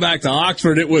to come back to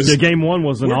Oxford. It was game one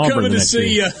was in Auburn. We're coming to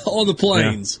see you on the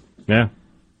plains. Yeah.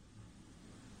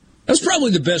 That's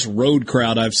probably the best road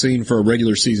crowd I've seen for a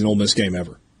regular season Ole Miss game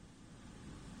ever.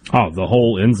 Oh, the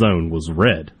whole end zone was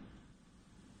red.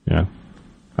 Yeah.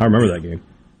 I remember that game.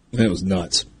 That was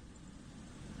nuts.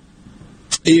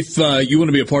 If you want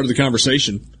to be a part of the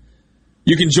conversation,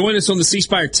 you can join us on the C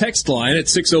Spire text line at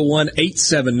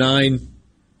 601-879-4395.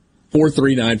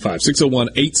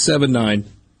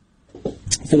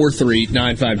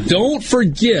 601-879-4395. Don't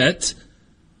forget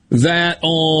that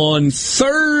on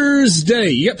Thursday,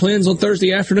 you got plans on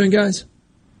Thursday afternoon, guys?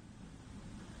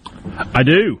 I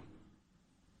do.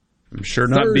 I'm sure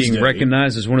not Thursday. Being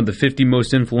recognized as one of the 50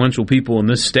 most influential people in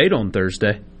this state on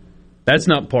Thursday. That's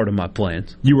not part of my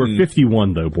plans. You were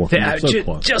 51, though, boy. Yeah,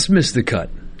 just missed the cut.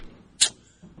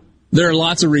 There are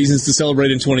lots of reasons to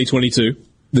celebrate in 2022.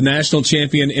 The national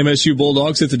champion MSU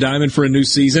Bulldogs hit the diamond for a new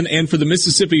season, and for the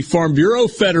Mississippi Farm Bureau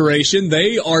Federation,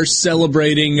 they are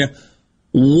celebrating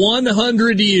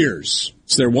 100 years.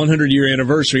 It's their 100-year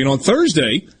anniversary. And on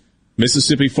Thursday,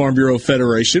 Mississippi Farm Bureau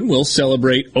Federation will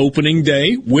celebrate opening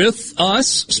day with us,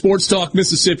 Sports Talk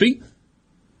Mississippi,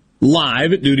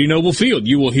 live at Dudy Noble Field.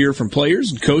 You will hear from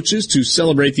players and coaches to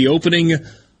celebrate the opening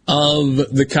of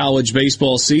the college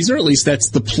baseball season, or at least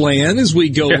that's the plan as we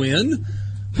go in.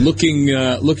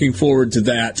 Looking forward to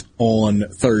that on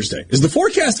Thursday. Has the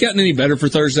forecast gotten any better for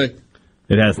Thursday?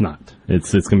 It has not.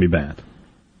 It's going to be bad.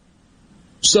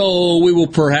 So we will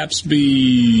perhaps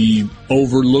be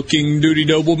overlooking Dudy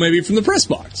Noble maybe from the press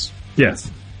box.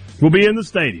 Yes. We'll be in the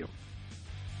stadium.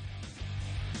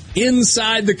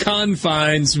 Inside the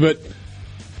confines, but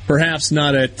perhaps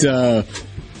not at,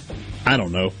 I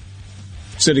don't know,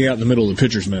 sitting out in the middle of the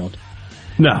pitcher's mound.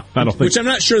 No, I don't think Which I'm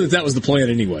not sure that was the plan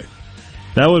anyway.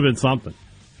 That would have been something.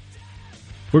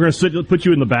 We're going to put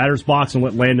you in the batter's box and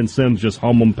let Landon Sims just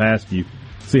hum them past you.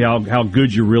 See how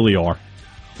good you really are.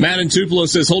 Matt in Tupelo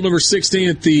says, hold number 16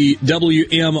 at the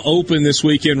WM Open this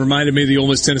weekend reminded me of the Ole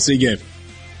Miss Tennessee game.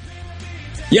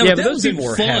 Yeah, but that was in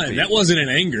fun. Happy. That wasn't in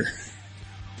anger.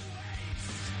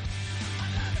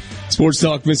 Sports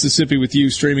Talk Mississippi with you,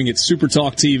 streaming at Super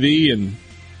Talk TV. And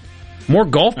more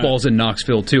golf balls in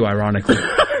Knoxville, too, ironically.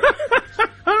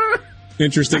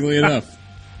 Interestingly enough.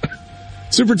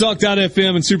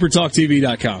 Supertalk.fm and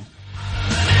supertalktv.com.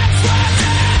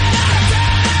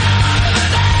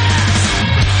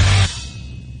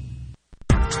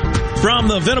 From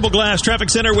the Venable Glass Traffic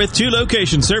Center with two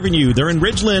locations serving you. They're in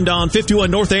Ridgeland on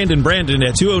 51 North End and Brandon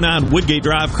at 209 Woodgate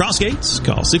Drive, Crossgates.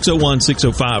 Call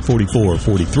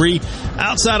 601-605-4443.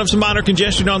 Outside of some minor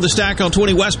congestion on the stack on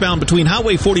 20 westbound between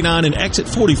Highway 49 and Exit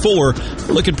 44.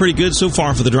 Looking pretty good so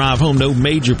far for the drive home. No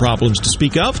major problems to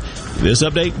speak of. This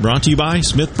update brought to you by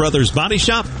Smith Brothers Body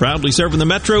Shop. Proudly serving the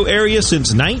metro area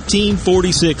since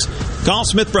 1946. Call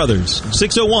Smith Brothers,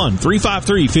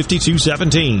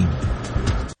 601-353-5217.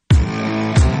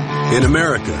 In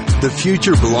America, the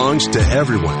future belongs to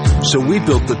everyone. So we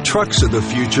built the trucks of the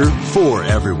future for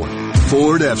everyone.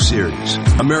 Ford F-Series,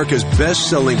 America's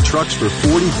best-selling trucks for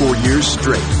 44 years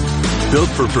straight. Built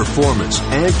for performance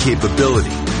and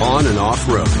capability on and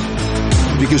off-road.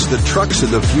 Because the trucks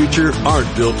of the future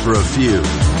aren't built for a few.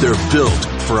 They're built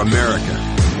for America.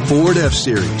 Ford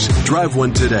F-Series. Drive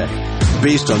one today.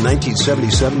 based on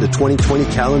 1977 to 2020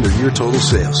 calendar year total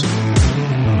sales.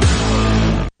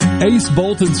 Ace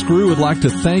Bolt and Screw would like to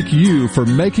thank you for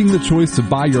making the choice to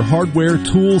buy your hardware,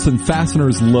 tools, and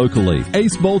fasteners locally.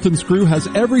 Ace Bolt and Screw has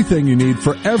everything you need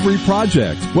for every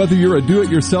project. Whether you're a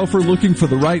do-it-yourselfer looking for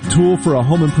the right tool for a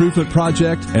home improvement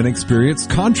project, an experienced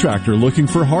contractor looking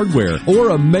for hardware, or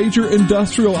a major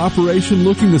industrial operation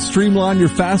looking to streamline your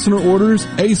fastener orders,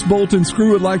 Ace Bolt and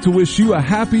Screw would like to wish you a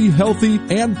happy, healthy,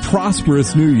 and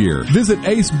prosperous new year. Visit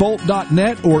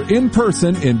acebolt.net or in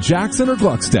person in Jackson or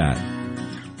Gluckstadt.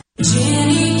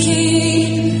 Jenny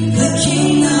King, the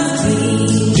king of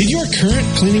clean. Did your current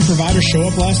cleaning provider show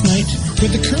up last night?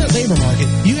 With the current labor market,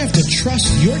 you have to trust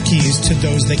your keys to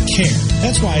those that care.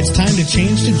 That's why it's time to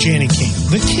change to Jenny King,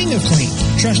 the king of clean.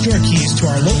 Trust your keys to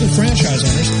our local franchise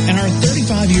owners and our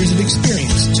 35 years of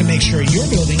experience to make sure your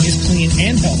building is clean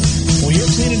and healthy. For your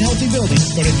clean and healthy building,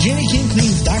 go to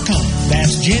JennyKingCleans.com.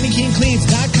 That's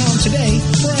JennyKingCleans.com today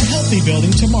for a healthy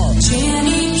building tomorrow.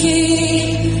 Jenny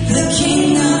King, the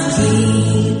king of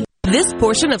clean. This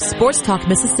portion of Sports Talk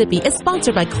Mississippi is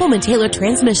sponsored by Coleman Taylor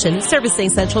Transmission, servicing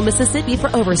Central Mississippi for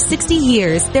over 60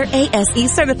 years. Their ASE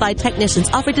certified technicians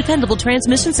offer dependable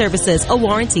transmission services, a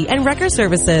warranty, and record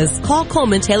services. Call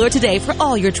Coleman Taylor today for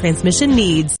all your transmission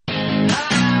needs.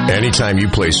 Anytime you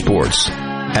play sports,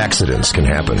 accidents can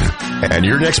happen. And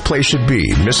your next place should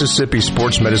be Mississippi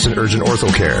Sports Medicine Urgent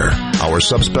Ortho Care. Our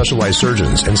subspecialized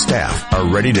surgeons and staff are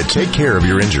ready to take care of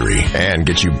your injury and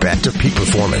get you back to peak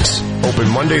performance. Open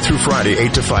Monday through Friday,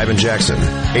 8 to 5 in Jackson,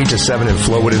 8 to 7 in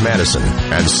Flowood and Madison,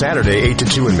 and Saturday, 8 to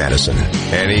 2 in Madison.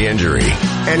 Any injury,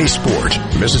 any sport,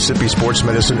 Mississippi Sports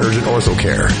Medicine Urgent Ortho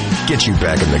Care. Get you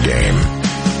back in the game.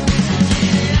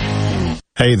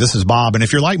 Hey, this is Bob, and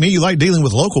if you're like me, you like dealing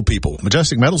with local people.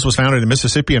 Majestic Metals was founded in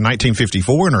Mississippi in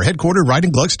 1954 and are headquartered right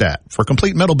in Gluckstadt. For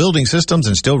complete metal building systems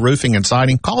and steel roofing and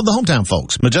siding, call the hometown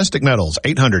folks. Majestic Metals,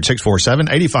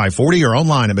 800-647-8540 or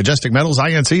online at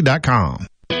majesticmetalsinc.com.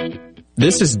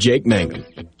 This is Jake Mangum,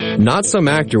 not some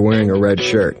actor wearing a red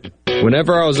shirt.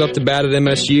 Whenever I was up to bat at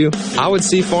MSU, I would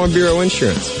see Farm Bureau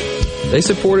Insurance. They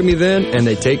supported me then, and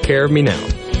they take care of me now.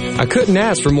 I couldn't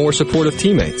ask for more supportive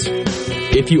teammates.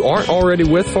 If you aren't already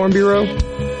with Farm Bureau,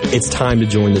 it's time to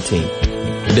join the team.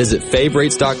 Visit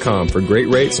favrates.com for great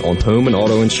rates on home and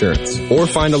auto insurance, or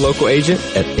find a local agent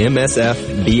at msfbins.com.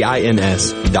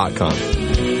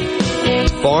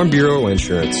 Farm Bureau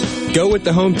Insurance. Go with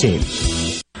the home team.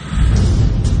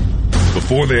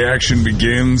 Before the action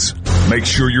begins, make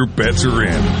sure your bets are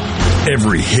in.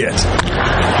 Every hit.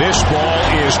 This ball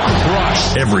is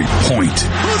crushed. Every point.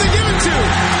 Who they give it to?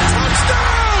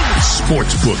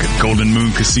 Sportsbook at Golden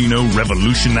Moon Casino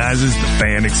revolutionizes the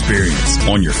fan experience.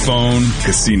 On your phone,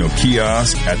 casino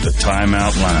kiosk, at the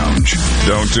Timeout Lounge.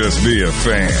 Don't just be a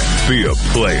fan. Be a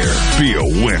player. Be a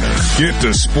winner. Get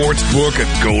to Sportsbook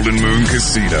at Golden Moon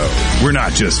Casino. We're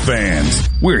not just fans.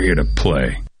 We're here to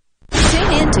play.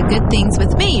 Tune in to Good Things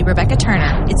with me, Rebecca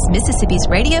Turner. It's Mississippi's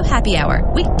Radio Happy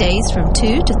Hour, weekdays from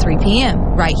 2 to 3 p.m.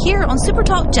 right here on Super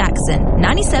Talk Jackson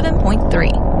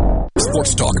 97.3.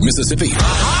 Sports Talk Mississippi.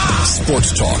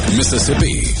 Sports Talk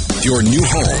Mississippi. Your new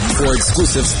home for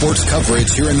exclusive sports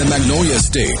coverage here in the Magnolia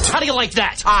State. How do you like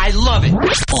that? I love it.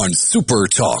 On Super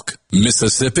Talk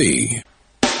Mississippi.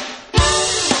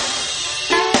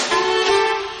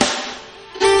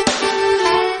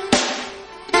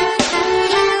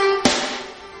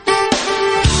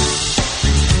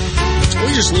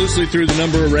 We just loosely threw the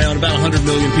number around. About 100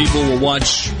 million people will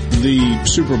watch the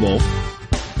Super Bowl.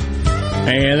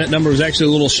 And that number was actually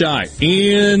a little shy.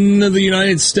 In the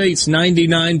United States,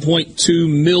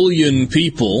 99.2 million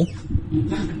people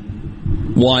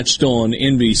watched on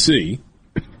NBC.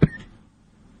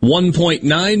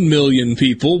 1.9 million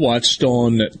people watched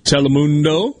on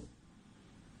Telemundo.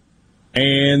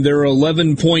 And there are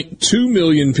 11.2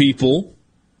 million people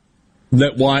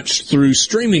that watched through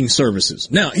streaming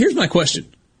services. Now, here's my question.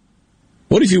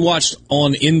 What if you watched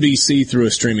on NBC through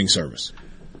a streaming service?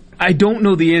 I don't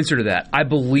know the answer to that. I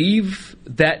believe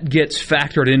that gets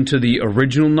factored into the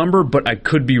original number, but I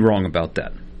could be wrong about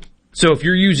that. So if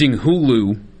you're using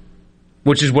Hulu,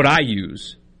 which is what I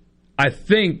use, I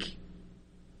think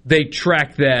they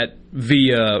track that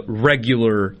via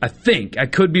regular, I think. I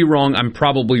could be wrong. I'm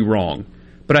probably wrong.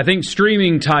 But I think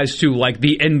streaming ties to like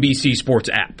the NBC Sports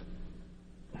app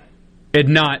and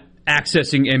not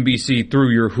accessing NBC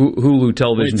through your Hulu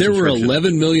television. Wait, there were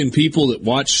 11 million people that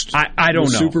watched I don't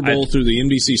the know. Super Bowl through the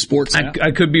NBC Sports app?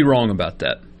 I could be wrong about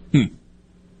that.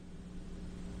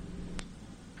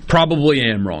 Probably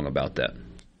am wrong about that.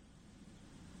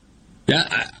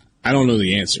 Yeah, I don't know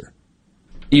the answer.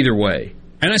 Either way.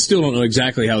 And I still don't know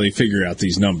exactly how they figure out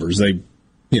these numbers. They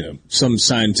some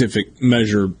scientific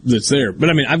measure that's there. But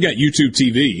I mean, I've got YouTube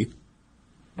TV,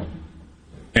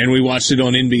 and we watched it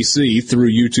on NBC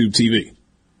through YouTube TV.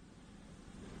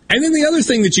 And then the other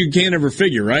thing that you can't ever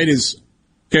figure, right, is,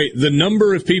 okay, the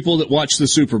number of people that watch the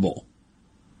Super Bowl.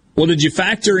 Well, did you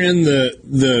factor in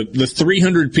the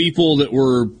 300 people that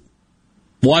were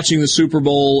watching the Super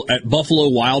Bowl at Buffalo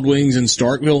Wild Wings in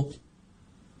Starkville?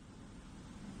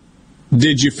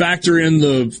 Did you factor in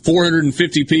the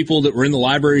 450 people that were in the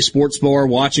Library Sports Bar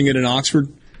watching it in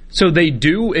Oxford? So they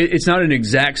do. It's not an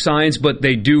exact science, but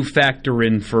they do factor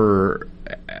in for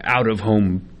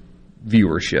out-of-home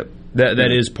viewership.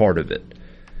 That is part of it.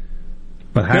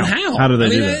 But how? How do they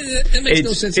do that? It makes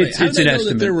no sense. How do they know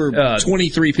that there were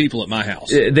 23 people at my house?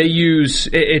 They use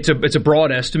it's a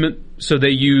broad estimate, so they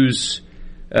use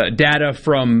data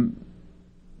from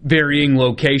varying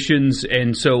locations,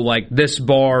 and so like this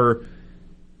bar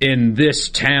in this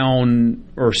town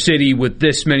or city with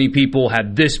this many people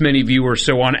had this many viewers.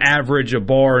 So on average, a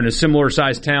bar in a similar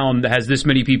sized town that has this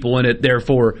many people in it,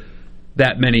 therefore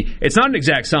that many. It's not an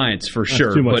exact science for sure.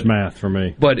 That's too much math for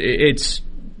me. But it's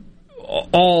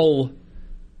all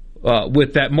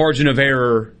with that margin of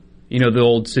error, the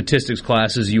old statistics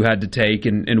classes you had to take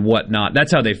and whatnot.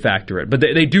 That's how they factor it. But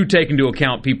they do take into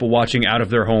account people watching out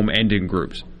of their home and in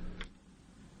groups.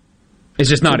 It's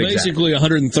just not exact. Basically,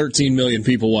 113 million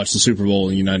people watch the Super Bowl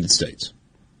in the United States.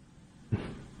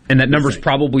 And that number's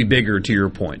probably bigger, to your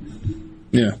point.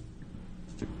 Yeah.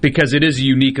 Because it is a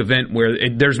unique event where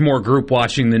there's more group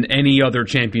watching than any other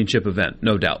championship event,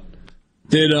 no doubt.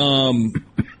 Did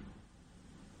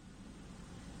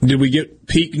we get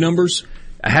peak numbers?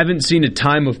 I haven't seen a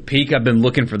time of peak. I've been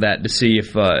looking for that to see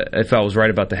if I was right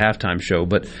about the halftime show.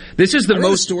 But this is the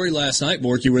most story last night,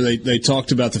 Borky, where they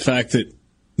talked about the fact that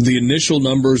the initial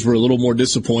numbers were a little more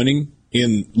disappointing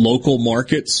in local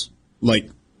markets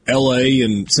like L.A.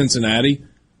 and Cincinnati,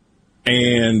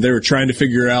 and they were trying to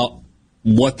figure out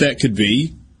what that could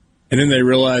be. And then they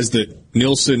realized that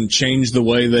Nielsen changed the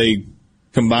way they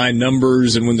combined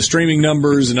numbers, and when the streaming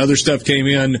numbers and other stuff came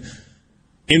in,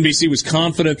 NBC was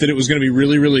confident that it was going to be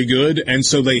really, really good, and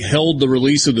so they held the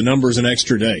release of the numbers an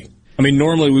extra day. I mean,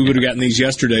 normally we would have gotten these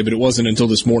yesterday, but it wasn't until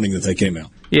this morning that they came out.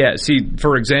 Yeah, see,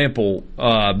 for example,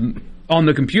 on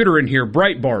the computer in here,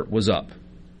 Breitbart was up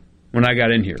when I got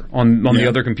in here on the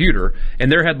other computer,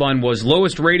 and their headline was,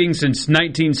 lowest rating since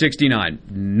 1969.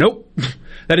 Nope.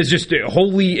 That is just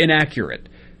wholly inaccurate.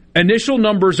 Initial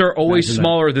numbers are always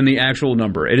smaller than the actual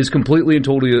number. It is completely and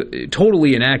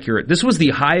totally inaccurate. This was the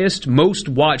highest, most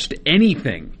watched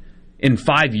anything in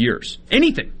 5 years.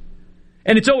 Anything.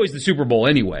 And it's always the Super Bowl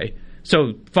anyway.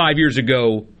 So 5 years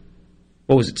ago,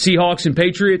 what was it, Seahawks and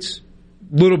Patriots?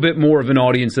 A little bit more of an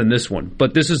audience than this one.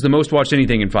 But this is the most watched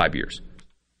anything in 5 years.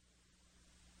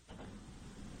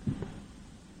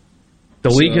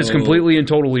 The league has completely and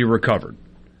totally recovered.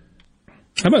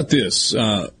 How about this?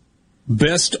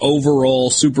 Best overall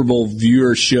Super Bowl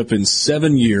viewership in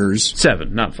 7 years.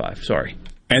 7, not 5, sorry.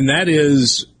 And that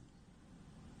is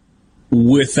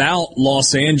without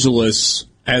Los Angeles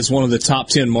as one of the top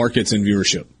 10 markets in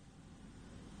viewership.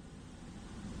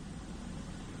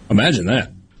 Imagine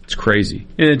that. It's crazy.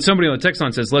 And somebody on the text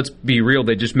line says, let's be real,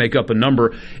 they just make up a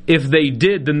number. If they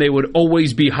did, then they would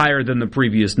always be higher than the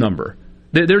previous number.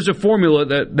 There's a formula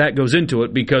that goes into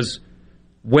it, because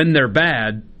when they're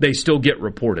bad, they still get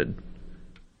reported.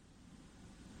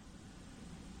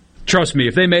 Trust me,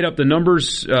 if they made up the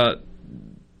numbers, the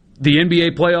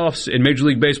NBA playoffs and Major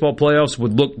League Baseball playoffs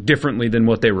would look differently than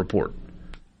what they report.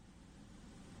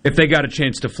 If they got a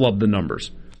chance to flub the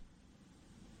numbers.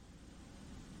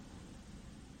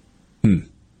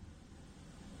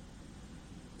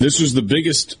 This was the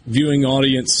biggest viewing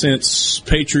audience since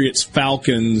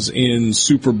Patriots-Falcons in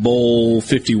Super Bowl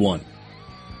 51.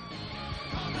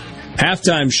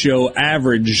 Halftime show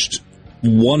averaged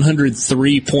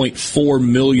 103.4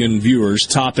 million viewers,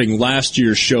 topping last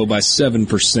year's show by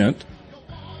 7%.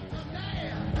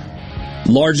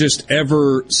 Largest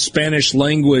ever Spanish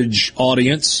language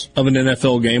audience of an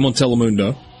NFL game on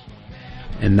Telemundo.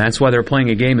 And that's why they're playing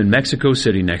a game in Mexico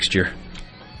City next year.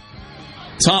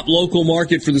 Top local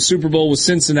market for the Super Bowl was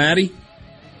Cincinnati.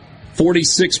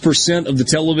 46% of the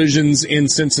televisions in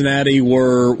Cincinnati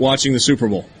were watching the Super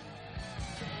Bowl.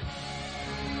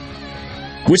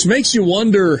 Which makes you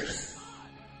wonder,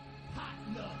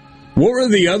 what were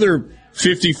the other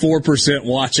 54%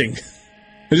 watching?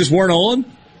 They just weren't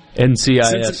on?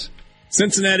 NCIS.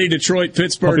 Cincinnati, Detroit,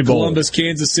 Pittsburgh, Columbus,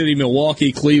 Kansas City,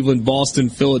 Milwaukee, Cleveland, Boston,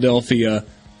 Philadelphia,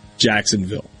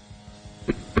 Jacksonville.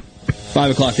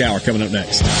 5 o'clock hour coming up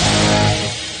next.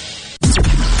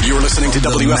 You're listening listening to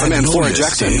WFMN Flora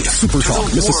Jackson, Super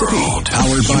Talk, Mississippi.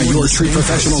 Powered by your tree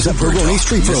professionals at Barone's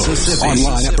Tree Pros.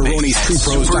 Online at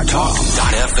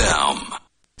baronestreepros.com.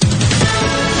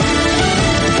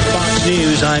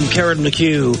 News, I'm Karen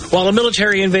McHugh. While a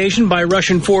military invasion by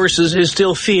Russian forces is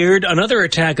still feared, another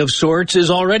attack of sorts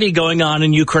is already going on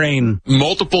in Ukraine.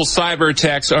 Multiple cyber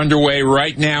attacks underway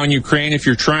right now in Ukraine. If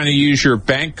you're trying to use your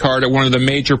bank card at one of the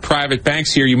major private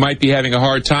banks here, you might be having a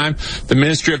hard time. The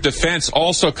Ministry of Defense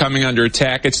also coming under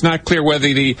attack. It's not clear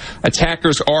whether the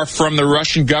attackers are from the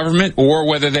Russian government or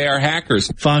whether they are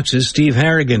hackers. Fox's Steve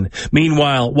Harrigan.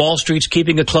 Meanwhile, Wall Street's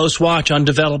keeping a close watch on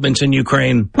developments in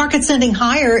Ukraine. Markets ending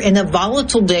higher in a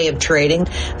volatile day of trading.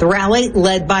 The rally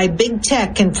led by big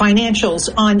tech and financials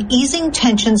on easing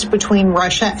tensions between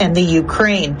Russia and the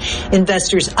Ukraine.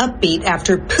 Investors upbeat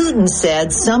after Putin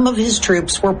said some of his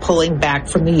troops were pulling back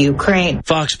from the Ukraine.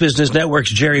 Fox Business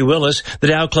Network's Jerry Willis. The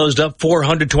Dow closed up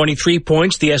 423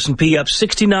 points. The S&P up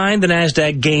 69. The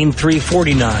Nasdaq gained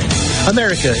 349.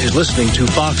 America is listening to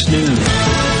Fox News.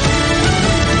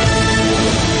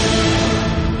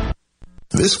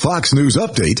 This Fox News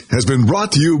update has been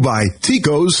brought to you by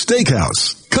Tico's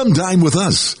Steakhouse. Come dine with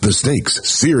us. The steaks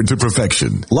seared to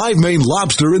perfection. Live Maine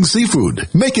lobster and seafood.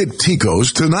 Make it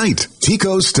Tico's tonight.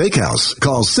 Tico's Steakhouse.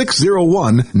 Call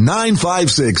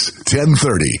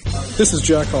 601-956-1030. This is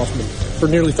Jack Hoffman. For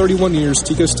nearly 31 years,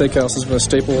 Tico's Steakhouse has been a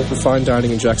staple for fine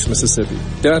dining in Jackson, Mississippi.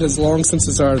 Dad has long since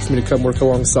desired for me to come work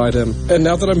alongside him. And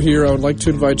now that I'm here, I would like to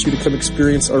invite you to come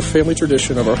experience our family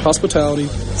tradition of our hospitality,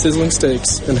 sizzling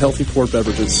steaks, and healthy poured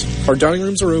beverages. Our dining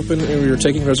rooms are open and we are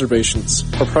taking reservations.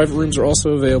 Our private rooms are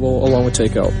also available along with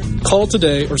takeout. Call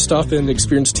today or stop in to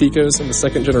experience Tico's in the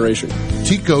second generation.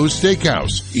 Tico's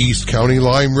Steakhouse, East County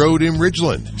Lime Road in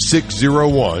Ridgeland,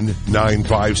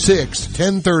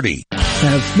 601-956-1030.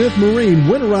 Have Smith Marine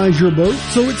winterize your boat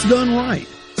so it's done right.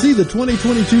 See the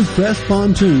 2022 Crest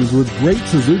pontoons with great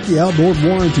Suzuki outboard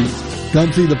warranties.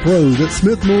 Come see the pros at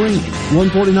Smith Marine,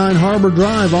 149 Harbor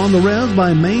Drive on the Rev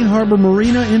by Main Harbor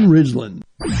Marina in Ridgeland.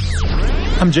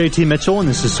 I'm JT Mitchell, and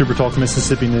this is Super Talk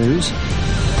Mississippi News.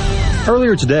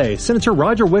 Earlier today, Senator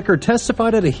Roger Wicker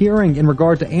testified at a hearing in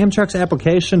regard to Amtrak's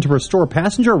application to restore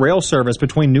passenger rail service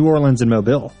between New Orleans and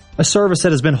Mobile, a service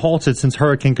that has been halted since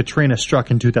Hurricane Katrina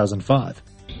struck in 2005.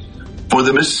 For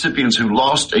the Mississippians who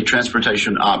lost a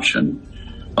transportation option,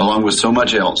 along with so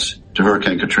much else, to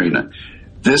Hurricane Katrina,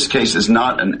 this case is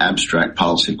not an abstract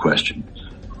policy question.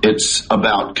 It's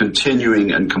about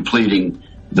continuing and completing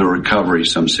the recovery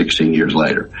some 16 years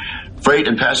later. Freight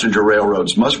and passenger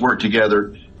railroads must work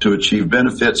together to achieve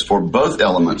benefits for both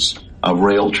elements of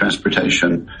rail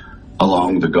transportation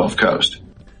along the Gulf Coast.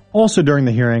 Also during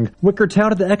the hearing, Wicker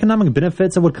touted the economic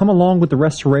benefits that would come along with the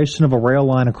restoration of a rail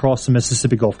line across the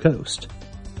Mississippi Gulf Coast.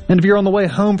 And if you're on the way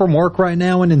home from work right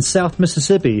now and in South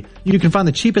Mississippi, you can find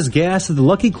the cheapest gas at the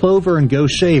Lucky Clover and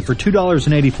Gaucher for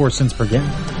 $2.84 per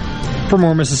gallon. For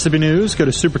more Mississippi news, go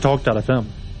to supertalk.fm.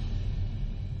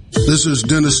 This is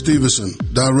Dennis Stevenson,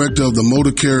 Director of the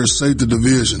Motor Carrier Safety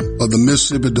Division of the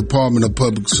Mississippi Department of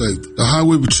Public Safety. The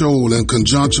Highway Patrol, in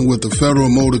conjunction with the Federal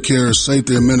Motor Carrier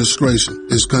Safety Administration,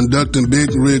 is conducting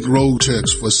big rig road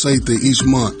checks for safety each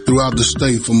month throughout the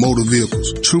state for motor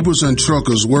vehicles. Troopers and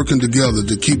truckers working together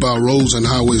to keep our roads and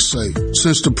highways safe.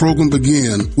 Since the program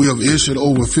began, we have issued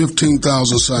over 15,000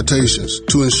 citations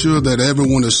to ensure that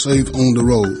everyone is safe on the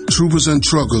road. Troopers and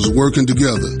truckers working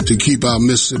together to keep our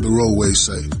Mississippi roadways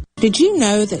safe. Did you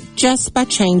know that just by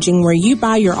changing where you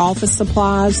buy your office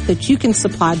supplies that you can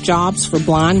supply jobs for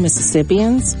blind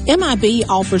Mississippians? MIB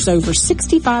offers over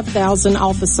 65,000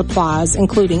 office supplies,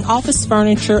 including office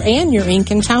furniture and your ink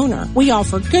and toner. We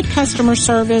offer good customer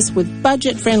service with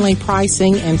budget-friendly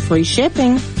pricing and free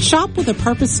shipping. Shop with a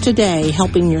purpose today,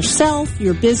 helping yourself,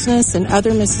 your business, and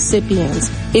other Mississippians.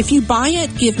 If you buy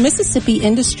it, give Mississippi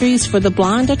Industries for the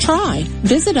Blind a try.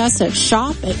 Visit us at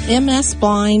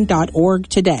shop@msblind.org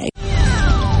today.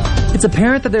 It's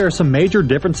apparent that there are some major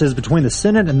differences between the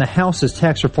Senate and the House's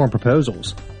tax reform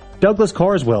proposals. Douglas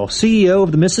Carswell, CEO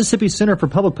of the Mississippi Center for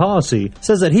Public Policy,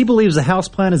 says that he believes the House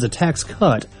plan is a tax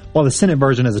cut, while the Senate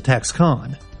version is a tax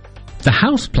con. The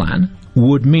House plan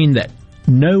would mean that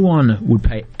no one would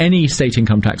pay any state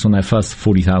income tax on their first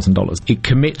 $40,000. It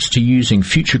commits to using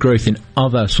future growth in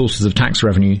other sources of tax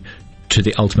revenue to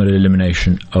the ultimate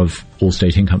elimination of all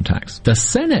state income tax. The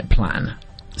Senate plan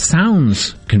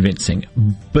sounds convincing,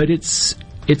 but it's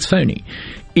phony.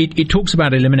 It talks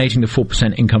about eliminating the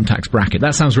 4% income tax bracket.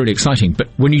 That sounds really exciting, but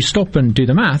when you stop and do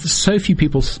the math, so few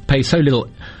people pay so little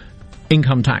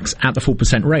income tax at the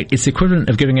 4% rate. It's the equivalent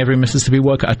of giving every Mississippi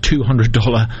worker a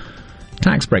 $200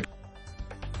 tax break.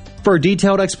 For a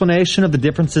detailed explanation of the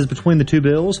differences between the two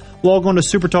bills, log on to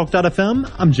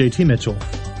supertalk.fm. I'm JT Mitchell.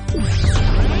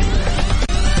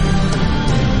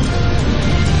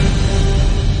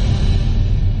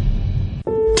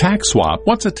 Tax swap?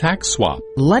 What's a tax swap?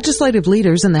 Legislative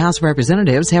leaders in the House of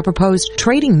Representatives have proposed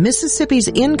trading Mississippi's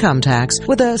income tax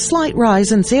with a slight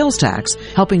rise in sales tax,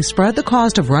 helping spread the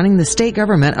cost of running the state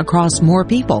government across more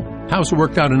people. How's it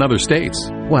worked out in other states?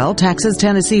 Well, Texas,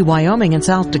 Tennessee, Wyoming, and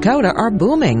South Dakota are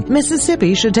booming.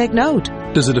 Mississippi should take note.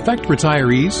 Does it affect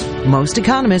retirees? Most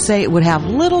economists say it would have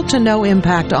little to no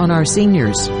impact on our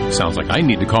seniors. Sounds like I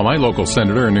need to call my local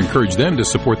senator and encourage them to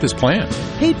support this plan.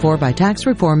 Paid for by Tax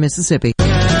Reform Mississippi.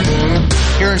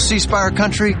 Here in C Spire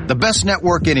country, the best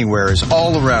network anywhere is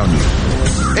all around you.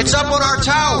 It's up on our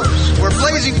towers, where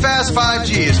blazing fast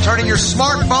 5G is turning your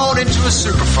smartphone into a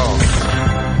superphone.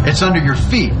 It's under your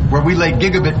feet, where we lay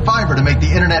gigabit fiber to make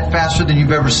the internet faster than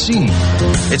you've ever seen.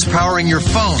 It's powering your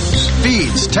phones,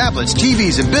 feeds, tablets,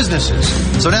 TVs, and businesses.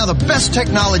 So now the best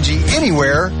technology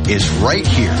anywhere is right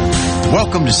here.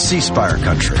 Welcome to C Spire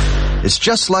country. It's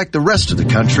just like the rest of the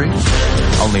country,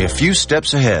 only a few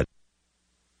steps ahead.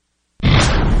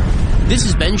 This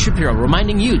is Ben Shapiro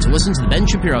reminding you to listen to The Ben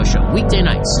Shapiro Show weekday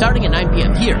nights starting at 9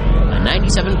 p.m. here on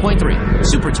 97.3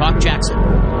 Super Talk Jackson.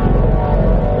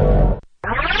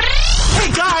 Hey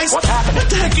guys! What's happening? What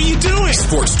the heck are you doing?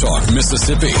 Sports Talk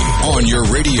Mississippi on your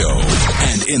radio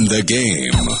and in the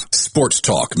game. Sports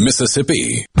Talk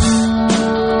Mississippi.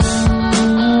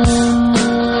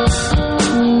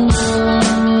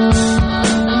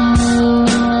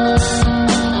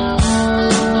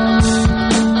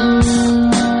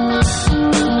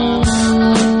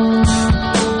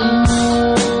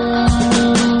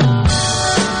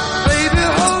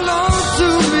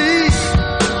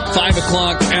 5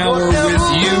 o'clock hour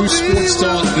with you, Sports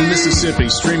Talk Mississippi,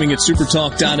 streaming at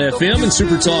supertalk.fm and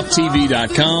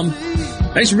supertalktv.com.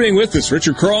 Thanks for being with us.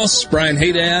 Richard Cross, Brian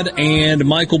Haydad, and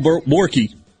Michael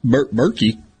Borky.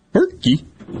 Berkey.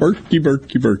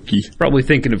 Probably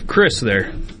thinking of Chris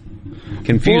there.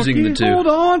 Confusing Borky, the two. Hold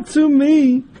on to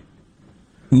me.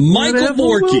 Michael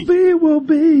Borky. Will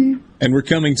be. And we're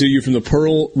coming to you from the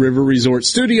Pearl River Resort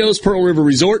Studios. Pearl River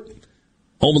Resort,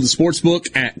 home of the sportsbook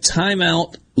at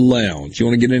Timeout Lounge. You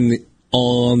want to get in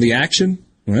on the action?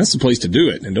 Well, that's the place to do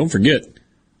it. And don't forget,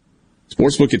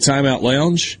 sportsbook at Timeout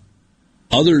Lounge.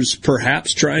 Others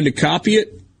perhaps trying to copy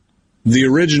it. The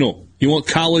original. You want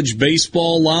college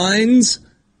baseball lines?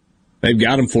 They've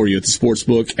got them for you at the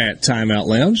sportsbook at Timeout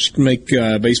Lounge. Make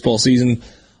baseball season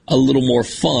a little more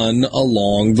fun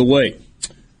along the way.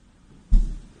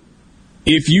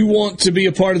 If you want to be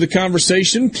a part of the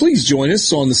conversation, please join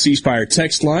us on the C Spire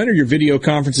text line, or your video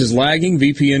conference is lagging,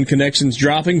 VPN connections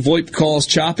dropping, VoIP calls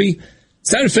choppy.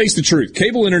 It's time to face the truth.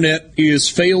 Cable internet is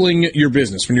failing your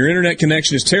business. When your internet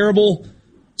connection is terrible,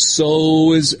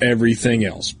 so is everything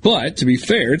else. But to be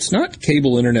fair, it's not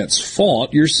cable internet's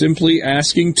fault. You're simply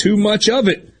asking too much of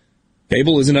it.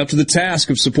 Cable isn't up to the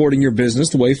task of supporting your business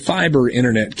the way fiber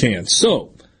internet can. So,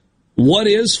 what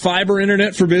is fiber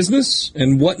internet for business,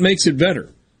 and what makes it better?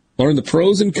 Learn the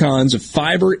pros and cons of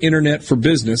fiber internet for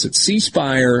business at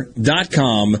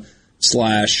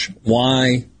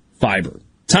cspire.com/yfiber.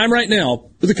 Time right now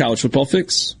for the College Football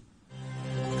Fix.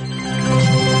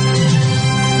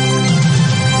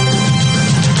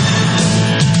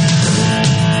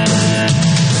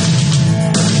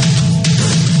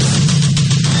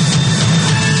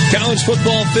 College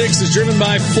Football Fix is driven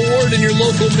by Ford and your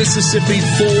local Mississippi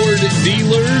Ford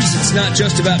dealers. It's not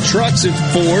just about trucks at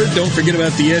Ford. Don't forget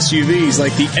about the SUVs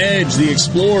like the Edge, the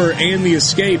Explorer, and the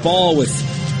Escape, all with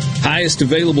highest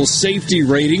available safety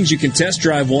ratings. You can test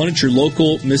drive one at your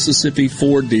local Mississippi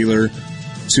Ford dealer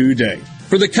today.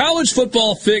 For the College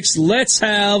Football Fix, let's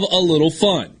have a little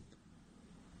fun.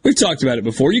 We've talked about it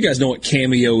before. You guys know what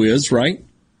Cameo is, right?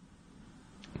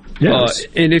 Yes.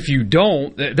 And if you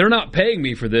don't, they're not paying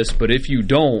me for this, but if you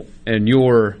don't, and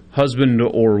your husband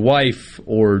or wife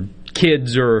or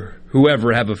kids or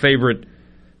whoever have a favorite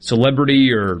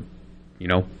celebrity or,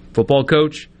 football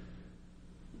coach,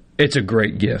 it's a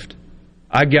great gift.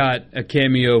 I got a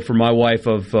cameo for my wife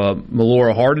of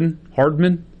Melora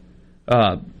Hardman,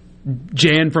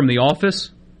 Jan from The Office,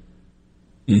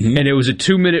 and it was a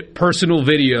 2-minute personal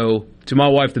video to my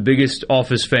wife, the biggest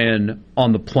Office fan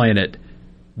on the planet.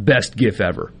 Best gift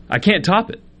ever. I can't top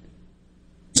it.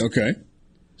 Okay.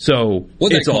 So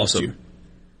it's awesome. It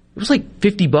was like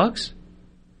 $50.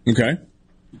 Okay.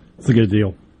 It's a good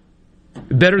deal.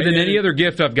 Better than any other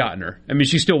gift I've gotten her. I mean,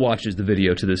 she still watches the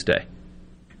video to this day.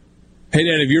 Hey,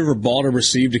 Dad, have you ever bought or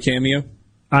received a Cameo?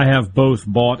 I have both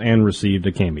bought and received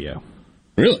a Cameo.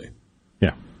 Really?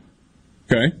 Yeah.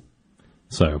 Okay.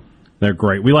 So They're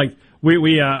great.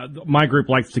 My group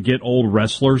likes to get old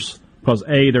wrestlers because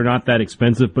A, they're not that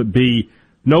expensive, but B,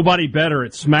 nobody better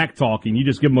at smack talking. You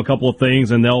just give them a couple of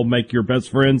things and they'll make your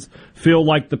best friends feel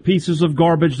like the pieces of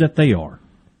garbage that they are.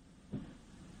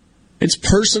 It's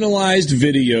personalized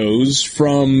videos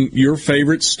from your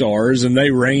favorite stars, and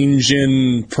they range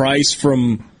in price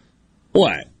from,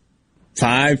 what,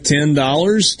 $5,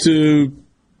 $10 to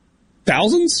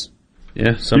thousands?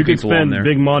 Yeah, you can spend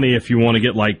big money if you want to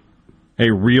get like a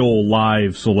real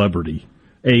live celebrity,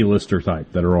 A-lister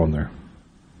type that are on there.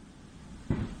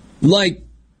 Like,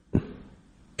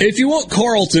 if you want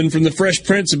Carlton from the Fresh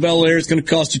Prince of Bel-Air, it's going to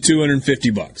cost you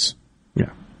 $250. Yeah.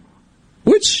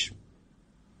 Which,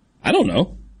 I don't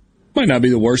know, might not be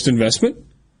the worst investment.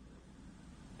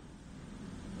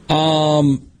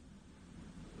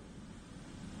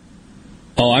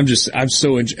 I'm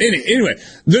so anyway.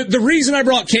 The reason I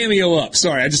brought Cameo up.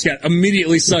 Sorry, I just got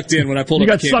immediately sucked in when I pulled up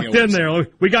Cameo. You got sucked in there.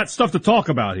 We got stuff to talk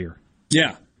about here.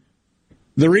 Yeah.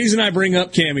 The reason I bring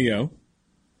up Cameo,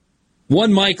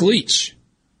 one, Mike Leach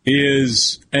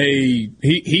is he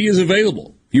is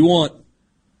available. If you want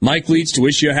Mike Leach to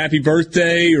wish you a happy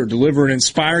birthday or deliver an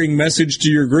inspiring message to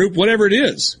your group, whatever it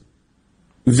is,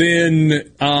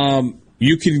 then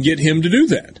you can get him to do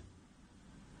that.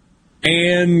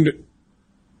 And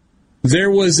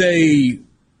there was a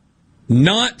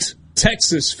not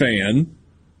Texas fan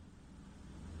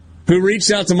who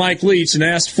reached out to Mike Leach and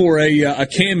asked for a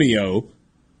cameo,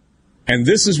 and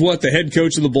this is what the head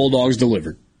coach of the Bulldogs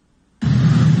delivered.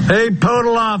 Hey,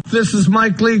 Podoloff, this is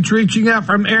Mike Leach reaching out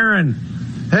from Aaron.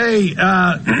 Hey,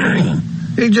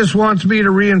 he just wants me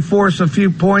to reinforce a few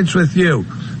points with you.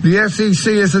 The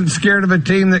SEC isn't scared of a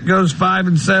team that goes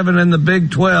 5-7 in the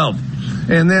Big 12.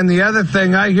 And then the other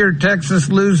thing, I hear Texas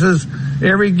loses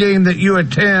every game that you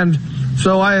attend,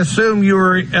 so I assume you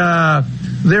were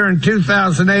there in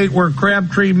 2008 where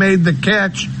Crabtree made the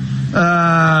catch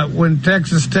when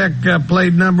Texas Tech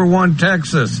played number 1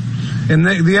 Texas. And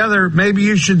the other, maybe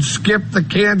you should skip the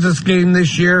Kansas game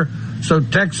this year so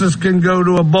Texas can go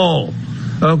to a bowl.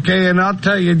 Okay, and I'll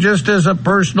tell you, just as a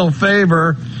personal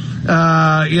favor, if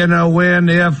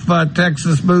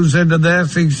Texas moves into the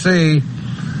SEC,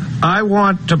 I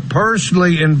want to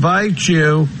personally invite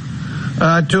you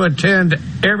to attend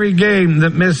every game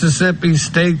that Mississippi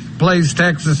State plays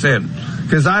Texas in,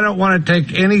 because I don't want to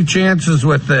take any chances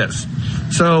with this.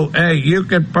 So, hey, you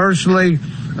could personally,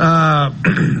 at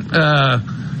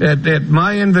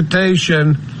my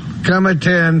invitation, come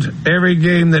attend every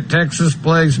game that Texas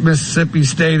plays Mississippi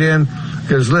State in,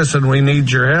 because, listen, we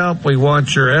need your help. We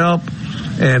want your help.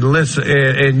 And listen,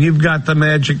 and you've got the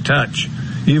magic touch.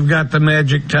 You've got the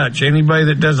magic touch. Anybody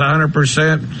that does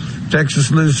 100%,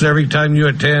 Texas loses every time you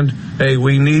attend. Hey,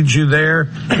 we need you there.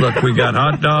 Look, we got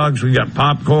hot dogs. We got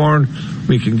popcorn.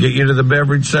 We can get you to the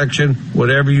beverage section,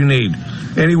 whatever you need.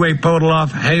 Anyway,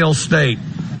 Podoloff, Hail State.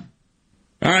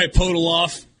 All right,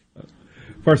 Podoloff.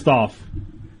 First off,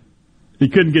 he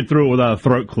couldn't get through it without a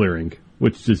throat clearing,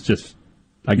 which is just,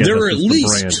 I guess, there were at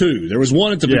least 2. There was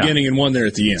one at the beginning and one there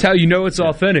at the end. That's how you know it's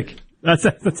authentic. That's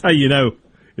how you know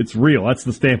it's real. That's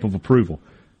the stamp of approval.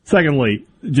 Secondly,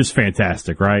 just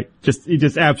fantastic, right? He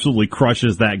just absolutely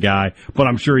crushes that guy, but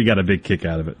I'm sure he got a big kick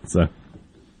out of it. So,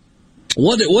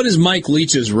 what is Mike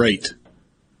Leach's rate?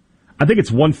 I think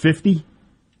it's 150.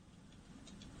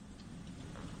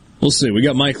 We'll see. We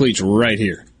got Mike Leach right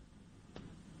here.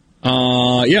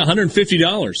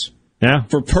 $150. Yeah.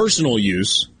 For personal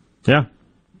use. Yeah.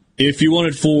 If you want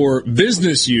it for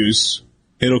business use,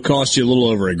 it'll cost you a little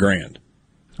over $1,000.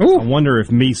 Ooh. I wonder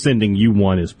if me sending you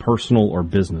one is personal or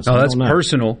business. Oh, that's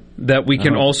personal that we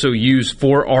can also use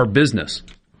for our business.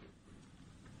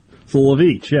 Full of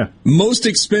each, yeah. Most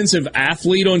expensive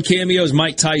athlete on Cameo is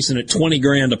Mike Tyson at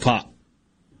 $20,000 a pop.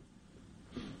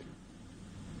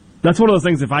 That's one of those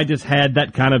things, if I just had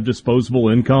that kind of disposable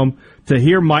income, to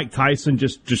hear Mike Tyson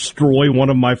just destroy one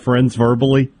of my friends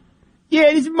verbally.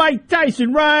 Yeah, this is Mike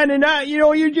Tyson, Ryan, and I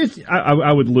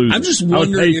would lose. I'm just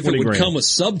wondering if it would come with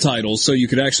subtitles so you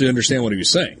could actually understand what he was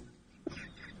saying.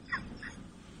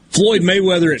 Floyd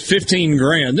Mayweather at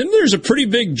 $15,000. Then there's a pretty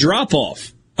big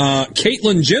drop-off.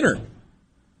 Caitlyn Jenner,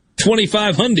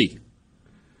 $2,500.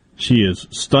 She is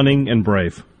stunning and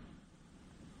brave.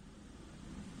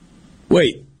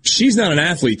 Wait, she's not an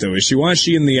athlete, though, is she? Why is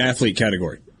she in the athlete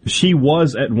category? She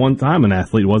was at one time an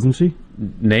athlete, wasn't she?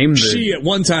 She at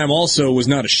one time also was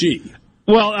not a she.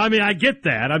 Well, I mean, I get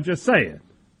that. I'm just saying.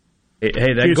 Hey,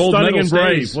 that She's gold stunning medal and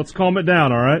brave. stays. Let's calm it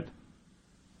down, all right?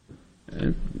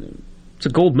 It's a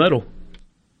gold medal.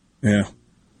 Yeah.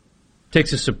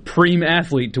 Takes a supreme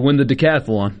athlete to win the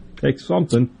decathlon. Takes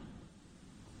something.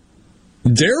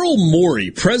 Daryl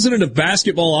Morey, president of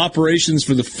basketball operations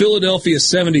for the Philadelphia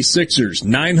 76ers,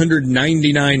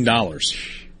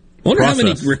 $999. Wonder how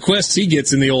many requests he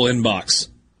gets in the old inbox.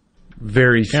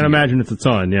 Very few. Can't imagine it's a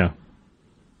ton, yeah.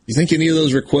 You think any of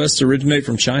those requests originate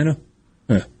from China?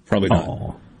 Probably not.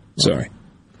 Oh. Sorry.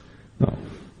 No.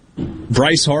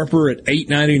 Bryce Harper at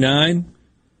 $899.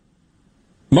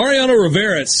 Mariano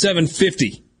Rivera at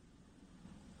 $750.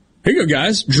 Here you go,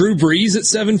 guys. Drew Brees at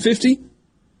 $750.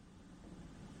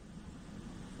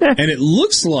 And it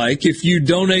looks like if you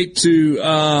donate to,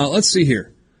 let's see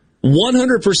here,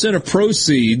 100% of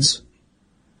proceeds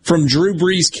from Drew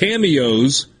Brees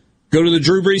cameos go to the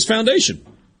Drew Brees Foundation.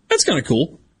 That's kind of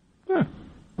cool. Huh.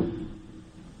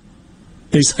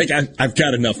 He's like, I've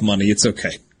got enough money. It's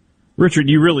okay. Richard,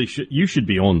 you should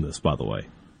be on this, by the way.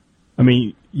 I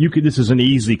mean, this is an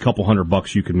easy couple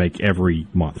 $100 you could make every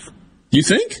month. You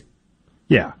think?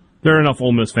 Yeah. There are enough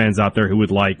Ole Miss fans out there who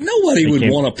would like... Nobody would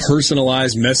want a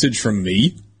personalized message from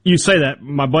me. You say that.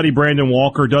 My buddy Brandon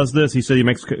Walker does this. He said he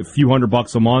makes a few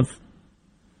 $100 a month.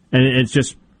 And it's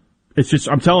just,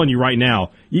 I'm telling you right now,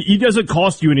 it doesn't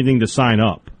cost you anything to sign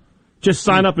up. Just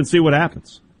sign up and see what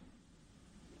happens.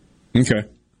 Okay.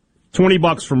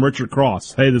 $20 from Richard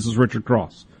Cross. Hey, this is Richard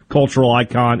Cross. Cultural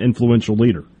icon, influential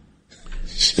leader.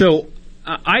 So,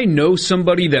 I know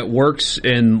somebody that works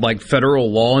in, like,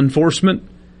 federal law enforcement.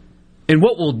 And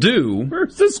what we'll do...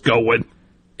 Where's this going?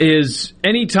 ...is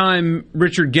anytime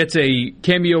Richard gets a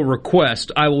cameo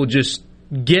request, I will just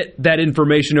get that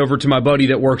information over to my buddy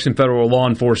that works in federal law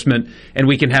enforcement, and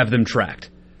we can have them tracked.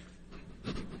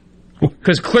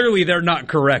 Because clearly they're not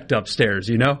correct upstairs,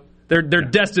 you know? They're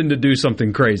destined to do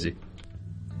something crazy.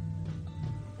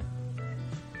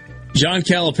 John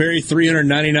Calipari,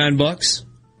 $399.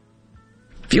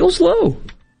 Feels low.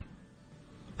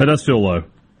 That does feel low.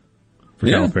 For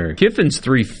Calipari. Kiffin's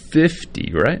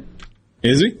 $350, right?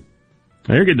 Is he?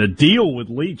 Now you're getting a deal with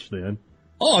Leach then.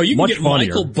 Oh, you can get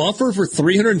Michael Buffer for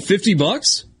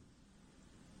 $350?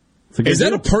 Is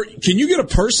that can you get a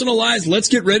personalized Let's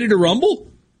Get Ready to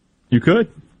Rumble? You could.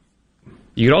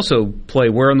 You could also play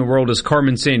Where in the World is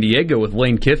Carmen Sandiego with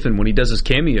Lane Kiffin when he does his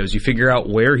cameos. You figure out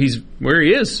where he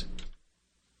is.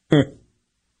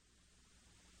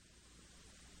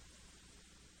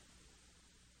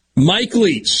 Mike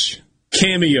Leach,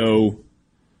 cameo.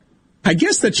 I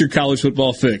guess that's your college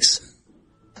football fix.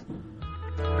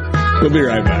 We'll be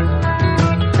right back.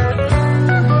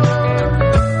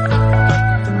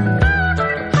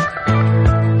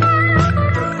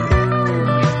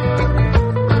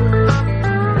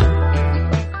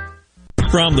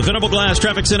 From the Venable Glass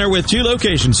Traffic Center with 2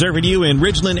 locations serving you in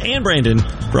Ridgeland and Brandon.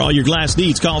 For all your glass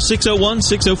needs, call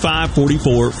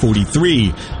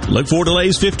 601-605-4443. Look for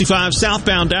delays 55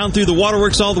 southbound down through the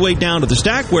waterworks all the way down to the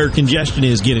stack where congestion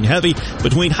is getting heavy.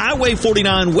 Between Highway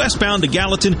 49 westbound to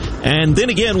Gallatin and then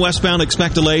again westbound,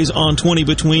 expect delays on 20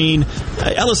 between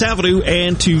Ellis Avenue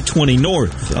and 220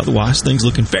 North. Otherwise, things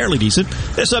looking fairly decent.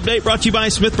 This update brought to you by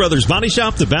Smith Brothers Body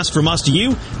Shop, the best from us to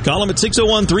you. Call them at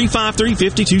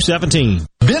 601-353-5217.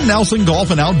 Ben Nelson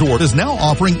Golf and Outdoor is now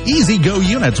offering easy-go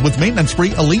units with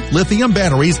maintenance-free elite lithium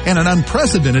batteries and an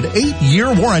unprecedented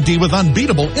 8-year warranty with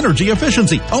unbeatable energy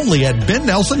efficiency. Only at Ben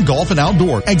Nelson Golf and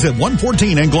Outdoor, exit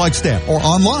 114 in Gluckstadt, or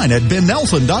online at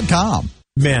bennelson.com.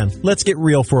 Man, let's get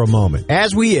real for a moment.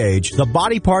 As we age, the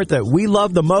body part that we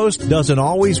love the most doesn't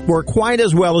always work quite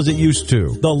as well as it used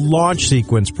to. The launch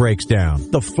sequence breaks down.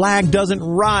 The flag doesn't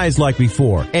rise like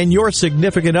before, and your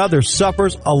significant other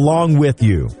suffers along with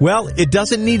you. Well, it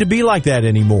doesn't need to be like that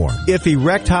anymore. If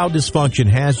erectile dysfunction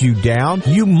has you down,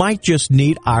 you might just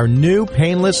need our new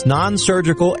painless,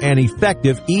 non-surgical, and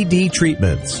effective ED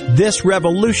treatments. This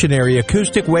revolutionary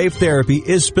acoustic wave therapy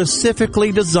is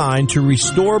specifically designed to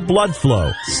restore blood flow,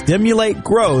 stimulate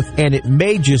growth, and it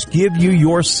may just give you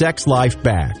your sex life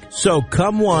back. So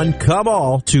come one, come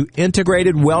all to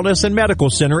Integrated Wellness and Medical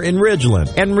Center in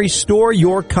Ridgeland and restore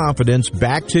your confidence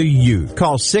back to youth.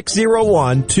 Call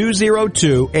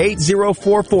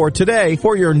 601-202-8044 today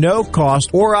for your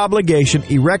no-cost or obligation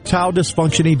erectile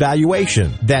dysfunction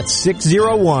evaluation. That's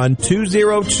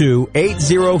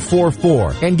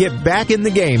 601-202-8044. And get back in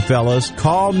the game, fellas.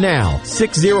 Call now.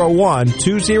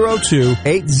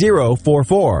 601-202-8044.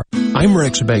 I'm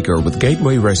Rex Baker with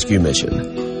Gateway Rescue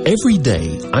Mission. Every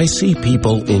day, I see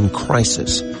people in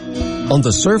crisis. On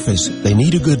the surface, they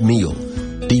need a good meal.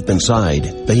 Deep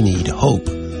inside, they need hope.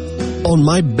 On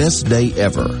my best day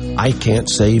ever, I can't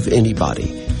save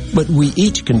anybody, but we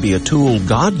each can be a tool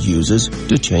God uses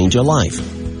to change a life.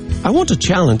 I want to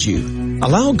challenge you.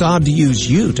 Allow God to use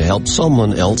you to help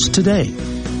someone else today.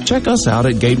 Check us out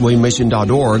at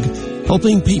gatewaymission.org,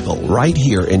 helping people right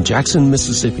here in Jackson,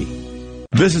 Mississippi.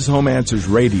 This is Home Answers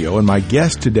Radio, and my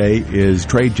guest today is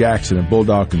Trey Jackson of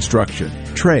Bulldog Construction.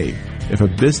 Trey, if a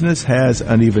business has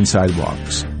uneven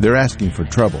sidewalks, they're asking for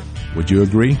trouble. Would you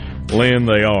agree? Lynn,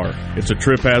 they are. It's a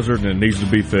trip hazard and it needs to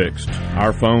be fixed.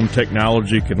 Our foam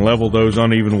technology can level those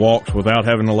uneven walks without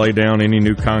having to lay down any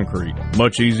new concrete.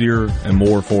 Much easier and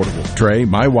more affordable. Trey,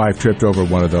 my wife tripped over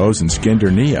one of those and skinned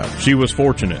her knee up. She was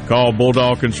fortunate. Call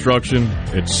Bulldog Construction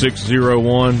at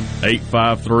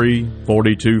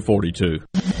 601-853-4242.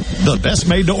 The best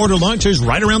made-to-order lunch is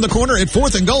right around the corner at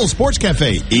 4th and Gold Sports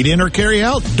Cafe. Eat in or carry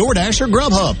out, DoorDash or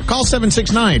Grubhub. Call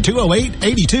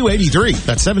 769-208-8283.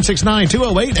 That's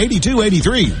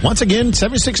 769-208-8283. Once again,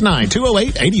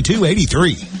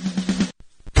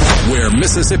 769-208-8283. Where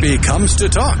Mississippi comes to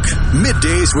talk.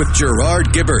 Middays with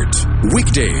Gerard Gibbert.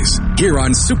 Weekdays here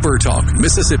on Super Talk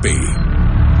Mississippi.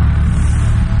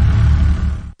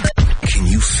 Can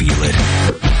you feel it?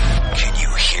 Can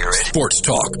you hear it? Sports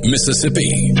Talk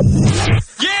Mississippi.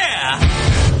 Yeah!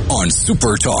 On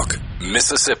Super Talk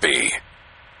Mississippi.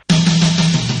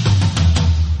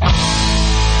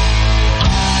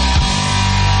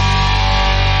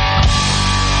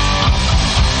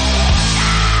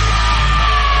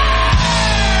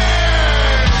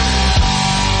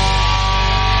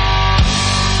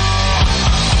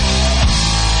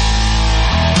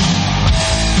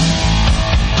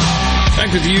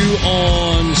 Back with you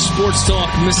on Sports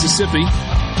Talk Mississippi.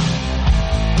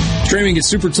 Streaming at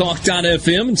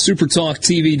supertalk.fm and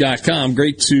supertalktv.com.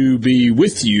 Great to be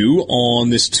with you on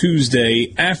this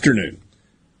Tuesday afternoon.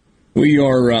 We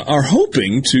are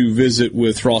hoping to visit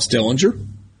with Ross Dellinger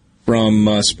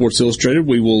from Sports Illustrated.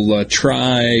 We will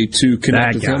try to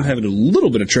connect with him. Having a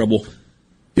little bit of trouble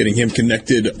getting him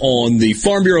connected on the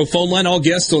Farm Bureau phone line. All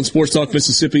guests on Sports Talk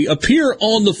Mississippi appear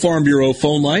on the Farm Bureau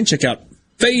phone line. Check out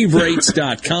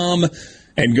favorites.com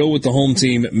and go with the home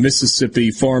team,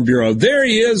 Mississippi Farm Bureau. There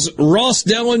he is, Ross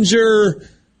Dellinger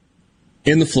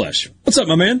in the flesh. What's up,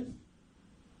 my man?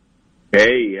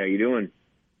 Hey, how you doing?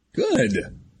 Good.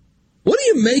 What do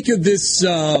you make of this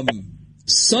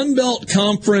Sun Belt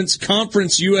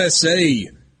Conference USA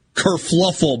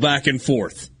kerfluffle back and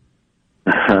forth?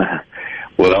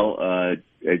 Well,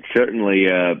 it's certainly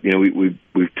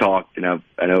we've talked, and I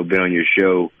know I've been on your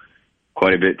show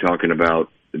quite a bit talking about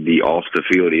the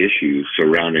off-the-field issues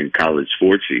surrounding college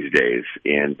sports these days.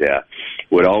 And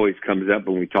what always comes up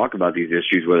when we talk about these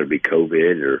issues, whether it be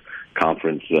COVID or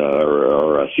conference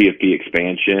or a CFP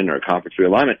expansion or conference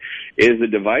realignment, is the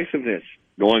divisiveness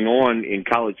going on in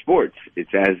college sports.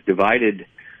 It's as divided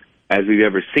as we've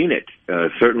ever seen it,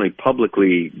 certainly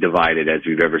publicly divided as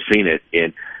we've ever seen it.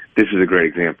 And this is a great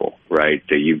example, right?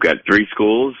 You've got three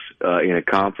schools in a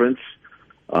conference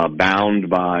bound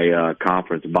by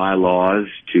conference bylaws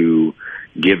to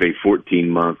give a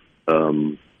 14-month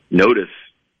notice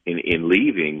in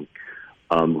leaving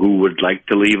who would like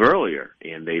to leave earlier.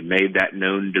 And they made that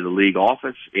known to the league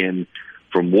office. And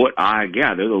from what I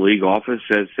gather, the league office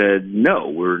has said, no,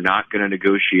 we're not going to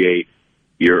negotiate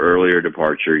your earlier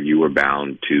departure. You are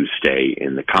bound to stay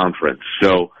in the conference.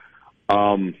 So,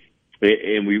 and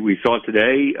we saw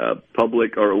today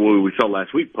we saw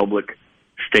last week public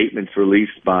statements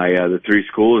released by the three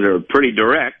schools. They were pretty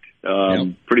direct,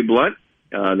 pretty blunt,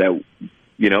 that,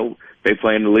 they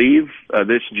plan to leave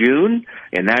this June,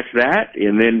 and that's that.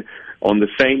 And then on the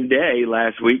same day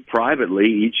last week, privately,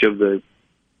 each of the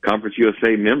Conference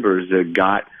USA members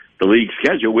got the league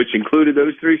schedule, which included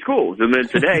those three schools. And then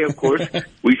today, of course,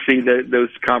 we see that those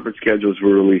conference schedules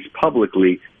were released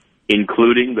publicly,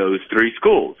 including those three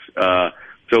schools.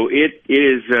 So it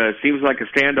is seems like a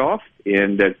standoff,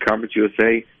 and Conference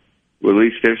USA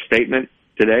released their statement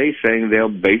today saying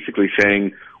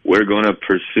we're going to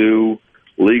pursue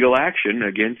legal action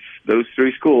against those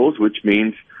three schools, which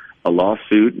means a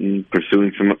lawsuit and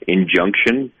pursuing some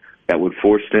injunction that would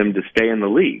force them to stay in the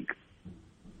league.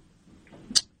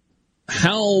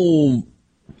 How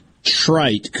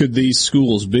trite could these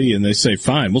schools be? And they say,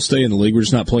 fine, we'll stay in the league, we're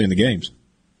just not playing the games.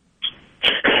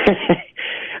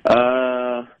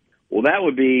 Well, that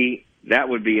would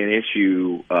be an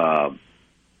issue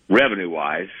revenue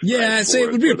wise. Yeah, I'd say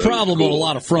it would be a problem on a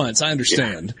lot of fronts. I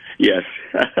understand. Yeah. Yes,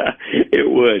 it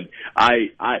would.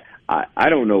 I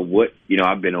don't know what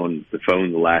I've been on the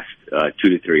phone the last 2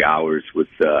 to 3 hours with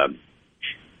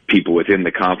people within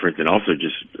the conference and also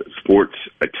just sports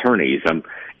attorneys. I'm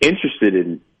interested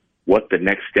in what the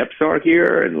next steps are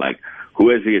here and who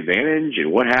has the advantage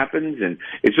and what happens. And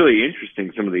it's really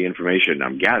interesting, some of the information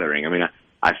I'm gathering. I mean,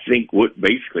 I think what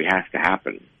basically has to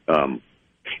happen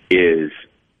is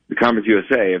the Conference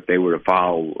USA, if they were to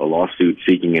file a lawsuit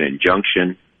seeking an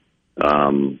injunction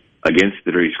against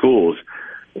the three schools,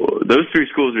 those three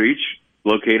schools are each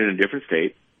located in a different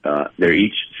state. They're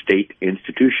each state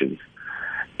institutions.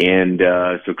 And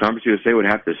so Conference USA would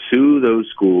have to sue those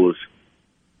schools,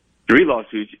 3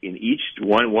 lawsuits in each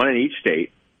one in each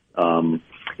state,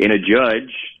 in a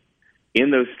judge in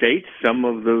those states. Some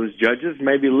of those judges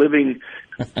may be living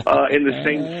in the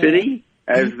same city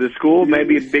as the school,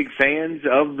 maybe big fans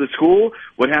of the school,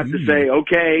 would have to say,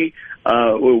 okay,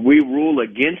 we rule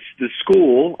against the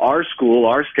school, our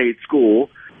state school,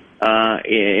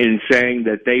 in saying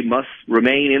that they must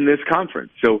remain in this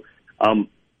conference. So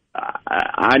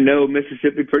I know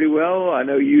Mississippi pretty well. I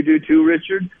know you do too,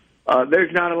 Richard.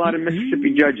 There's not a lot of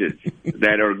Mississippi judges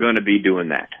that are going to be doing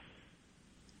that.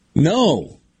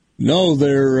 No,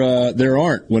 there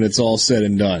aren't when it's all said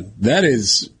and done. That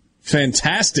is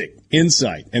fantastic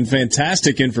insight and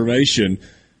fantastic information.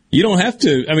 You don't have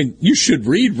to, I mean, you should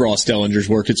read Ross Dellinger's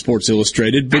work at Sports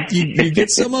Illustrated, but you get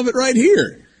some of it right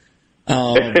here.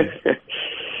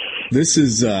 This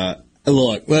is,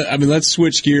 look, I mean, let's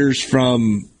switch gears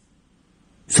from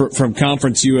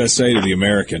Conference USA to the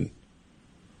American,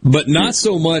 but not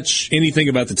so much anything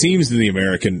about the teams in the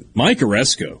American. Mike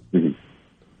Aresco,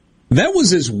 that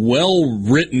was as well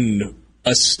written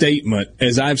a statement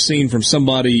as I've seen from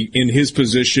somebody in his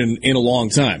position in a long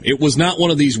time. It was not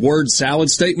one of these word salad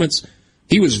statements.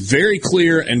 He was very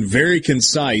clear and very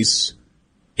concise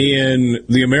in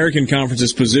the American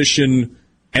Conference's position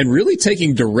and really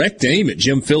taking direct aim at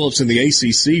Jim Phillips and the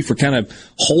ACC for kind of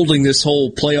holding this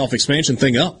whole playoff expansion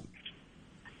thing up.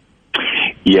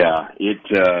 Yeah,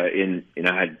 and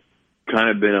I had kind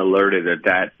of been alerted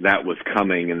that was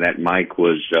coming, and that Mike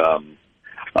was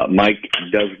Mike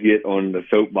does get on the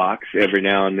soapbox every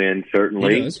now and then,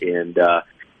 certainly, and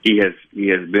he has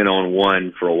been on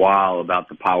one for a while about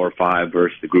the Power Five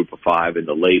versus the Group of Five and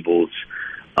the labels.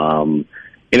 And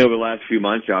over the last few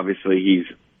months, obviously,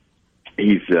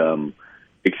 he's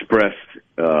expressed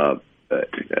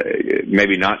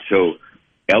maybe not so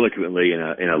eloquently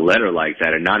in a letter like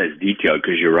that, and not as detailed,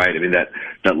 because you're right. I mean,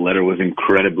 that letter was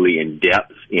incredibly in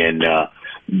depth and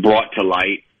brought to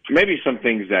light maybe some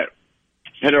things that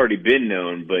had already been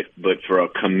known, but for a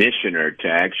commissioner to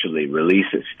actually release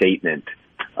a statement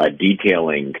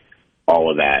detailing all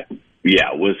of that,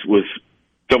 was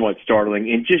somewhat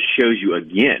startling, and just shows you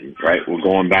again, right? We're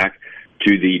going back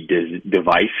to the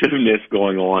divisiveness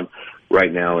going on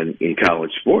right now in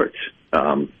college sports.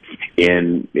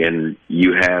 And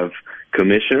you have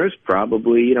commissioners,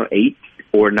 probably 8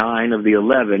 or 9 of the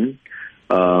 11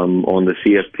 on the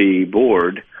CFP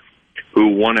board, who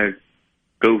want to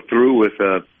go through with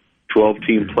a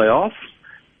 12-team playoff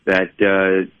that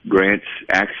grants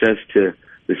access to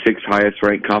the 6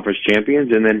 highest-ranked conference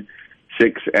champions, and then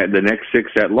the next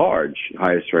 6 at-large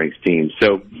highest-ranked teams.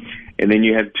 So, and then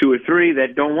you have 2 or 3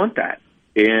 that don't want that,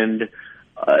 and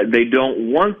they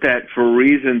don't want that for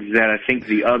reasons that I think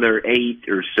the other 8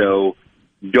 or so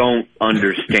don't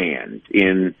understand.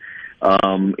 In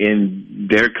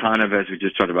they're kind of, as we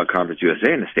just talked about Conference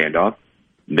USA in a standoff,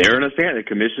 they're in a standoff. The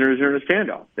commissioners are in a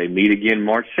standoff. They meet again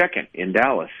March 2nd in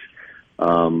Dallas.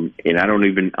 And I don't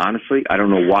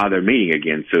know why they're meeting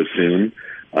again so soon.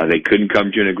 They couldn't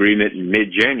come to an agreement in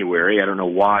mid-January. I don't know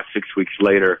why 6 weeks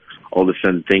later all of a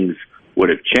sudden things would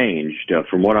have changed.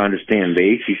 From what I understand,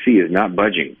 the ACC is not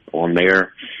budging on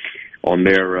their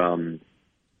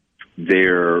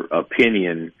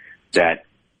opinion that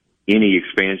any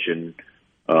expansion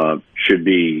should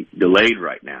be delayed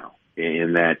right now,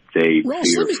 in that they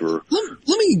Ross, fear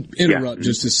let me interrupt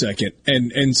just a second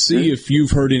and see if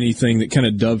you've heard anything that kind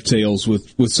of dovetails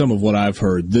with some of what I've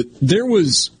heard. That there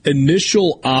was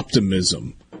initial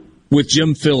optimism with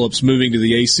Jim Phillips moving to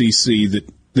the ACC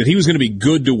that he was going to be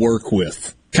good to work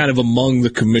with, kind of among the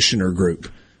commissioner group,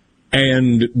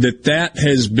 and that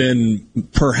has been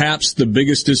perhaps the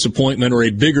biggest disappointment, or a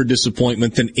bigger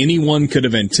disappointment than anyone could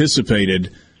have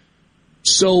anticipated.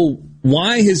 So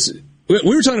why we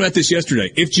were talking about this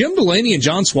yesterday. If Jim Delaney and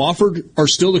John Swofford are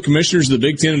still the commissioners of the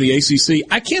Big Ten and the ACC,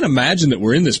 I can't imagine that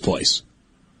we're in this place,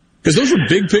 because those were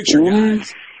big picture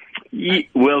guys.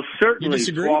 Well, certainly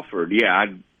Swofford.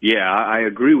 I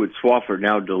agree with Swofford.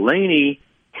 Now, Delaney,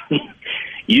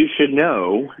 you should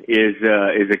know, is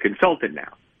a consultant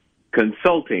now,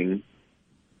 consulting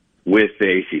with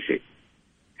the ACC,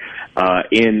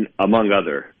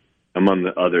 among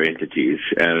the other entities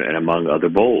and among other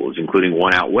bowls, including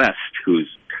one out west, who's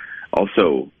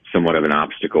also somewhat of an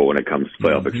obstacle when it comes to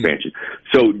playoff expansion.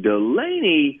 So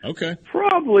Delaney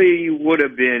probably would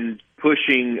have been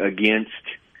pushing against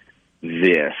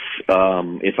this.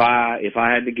 If I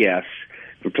had to guess,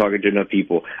 from talking to enough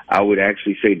people, I would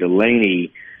actually say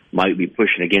Delaney might be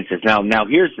pushing against this. Now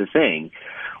here's the thing.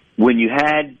 When you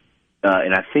had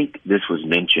and I think this was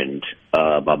mentioned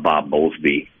by Bob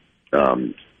Bowlesby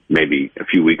maybe a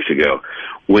few weeks ago,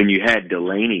 when you had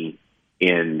Delaney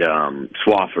and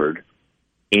Swofford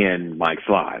and Mike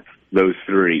Slive, those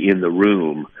three in the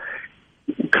room,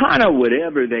 kind of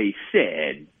whatever they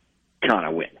said kind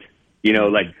of went. You know,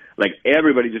 like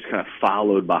everybody just kind of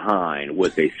followed behind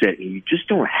what they said. And you just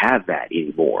don't have that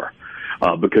anymore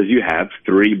because you have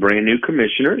three brand new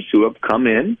commissioners who have come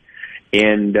in,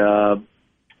 and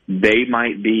they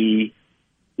might be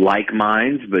like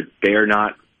minds, but they're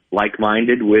not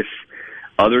like-minded with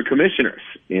other commissioners,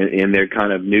 and they're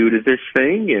kind of new to this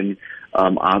thing. And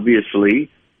obviously,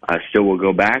 I still will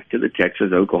go back to the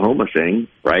Texas-Oklahoma thing,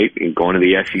 right, and going to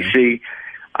the SEC.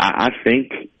 I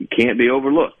think it can't be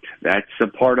overlooked. That's a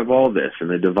part of all this and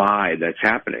the divide that's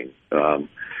happening.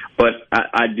 But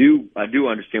I do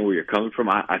understand where you're coming from.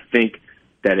 I think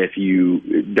that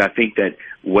that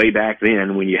way back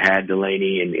then when you had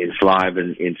Delaney and Slive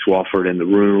and Swofford in the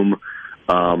room,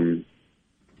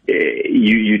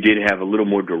 you did have a little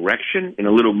more direction and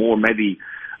a little more maybe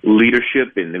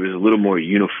leadership, and there was a little more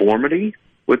uniformity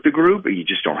with the group, but you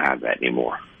just don't have that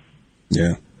anymore.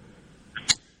 Yeah.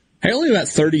 Hey, only about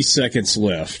 30 seconds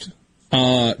left.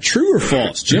 True or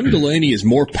false? Jim Delaney is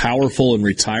more powerful in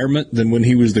retirement than when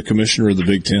he was the commissioner of the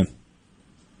Big Ten.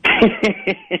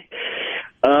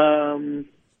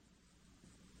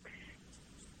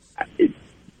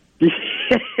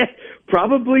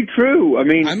 Probably true. I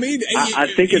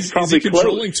think it's probably is he close.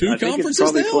 Controlling two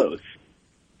conferences now? Close.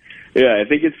 Yeah, I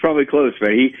think it's probably close,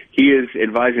 man. He is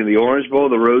advising the Orange Bowl,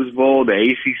 the Rose Bowl, the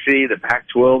ACC, the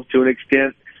Pac-12 to an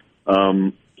extent.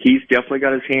 He's definitely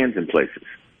got his hands in places.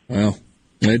 Well,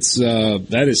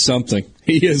 that is something.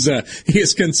 He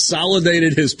has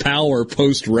consolidated his power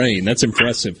post reign. That's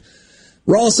impressive.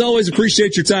 Ross, always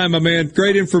appreciate your time, my man.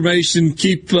 Great information.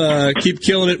 Keep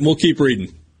killing it, and we'll keep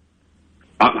reading.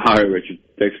 All right, Richard.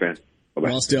 Thanks, man. Bye-bye.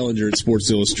 Ross Dellinger at Sports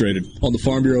Illustrated on the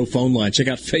Farm Bureau phone line. Check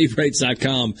out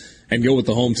favorites.com and go with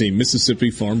the home team,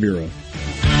 Mississippi Farm Bureau.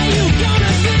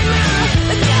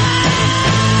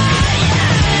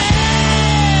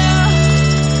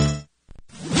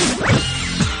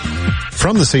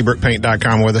 From the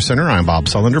SeabrookPaint.com Weather Center, I'm Bob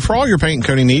Sullender. For all your paint and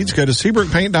coating needs, go to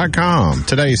SeabrookPaint.com.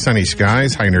 Today, sunny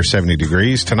skies, high near 70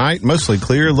 degrees. Tonight, mostly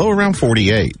clear, low around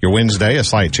 48. Your Wednesday, a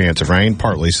slight chance of rain,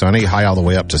 partly sunny, high all the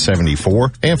way up to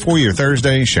 74. And for your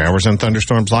Thursday, showers and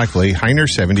thunderstorms likely, high near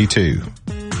 72.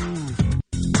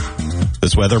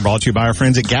 This weather brought to you by our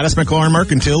friends at Gaddis McLaurin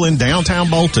Mercantile in downtown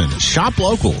Bolton. Shop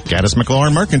local. Gaddis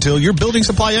McLaurin Mercantile, your building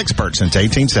supply expert since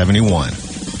 1871.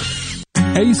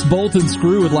 Ace Bolt and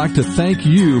Screw would like to thank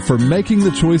you for making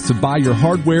the choice to buy your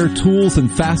hardware, tools, and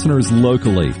fasteners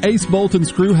locally. Ace Bolt and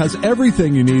Screw has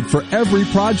everything you need for every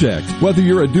project. Whether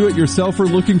you're a do-it-yourselfer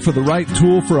looking for the right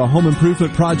tool for a home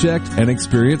improvement project, an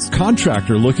experienced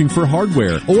contractor looking for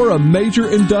hardware, or a major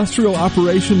industrial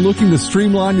operation looking to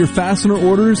streamline your fastener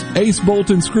orders, Ace Bolt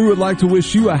and Screw would like to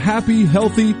wish you a happy,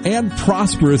 healthy, and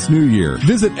prosperous new year.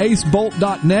 Visit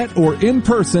acebolt.net or in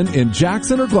person in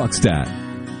Jackson or Gluckstadt.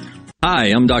 Hi,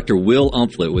 I'm Dr. Will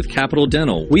Umflett with Capital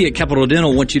Dental. We at Capital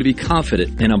Dental want you to be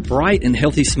confident in a bright and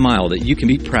healthy smile that you can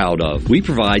be proud of. We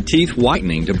provide teeth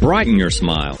whitening to brighten your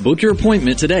smile. Book your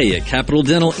appointment today at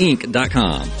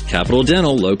CapitalDentalInc.com. Capital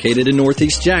Dental, located in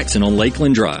Northeast Jackson on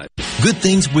Lakeland Drive. Good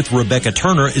Things with Rebecca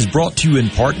Turner is brought to you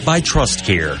in part by Trust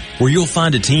Care, where you'll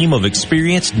find a team of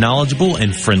experienced, knowledgeable,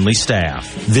 and friendly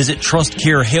staff. Visit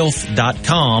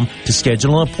TrustCareHealth.com to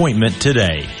schedule an appointment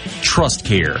today. Trust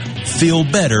Care. Feel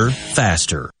better,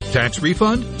 faster. Tax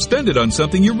refund? Spend it on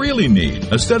something you really need.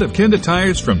 A set of Kenda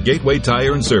tires from Gateway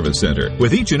Tire and Service Center.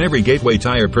 With each and every Gateway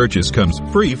Tire purchase comes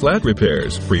free flat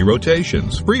repairs, free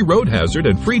rotations, free road hazard,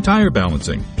 and free tire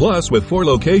balancing. Plus, with 4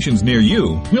 locations near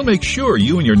you, we'll make sure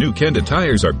you and your new Kenda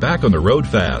tires are back on the road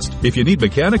fast. If you need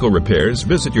mechanical repairs,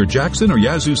 visit your Jackson or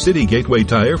Yazoo City Gateway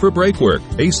Tire for brake work,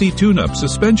 AC tune-up,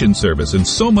 suspension service, and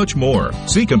so much more.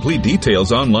 See complete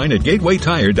details online at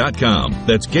gatewaytire.com.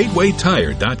 That's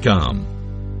gatewaytire.com.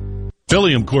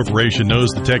 Philium Corporation knows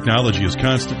the technology is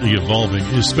constantly evolving,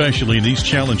 especially in these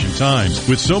challenging times.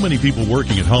 With so many people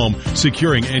working at home,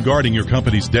 securing and guarding your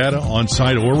company's data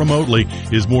on-site or remotely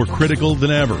is more critical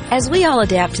than ever. As we all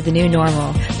adapt to the new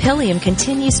normal, Philium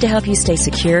continues to help you stay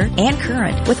secure and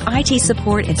current with IT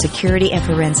support in security and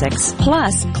forensics,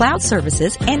 plus cloud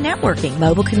services and networking,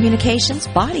 mobile communications,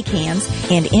 body cams,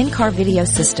 and in-car video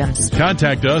systems.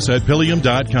 Contact us at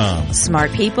Philium.com.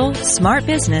 Smart people, smart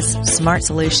business, smart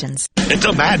solutions. It's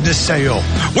a madness sale.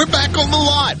 We're back on the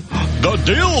lot. The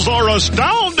deals are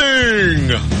astounding.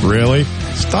 Really?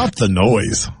 Stop the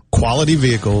noise. Quality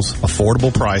vehicles,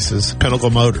 affordable prices, Pinnacle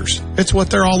Motors. It's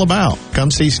what they're all about. Come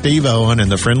see Steve Owen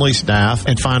and the friendly staff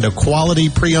and find a quality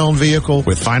pre-owned vehicle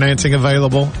with financing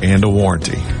available and a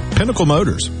warranty. Pinnacle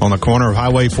Motors on the corner of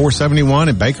Highway 471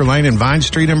 and Baker Lane and Vine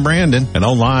Street in Brandon, and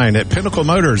online at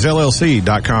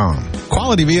PinnacleMotorsLLC.com.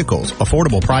 Quality vehicles,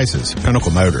 affordable prices, Pinnacle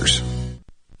Motors.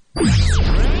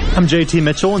 I'm JT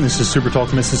Mitchell, and this is Super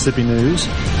Talk Mississippi News.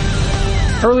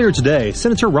 Earlier today,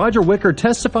 Senator Roger Wicker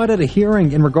testified at a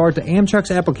hearing in regard to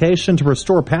Amtrak's application to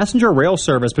restore passenger rail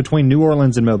service between New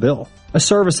Orleans and Mobile, a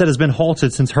service that has been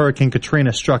halted since Hurricane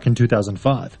Katrina struck in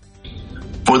 2005.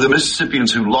 For the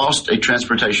Mississippians who lost a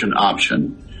transportation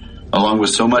option, along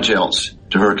with so much else,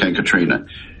 to Hurricane Katrina,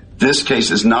 this case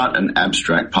is not an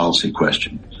abstract policy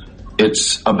question.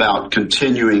 It's about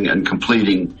continuing and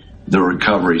completing the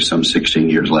recovery some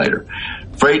 16 years later.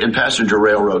 Freight and passenger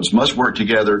railroads must work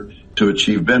together to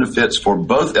achieve benefits for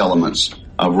both elements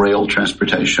of rail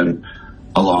transportation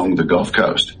along the Gulf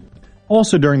Coast.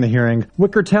 Also during the hearing,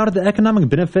 Wicker touted the economic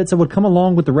benefits that would come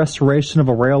along with the restoration of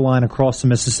a rail line across the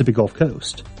Mississippi Gulf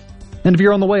Coast. And if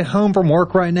you're on the way home from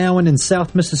work right now and in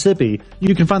South Mississippi,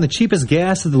 you can find the cheapest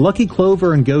gas at the Lucky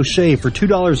Clover and Gaucher for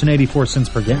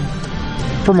 $2.84 per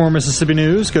gallon. For more Mississippi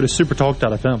news, go to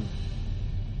supertalk.fm.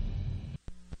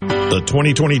 The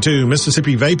 2022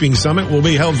 Mississippi Vaping Summit will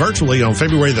be held virtually on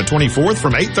February the 24th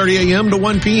from 8:30 a.m. to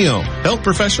 1 p.m. Health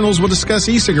professionals will discuss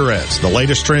e-cigarettes, the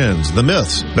latest trends, the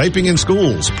myths, vaping in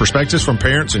schools, perspectives from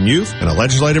parents and youth, and a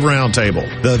legislative roundtable.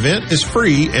 The event is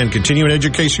free and continuing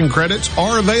education credits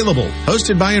are available.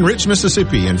 Hosted by Enrich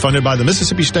Mississippi and funded by the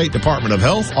Mississippi State Department of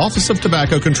Health, Office of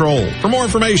Tobacco Control. For more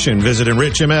information, visit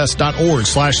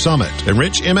enrichms.org/summit.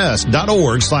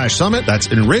 enrichms.org/summit. That's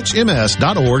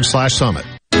enrichms.org/summit.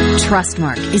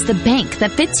 Trustmark is the bank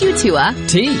that fits you to a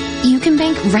T. You can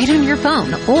bank right on your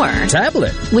phone or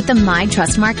tablet with the My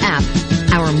Trustmark app.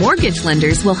 Our mortgage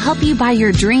lenders will help you buy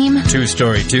your dream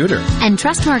two-story tutor. And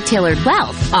Trustmark Tailored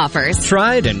Wealth offers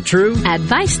tried and true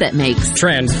advice that makes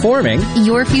transforming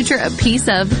your future a piece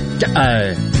of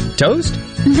toast.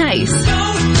 Nice.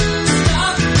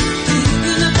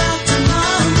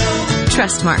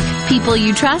 Trustmark. People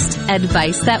you trust.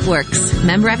 Advice that works.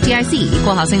 Member FDIC.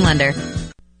 Equal housing lender.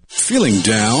 Feeling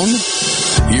down?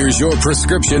 Here's your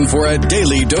prescription for a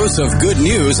daily dose of good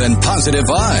news and positive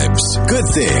vibes. Good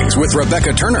Things with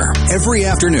Rebecca Turner. Every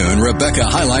afternoon, Rebecca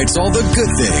highlights all the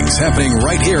good things happening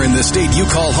right here in the state you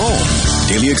call home.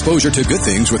 Daily exposure to Good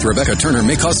Things with Rebecca Turner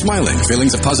may cause smiling,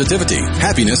 feelings of positivity,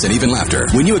 happiness, and even laughter.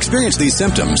 When you experience these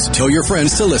symptoms, tell your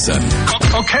friends to listen.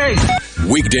 Okay.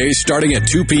 Weekdays starting at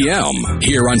 2 p.m.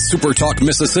 here on Super Talk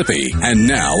Mississippi and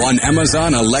now on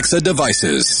Amazon Alexa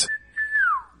devices.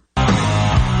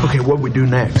 Okay, what we do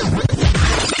next?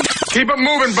 Keep it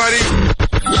moving, buddy.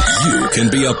 You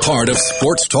can be a part of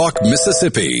Sports Talk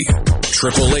Mississippi.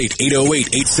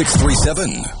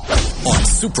 888-808-8637 on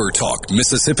Super Talk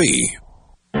Mississippi.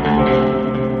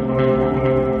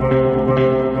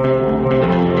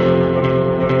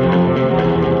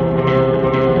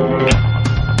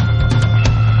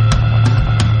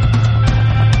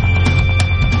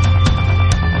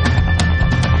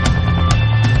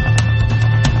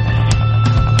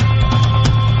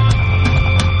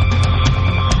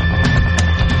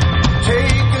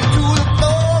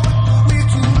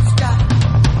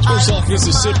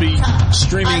 Mississippi,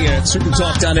 streaming at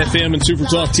supertalk.fm and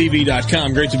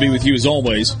supertalktv.com. Great to be with you as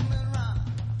always.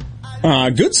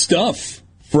 Good stuff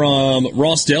from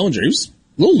Ross Dellinger. He was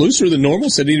a little looser than normal.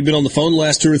 Said he'd been on the phone the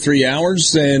last 2 or 3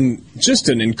 hours, and just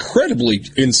an incredibly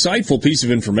insightful piece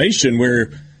of information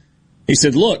where he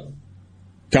said, look,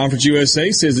 Conference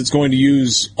USA says it's going to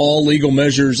use all legal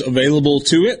measures available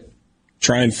to it,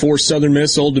 try and force Southern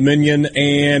Miss, Old Dominion,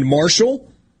 and Marshall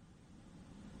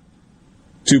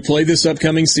to play this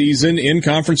upcoming season in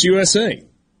Conference USA.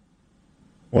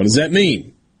 What does that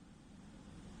mean?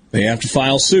 They have to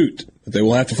file suit. But they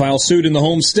will have to file suit in the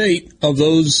home state of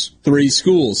those 3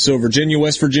 schools, so Virginia,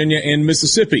 West Virginia, and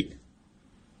Mississippi.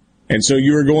 And so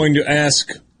you are going to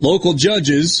ask local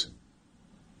judges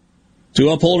to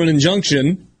uphold an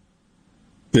injunction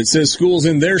that says schools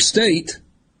in their state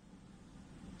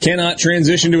cannot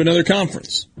transition to another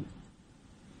conference.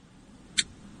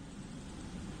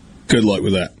 Good luck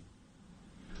with that.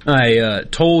 I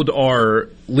told our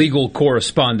legal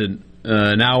correspondent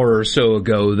an hour or so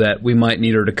ago that we might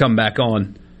need her to come back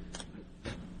on.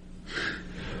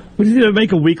 We need to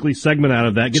make a weekly segment out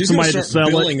of that. Get She's somebody to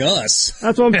sell billing it. Us.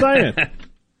 That's what I'm saying.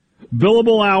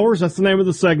 Billable hours, that's the name of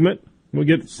the segment. We'll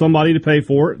get somebody to pay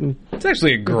for it. And it's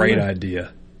actually a great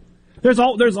idea. There's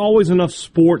always enough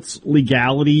sports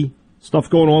legality stuff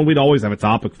going on. We'd always have a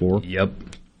topic for. Yep.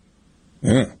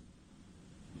 Yeah.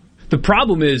 The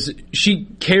problem is she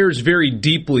cares very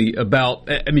deeply about,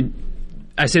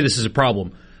 I say this is a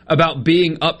problem, about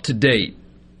being up to date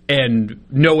and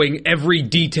knowing every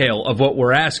detail of what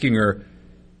we're asking her.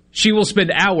 She will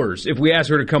spend hours, if we ask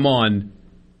her to come on,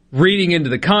 reading into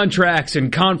the contracts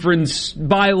and conference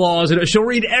bylaws, and she'll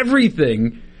read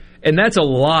everything, and that's a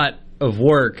lot of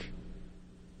work,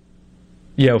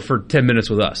 for 10 minutes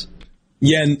with us.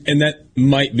 Yeah, and that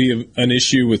might be an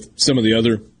issue with some of the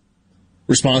other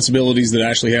responsibilities that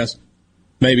Ashley has.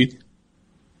 Maybe.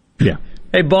 Yeah.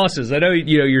 Hey, bosses, I know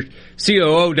your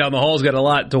COO down the hall's got a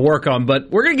lot to work on,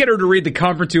 but we're going to get her to read the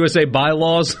Conference USA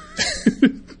bylaws.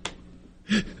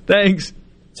 Thanks.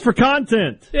 It's for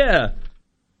content. Yeah.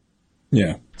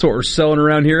 Yeah. That's what we're selling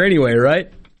around here anyway,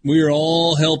 right? We are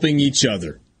all helping each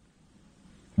other.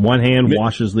 One hand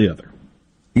washes the other.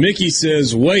 Mickey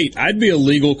says, wait, I'd be a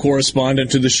legal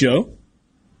correspondent to the show.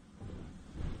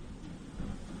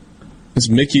 It's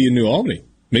Mickey in New Albany.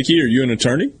 Mickey, are you an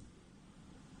attorney?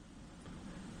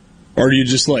 Or do you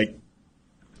just And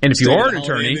if you are an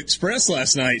attorney, Express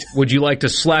last night, would you like to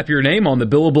slap your name on the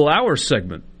billable hours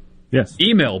segment? Yes.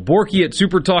 Email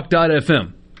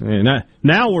Borky@supertalk.fm. And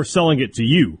now we're selling it to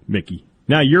you, Mickey.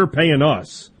 Now you're paying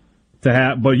us to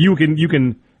have, but you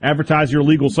can advertise your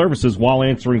legal services while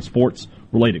answering sports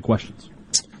related questions.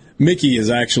 Mickey has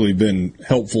actually been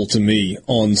helpful to me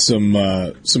on some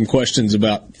questions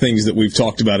about things that we've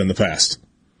talked about in the past.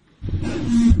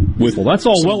 Well, that's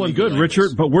all well and good,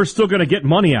 Richard, but we're still going to get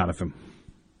money out of him.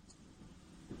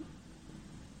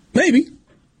 Maybe.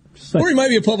 Or he might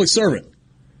be a public servant.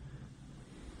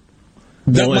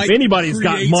 Well, if anybody's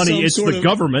got money, it's the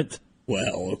government.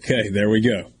 Well, okay, there we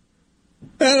go.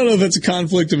 I don't know if it's a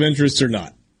conflict of interest or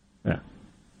not. Yeah.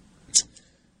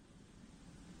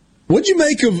 What'd you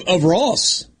make of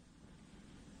Ross?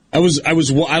 I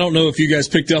don't know if you guys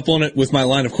picked up on it with my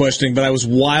line of questioning, but I was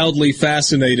wildly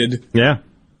fascinated. Yeah.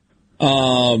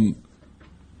 About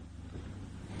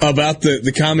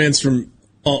the comments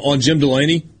on Jim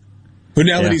Delaney, who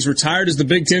now that he's retired as the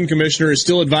Big Ten commissioner is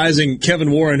still advising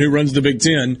Kevin Warren, who runs the Big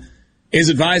Ten, is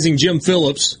advising Jim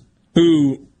Phillips,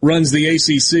 who runs the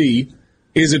ACC,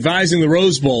 is advising the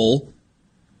Rose Bowl,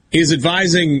 is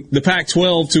advising the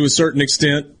Pac-12 to a certain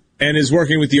extent, and is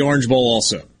working with the Orange Bowl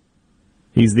also.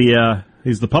 He's the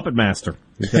puppet master.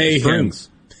 Pay him.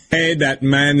 Pay that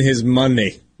man his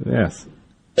money. Yes.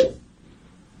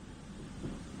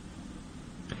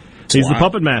 He's the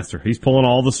puppet master. He's pulling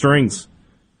all the strings.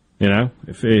 I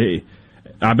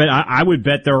would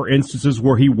bet there are instances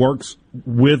where he works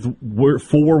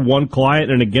for one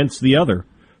client and against the other,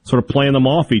 sort of playing them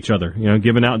off each other.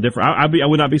 Giving out different. I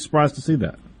would not be surprised to see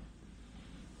that.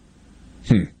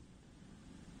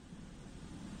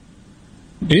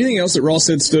 Anything else that Ross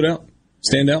said stand out?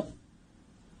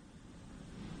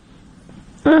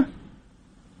 Covered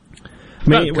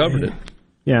it.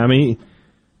 Yeah,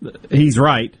 he's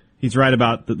right. He's right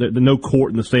about the no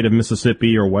court in the state of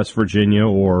Mississippi or West Virginia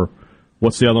or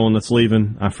what's the other one that's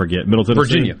leaving? I forget. Middle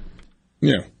Tennessee? Virginia.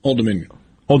 Yeah, Old Dominion.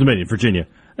 Old Dominion, Virginia.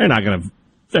 They're not gonna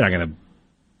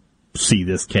see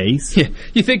this case. Yeah.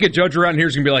 You think a judge around here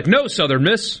is gonna be like, no, Southern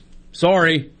Miss.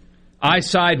 Sorry. I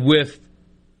side with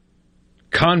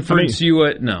Conference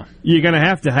UA. No. You're gonna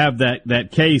have to have that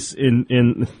case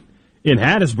in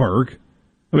Hattiesburg.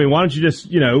 Why don't you just,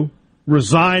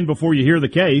 resign before you hear the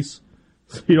case?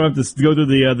 So you don't have to go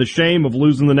through the shame of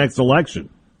losing the next election.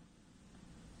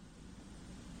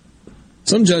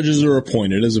 Some judges are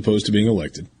appointed as opposed to being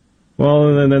elected. Well,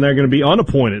 and then they're going to be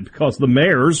unappointed because the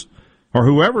mayors or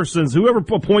whoever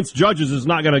appoints judges is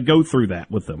not going to go through that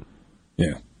with them.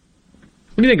 Yeah.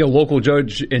 What do you think a local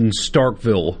judge in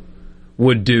Starkville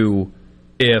would do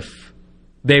if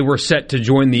they were set to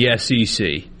join the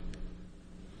SEC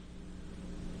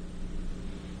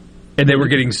and they were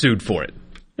getting sued for it?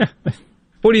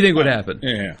 What do you think would happen?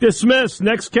 Yeah. Dismiss.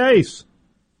 Next case.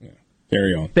 Yeah.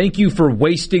 Carry on. Thank you for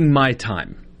wasting my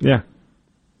time. Yeah.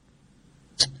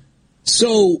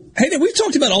 So, hey, we've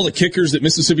talked about all the kickers that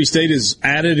Mississippi State has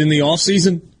added in the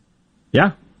offseason.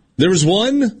 Yeah. There was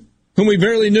one whom we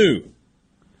barely knew.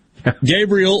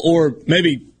 Gabriel, or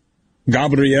maybe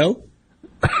Gabriel.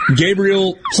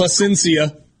 Gabriel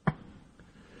Placencia.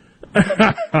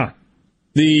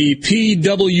 The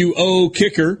PWO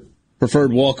kicker,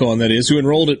 preferred walk-on that is, who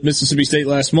enrolled at Mississippi State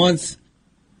last month.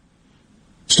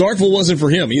 Starkville wasn't for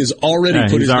him. He has already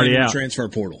put his name in the transfer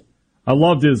portal. I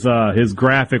loved his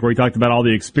graphic where he talked about all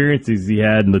the experiences he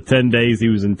had in the 10 days he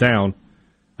was in town.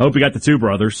 I hope he got the two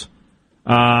brothers.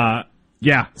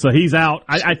 Yeah, so he's out.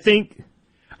 I think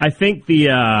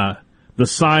the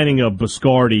signing of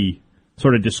Biscardi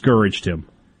sort of discouraged him.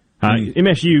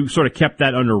 MSU sort of kept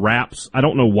that under wraps. I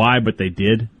don't know why, but they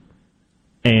did.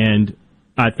 And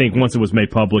I think once it was made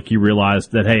public, he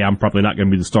realized that, hey, I'm probably not going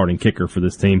to be the starting kicker for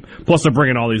this team. Plus, they're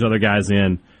bringing all these other guys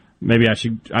in. Maybe I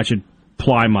should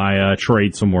ply my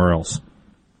trade somewhere else.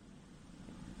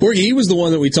 Borgie, he was the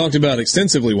one that we talked about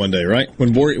extensively one day, right?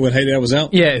 When Haydad was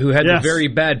out? Yeah, who had the very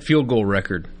bad field goal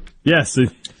record. Yes.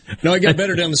 No, he got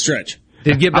better down the stretch.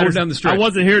 Did get better down the stretch. I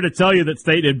wasn't here to tell you that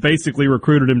State had basically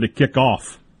recruited him to kick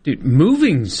off. Dude,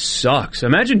 moving sucks.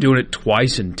 Imagine doing it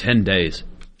twice in 10 days.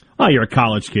 Oh, you're a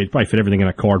college kid. You probably fit everything in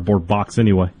a cardboard box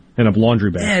anyway, in a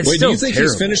laundry bag. Yeah, wait, do you think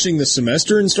he's finishing the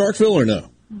semester in Starkville or no?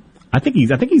 I think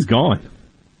he's gone.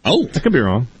 Oh, I could be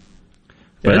wrong,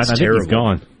 but I think he's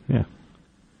gone. Yeah,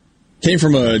 came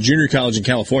from a junior college in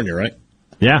California, right?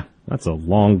 Yeah, that's a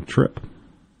long trip.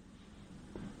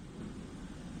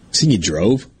 I think he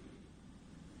drove.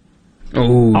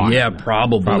 Oh, yeah,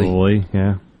 probably. Probably,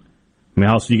 yeah. I mean,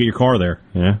 how else do you get your car there?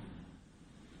 Yeah.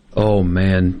 Oh,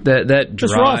 man. That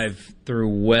drive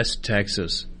through West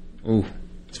Texas. Ooh.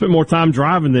 Spent more time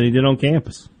driving than he did on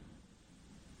campus.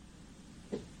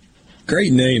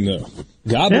 Great name, though.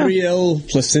 Gabriel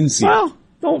Plasencia.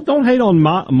 Well, don't hate on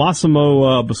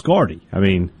Massimo Biscardi. I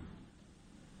mean,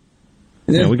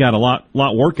 we got a lot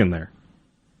working there.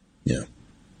 Yeah.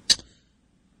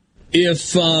 If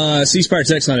C-Spire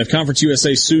text line, if Conference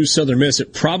USA sues Southern Miss,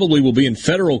 it probably will be in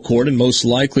federal court, and most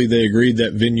likely they agreed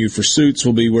that venue for suits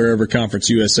will be wherever Conference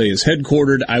USA is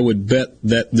headquartered. I would bet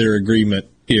that their agreement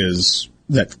is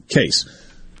that case.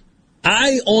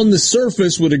 I, on the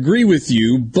surface, would agree with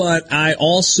you, but I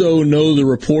also know the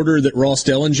reporter that Ross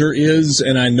Dellinger is,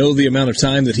 and I know the amount of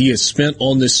time that he has spent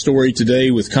on this story today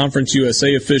with Conference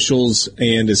USA officials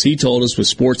and, as he told us, with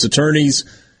sports attorneys.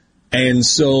 And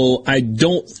so I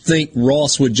don't think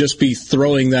Ross would just be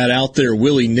throwing that out there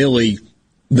willy-nilly,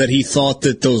 that he thought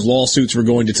that those lawsuits were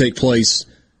going to take place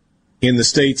in the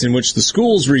states in which the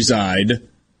schools reside.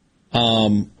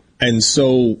 And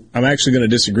so I'm actually going to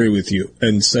disagree with you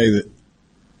and say that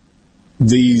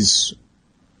these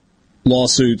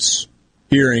lawsuits,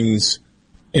 hearings,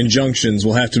 injunctions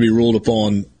will have to be ruled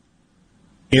upon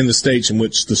in the states in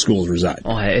which the schools reside.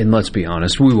 Oh, and let's be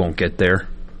honest, we won't get there.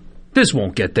 This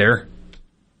won't get there.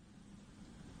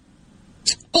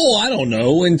 Oh, I don't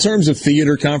know. In terms of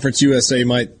theater, Conference USA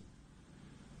might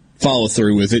follow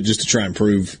through with it just to try and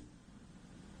prove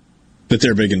that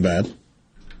they're big and bad.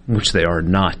 Which they are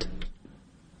not.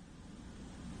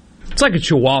 It's like a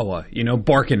chihuahua,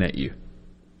 barking at you.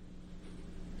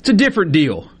 It's a different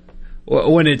deal.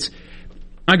 When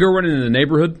I go running in the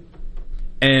neighborhood,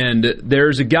 and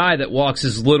there's a guy that walks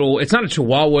his little, it's not a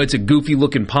chihuahua, it's a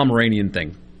goofy-looking Pomeranian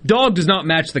thing. Dog does not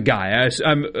match the guy.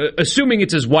 I'm assuming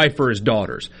it's his wife or his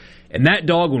daughters. And that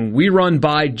dog, when we run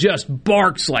by, just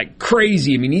barks like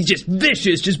crazy. I mean, he's just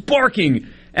vicious, just barking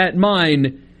at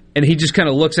mine. And he just kind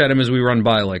of looks at him as we run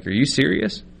by like, are you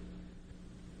serious?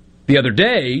 The other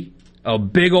day, a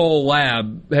big old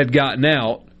lab had gotten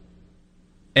out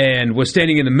and was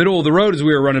standing in the middle of the road as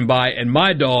we were running by, and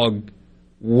my dog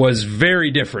was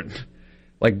very different.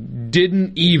 Like,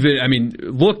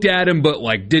 looked at him, but,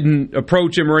 didn't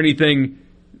approach him or anything.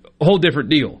 A whole different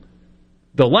deal.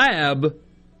 The lab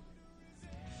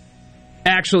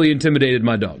actually intimidated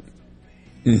my dog.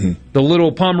 Mm-hmm. The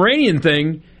little Pomeranian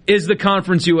thing is the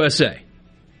Conference USA,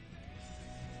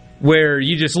 where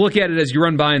you just look at it as you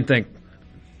run by and think,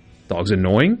 dog's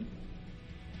annoying?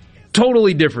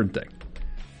 Totally different thing.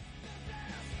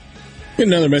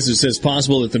 Another message says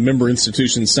possible that the member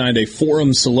institutions signed a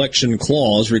forum selection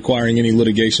clause requiring any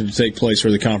litigation to take place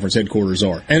where the conference headquarters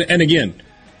are. And again,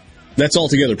 that's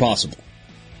altogether possible.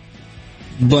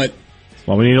 But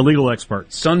well, we need a legal expert.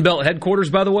 Sunbelt headquarters,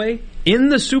 by the way, in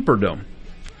the Superdome.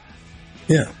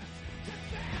 Yeah.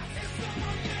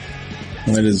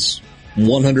 That is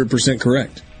 100%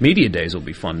 correct. Media days will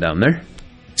be fun down there.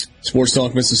 Sports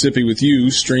Talk Mississippi with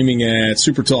you, streaming at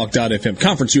supertalk.fm.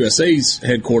 Conference USA's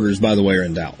headquarters, by the way, are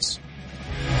in Dallas.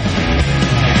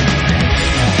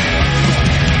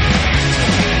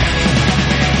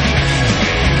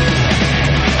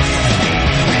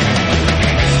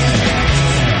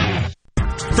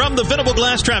 From the Venable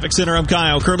Glass Traffic Center, I'm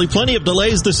Kyle Curley. Plenty of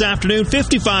delays this afternoon.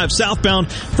 55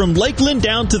 southbound from Lakeland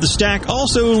down to the Stack.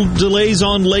 Also delays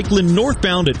on Lakeland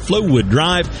northbound at Flowwood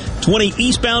Drive. 20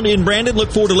 eastbound in Brandon.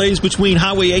 Look for delays between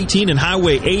Highway 18 and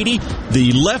Highway 80.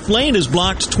 The left lane is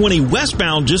blocked 20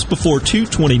 westbound just before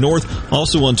 220 north.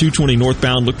 Also on 220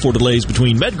 northbound, look for delays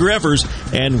between Medgar Evers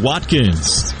and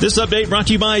Watkins. This update brought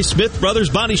to you by Smith Brothers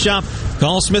Body Shop.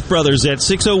 Call Smith Brothers at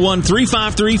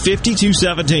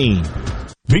 601-353-5217.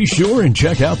 Be sure and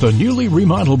check out the newly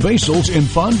remodeled Basil's in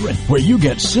Fondren, where you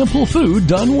get simple food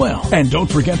done well. And don't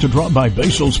forget to drop by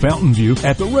Basil's Fountain View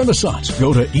at the Renaissance.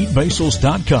 Go to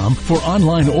eatbasils.com for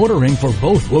online ordering for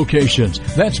both locations.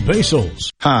 That's Basil's.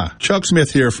 Hi, Chuck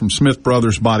Smith here from Smith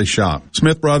Brothers Body Shop.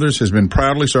 Smith Brothers has been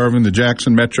proudly serving the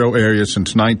Jackson metro area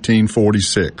since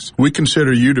 1946. We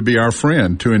consider you to be our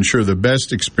friend to ensure the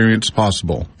best experience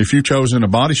possible. If you've chosen a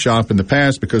body shop in the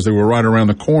past because they were right around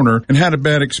the corner and had a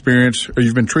bad experience, or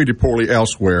you've been treated poorly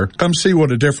elsewhere, come see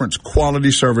what a difference quality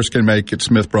service can make at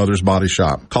Smith Brothers Body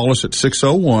Shop. Call us at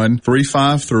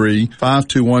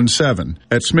 601-353-5217.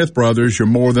 At Smith Brothers, you're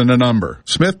more than a number.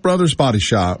 Smith Brothers Body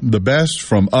Shop, the best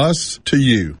from us to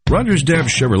you. Rogers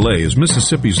Dabbs Chevrolet is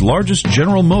Mississippi's largest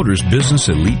General Motors business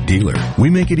elite dealer. We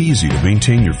make it easy to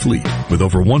maintain your fleet with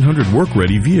over 100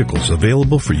 work-ready vehicles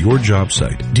available for your job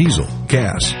site. Diesel,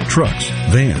 gas, trucks,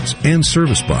 vans, and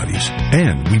service bodies.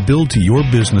 And we build to your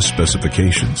business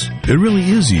specifications. It really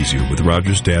is easier with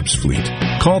Rogers Dabbs Fleet.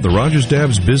 Call the Rogers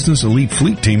Dabbs Business Elite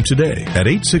Fleet Team today at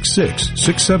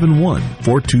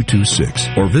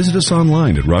 866-671-4226 or visit us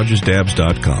online at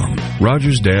rogersdabbs.com.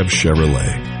 Rogers Dabbs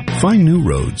Chevrolet. Find new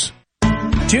roads.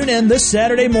 Tune in this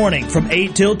Saturday morning from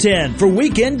 8 till 10 for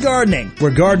Weekend Gardening,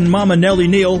 where Garden Mama Nellie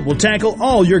Neal will tackle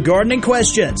all your gardening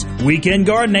questions. Weekend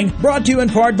Gardening brought to you in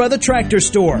part by The Tractor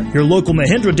Store, your local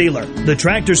Mahindra dealer. The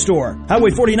Tractor Store,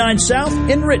 Highway 49 South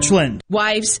in Richland.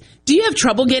 Wives, do you have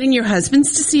trouble getting your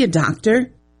husbands to see a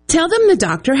doctor? Tell them the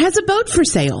doctor has a boat for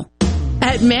sale.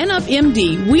 At Man Up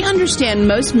MD, we understand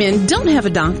most men don't have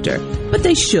a doctor, but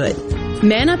they should.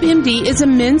 Man Up MD is a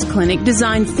men's clinic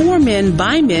designed for men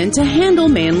by men to handle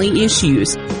manly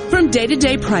issues. From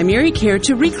day-to-day primary care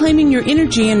to reclaiming your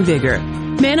energy and vigor,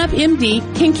 Man Up MD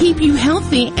can keep you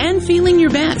healthy and feeling your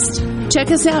best.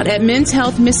 Check us out at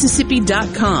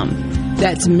menshealthmississippi.com.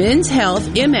 That's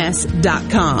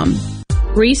menshealthms.com.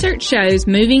 Research shows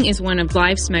moving is one of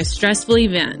life's most stressful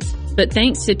events. But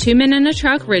thanks to Two Men in a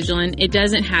Truck Ridgeland, it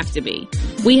doesn't have to be.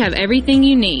 We have everything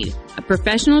you need. A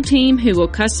professional team who will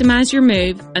customize your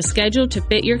move, a schedule to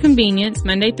fit your convenience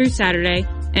Monday through Saturday,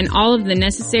 and all of the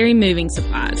necessary moving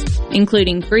supplies,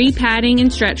 including free padding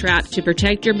and stretch wrap to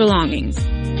protect your belongings.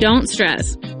 Don't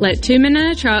stress. Let Two Men in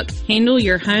a Truck handle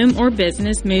your home or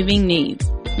business moving needs.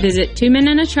 Visit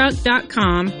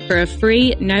twomeninatruck.com for a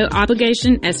free,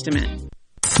 no-obligation estimate.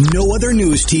 No other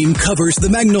news team covers the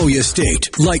Magnolia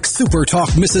State like Super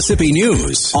Talk Mississippi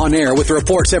News. On air with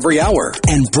reports every hour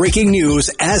and breaking news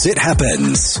as it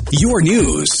happens. Your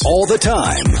news all the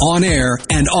time. On air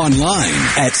and online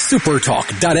at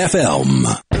supertalk.fm.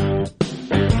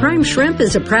 Prime Shrimp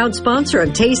is a proud sponsor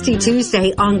of Tasty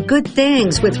Tuesday on Good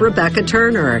Things with Rebecca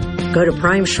Turner. Go to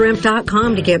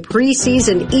primeshrimp.com to get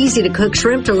pre-seasoned, easy-to-cook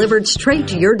shrimp delivered straight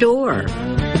to your door.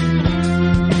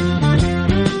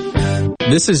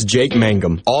 This is Jake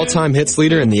Mangum, all-time hits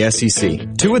leader in the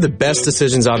SEC. Two of the best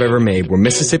decisions I've ever made were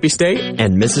Mississippi State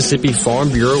and Mississippi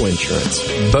Farm Bureau Insurance.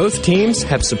 Both teams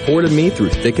have supported me through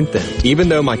thick and thin. Even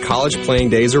though my college playing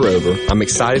days are over, I'm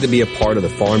excited to be a part of the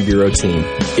Farm Bureau team.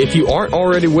 If you aren't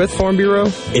already with Farm Bureau,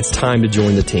 it's time to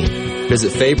join the team.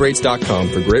 Visit favrates.com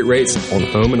for great rates on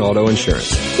home and auto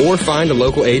insurance. Or find a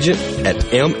local agent at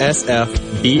msfbins.com.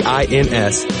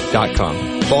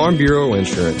 Farm Bureau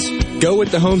Insurance. Go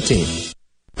with the home team.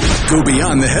 Go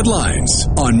beyond the headlines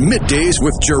on Middays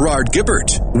with Gerard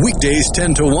Gibbert. Weekdays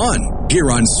 10 to 1 here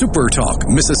on Super Talk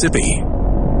Mississippi.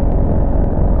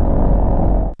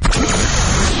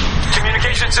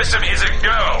 Communication system is a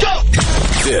go. Go!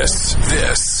 This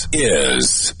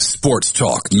is Sports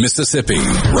Talk Mississippi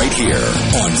right here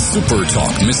on Super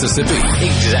Talk Mississippi.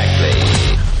 Exactly.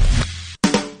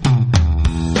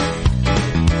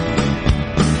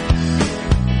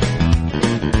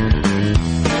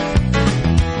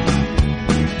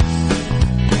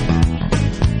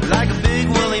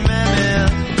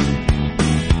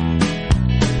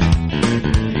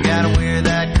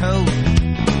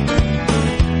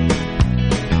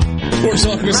 Sports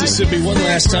Talk Mississippi, one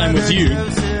last time with you.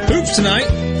 Hoops tonight,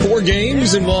 4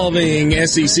 games involving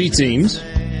SEC teams.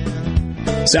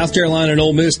 South Carolina and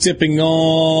Ole Miss tipping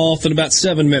off in about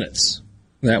 7 minutes.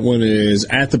 That one is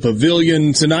at the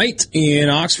Pavilion tonight in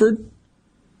Oxford.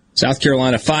 South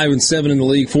Carolina 5-7 in the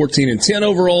league, 14-10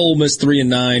 overall. Ole Miss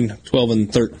 3-9,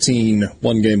 12-13,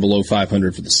 1 game below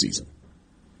 500 for the season.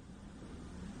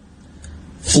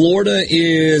 Florida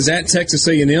is at Texas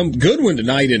A&M. Good one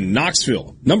tonight in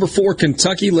Knoxville. Number 4,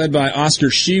 Kentucky, led by Oscar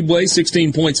Tshiebwe,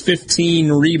 16 points,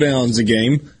 15 rebounds a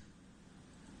game.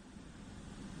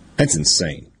 That's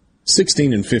insane.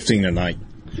 16 and 15 a night.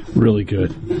 Really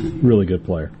good. Really good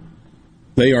player.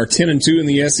 They are 10-2 in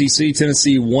the SEC.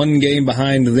 Tennessee 1 game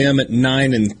behind them at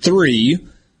 9-3.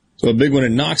 So a big one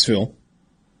in Knoxville.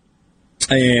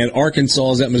 And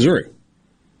Arkansas is at Missouri.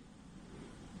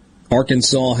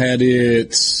 Arkansas had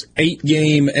its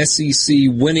 8-game SEC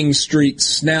winning streak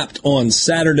snapped on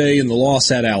Saturday in the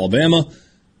loss at Alabama.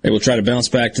 They will try to bounce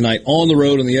back tonight on the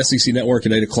road on the SEC Network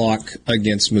at 8 o'clock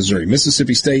against Missouri.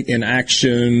 Mississippi State in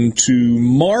action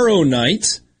tomorrow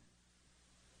night.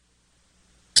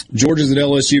 Georgia's at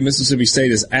LSU. Mississippi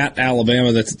State is at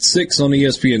Alabama. That's at 6 on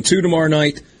ESPN2 tomorrow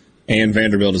night. And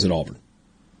Vanderbilt is at Auburn.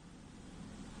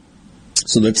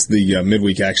 So that's the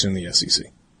midweek action in the SEC.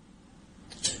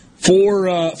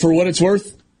 For what it's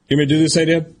worth, you want me to do this,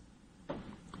 Deb?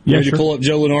 You ready to pull up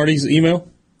Joe Lunardi's email?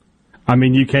 I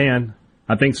mean, you can.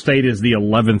 I think State is the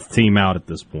 11th team out at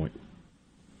this point,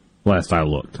 last I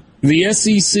looked. The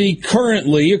SEC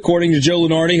currently, according to Joe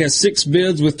Lunardi, has 6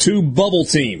 bids with 2 bubble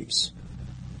teams.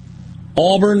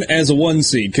 Auburn as a 1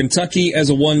 seed, Kentucky as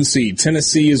a 1 seed,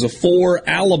 Tennessee as a 4,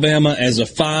 Alabama as a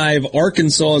 5,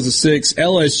 Arkansas as a 6,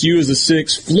 LSU as a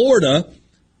 6, Florida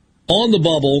on the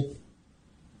bubble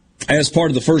as part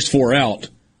of the first 4 out,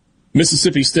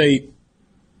 Mississippi State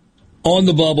on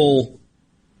the bubble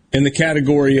in the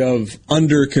category of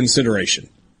under consideration.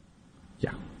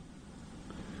 Yeah.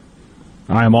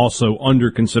 I am also under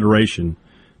consideration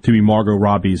to be Margot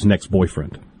Robbie's next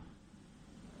boyfriend.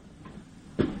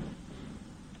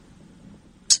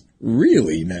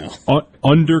 Really now?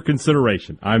 Under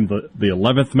consideration. I'm the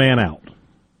 11th man out.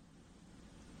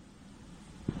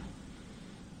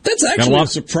 That's actually a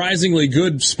surprisingly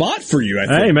good spot for you, I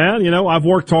think. Hey, man, I've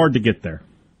worked hard to get there.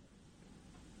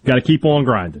 Got to keep on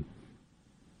grinding.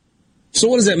 So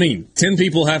what does that mean? 10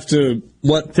 people have to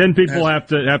what? 10 people have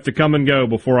to come and go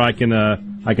before I can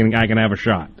have a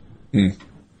shot. And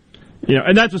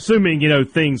that's assuming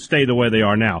things stay the way they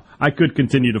are now. I could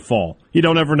continue to fall. You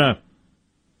don't ever know.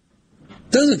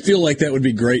 Doesn't feel like that would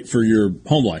be great for your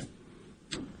home life.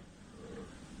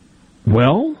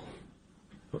 Well,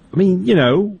 I mean,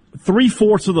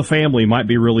 3/4 of the family might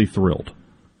be really thrilled.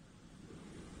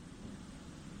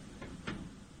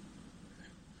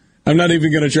 I'm not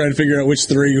even going to try to figure out which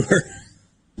 3 you were.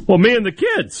 Well, me and the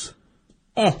kids.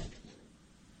 Oh.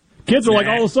 Kids are like,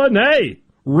 all of a sudden, hey,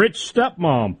 rich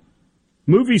stepmom,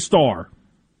 movie star,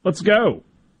 let's go.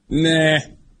 Nah.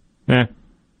 Nah.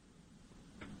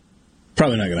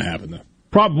 Probably not going to happen, though.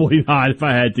 Probably not, if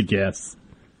I had to guess.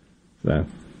 So.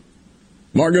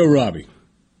 Margot Robbie.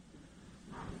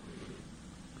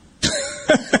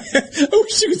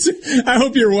 I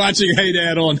hope you're watching Hey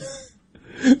Dad on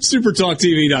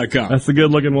supertalktv.com. That's a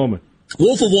good-looking woman.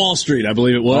 Wolf of Wall Street, I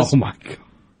believe it was. Oh, my God.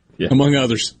 Yeah. Among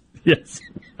others. Yes.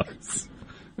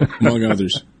 Among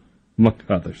others. Among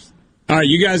others. All right,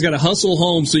 you guys got to hustle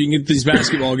home so you can get these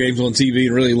basketball games on TV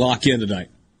and really lock in tonight.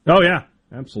 Oh, yeah.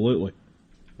 Absolutely.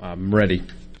 I'm ready.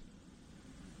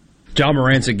 John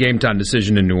Morant's a game-time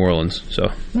decision in New Orleans.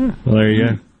 So, well, there you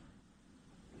go.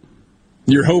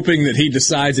 You're hoping that he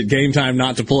decides at game time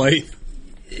not to play?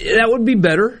 That would be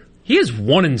better. He is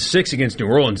 1-6 against New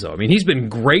Orleans, though. I mean, he's been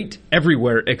great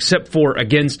everywhere except for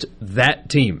against that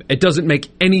team. It doesn't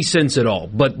make any sense at all,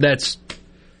 but that's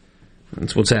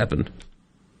what's happened.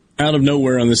 Out of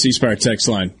nowhere on the C Spire text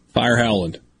line, fire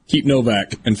Howland. Keep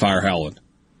Novak and fire Howland.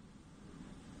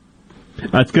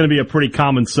 That's going to be a pretty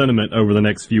common sentiment over the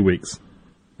next few weeks.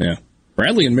 Yeah.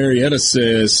 Bradley in Marietta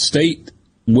says State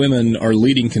women are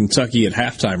leading Kentucky at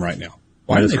halftime right now.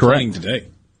 Why are they playing today?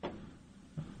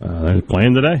 They're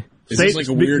playing today. Is this like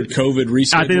a weird COVID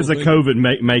reschedule? I think it's a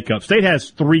COVID makeup. State has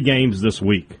 3 games this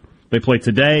week. They play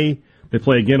today, they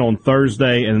play again on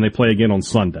Thursday, and then they play again on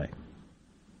Sunday.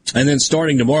 And then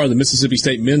starting tomorrow, the Mississippi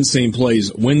State men's team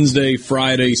plays Wednesday,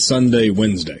 Friday, Sunday,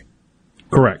 Wednesday.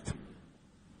 Correct.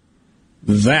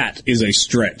 That is a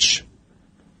stretch.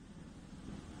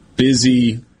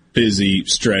 Busy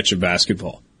stretch of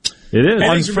basketball. It is.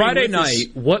 On Friday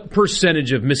night, what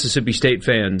percentage of Mississippi State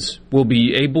fans will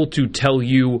be able to tell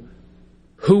you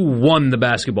who won the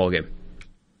basketball game?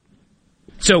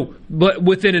 So, but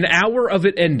within an hour of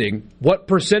it ending, what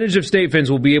percentage of State fans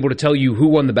will be able to tell you who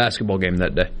won the basketball game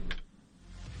that day?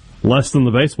 Less than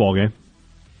the baseball game.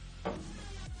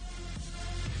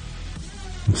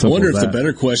 I wonder if the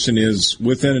better question is,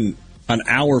 within an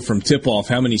hour from tip-off,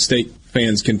 how many State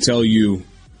fans can tell you,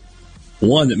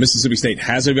 1, that Mississippi State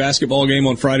has a basketball game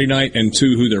on Friday night, and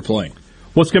 2, who they're playing?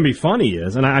 What's going to be funny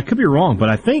is, and I could be wrong, but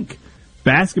I think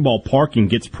basketball parking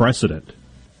gets precedent.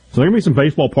 So there going to be some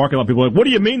baseball parking lot people like, what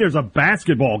do you mean there's a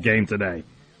basketball game today?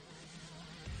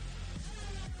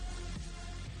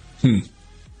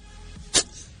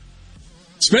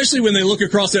 Especially when they look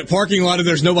across that parking lot and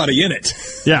there's nobody in it.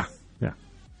 Yeah.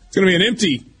 It's going to be an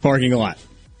empty parking lot.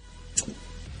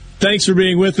 Thanks for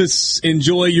being with us.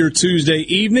 Enjoy your Tuesday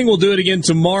evening. We'll do it again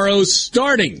tomorrow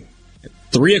starting at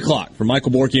 3 o'clock. For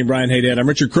Michael Borky and Brian Haydad, I'm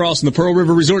Richard Cross in the Pearl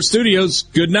River Resort Studios.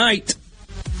 Good night.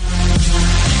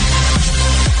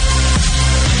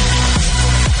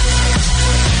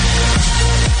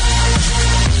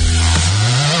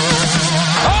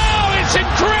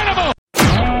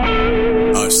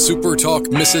 A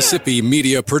SuperTalk Mississippi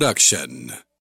media production.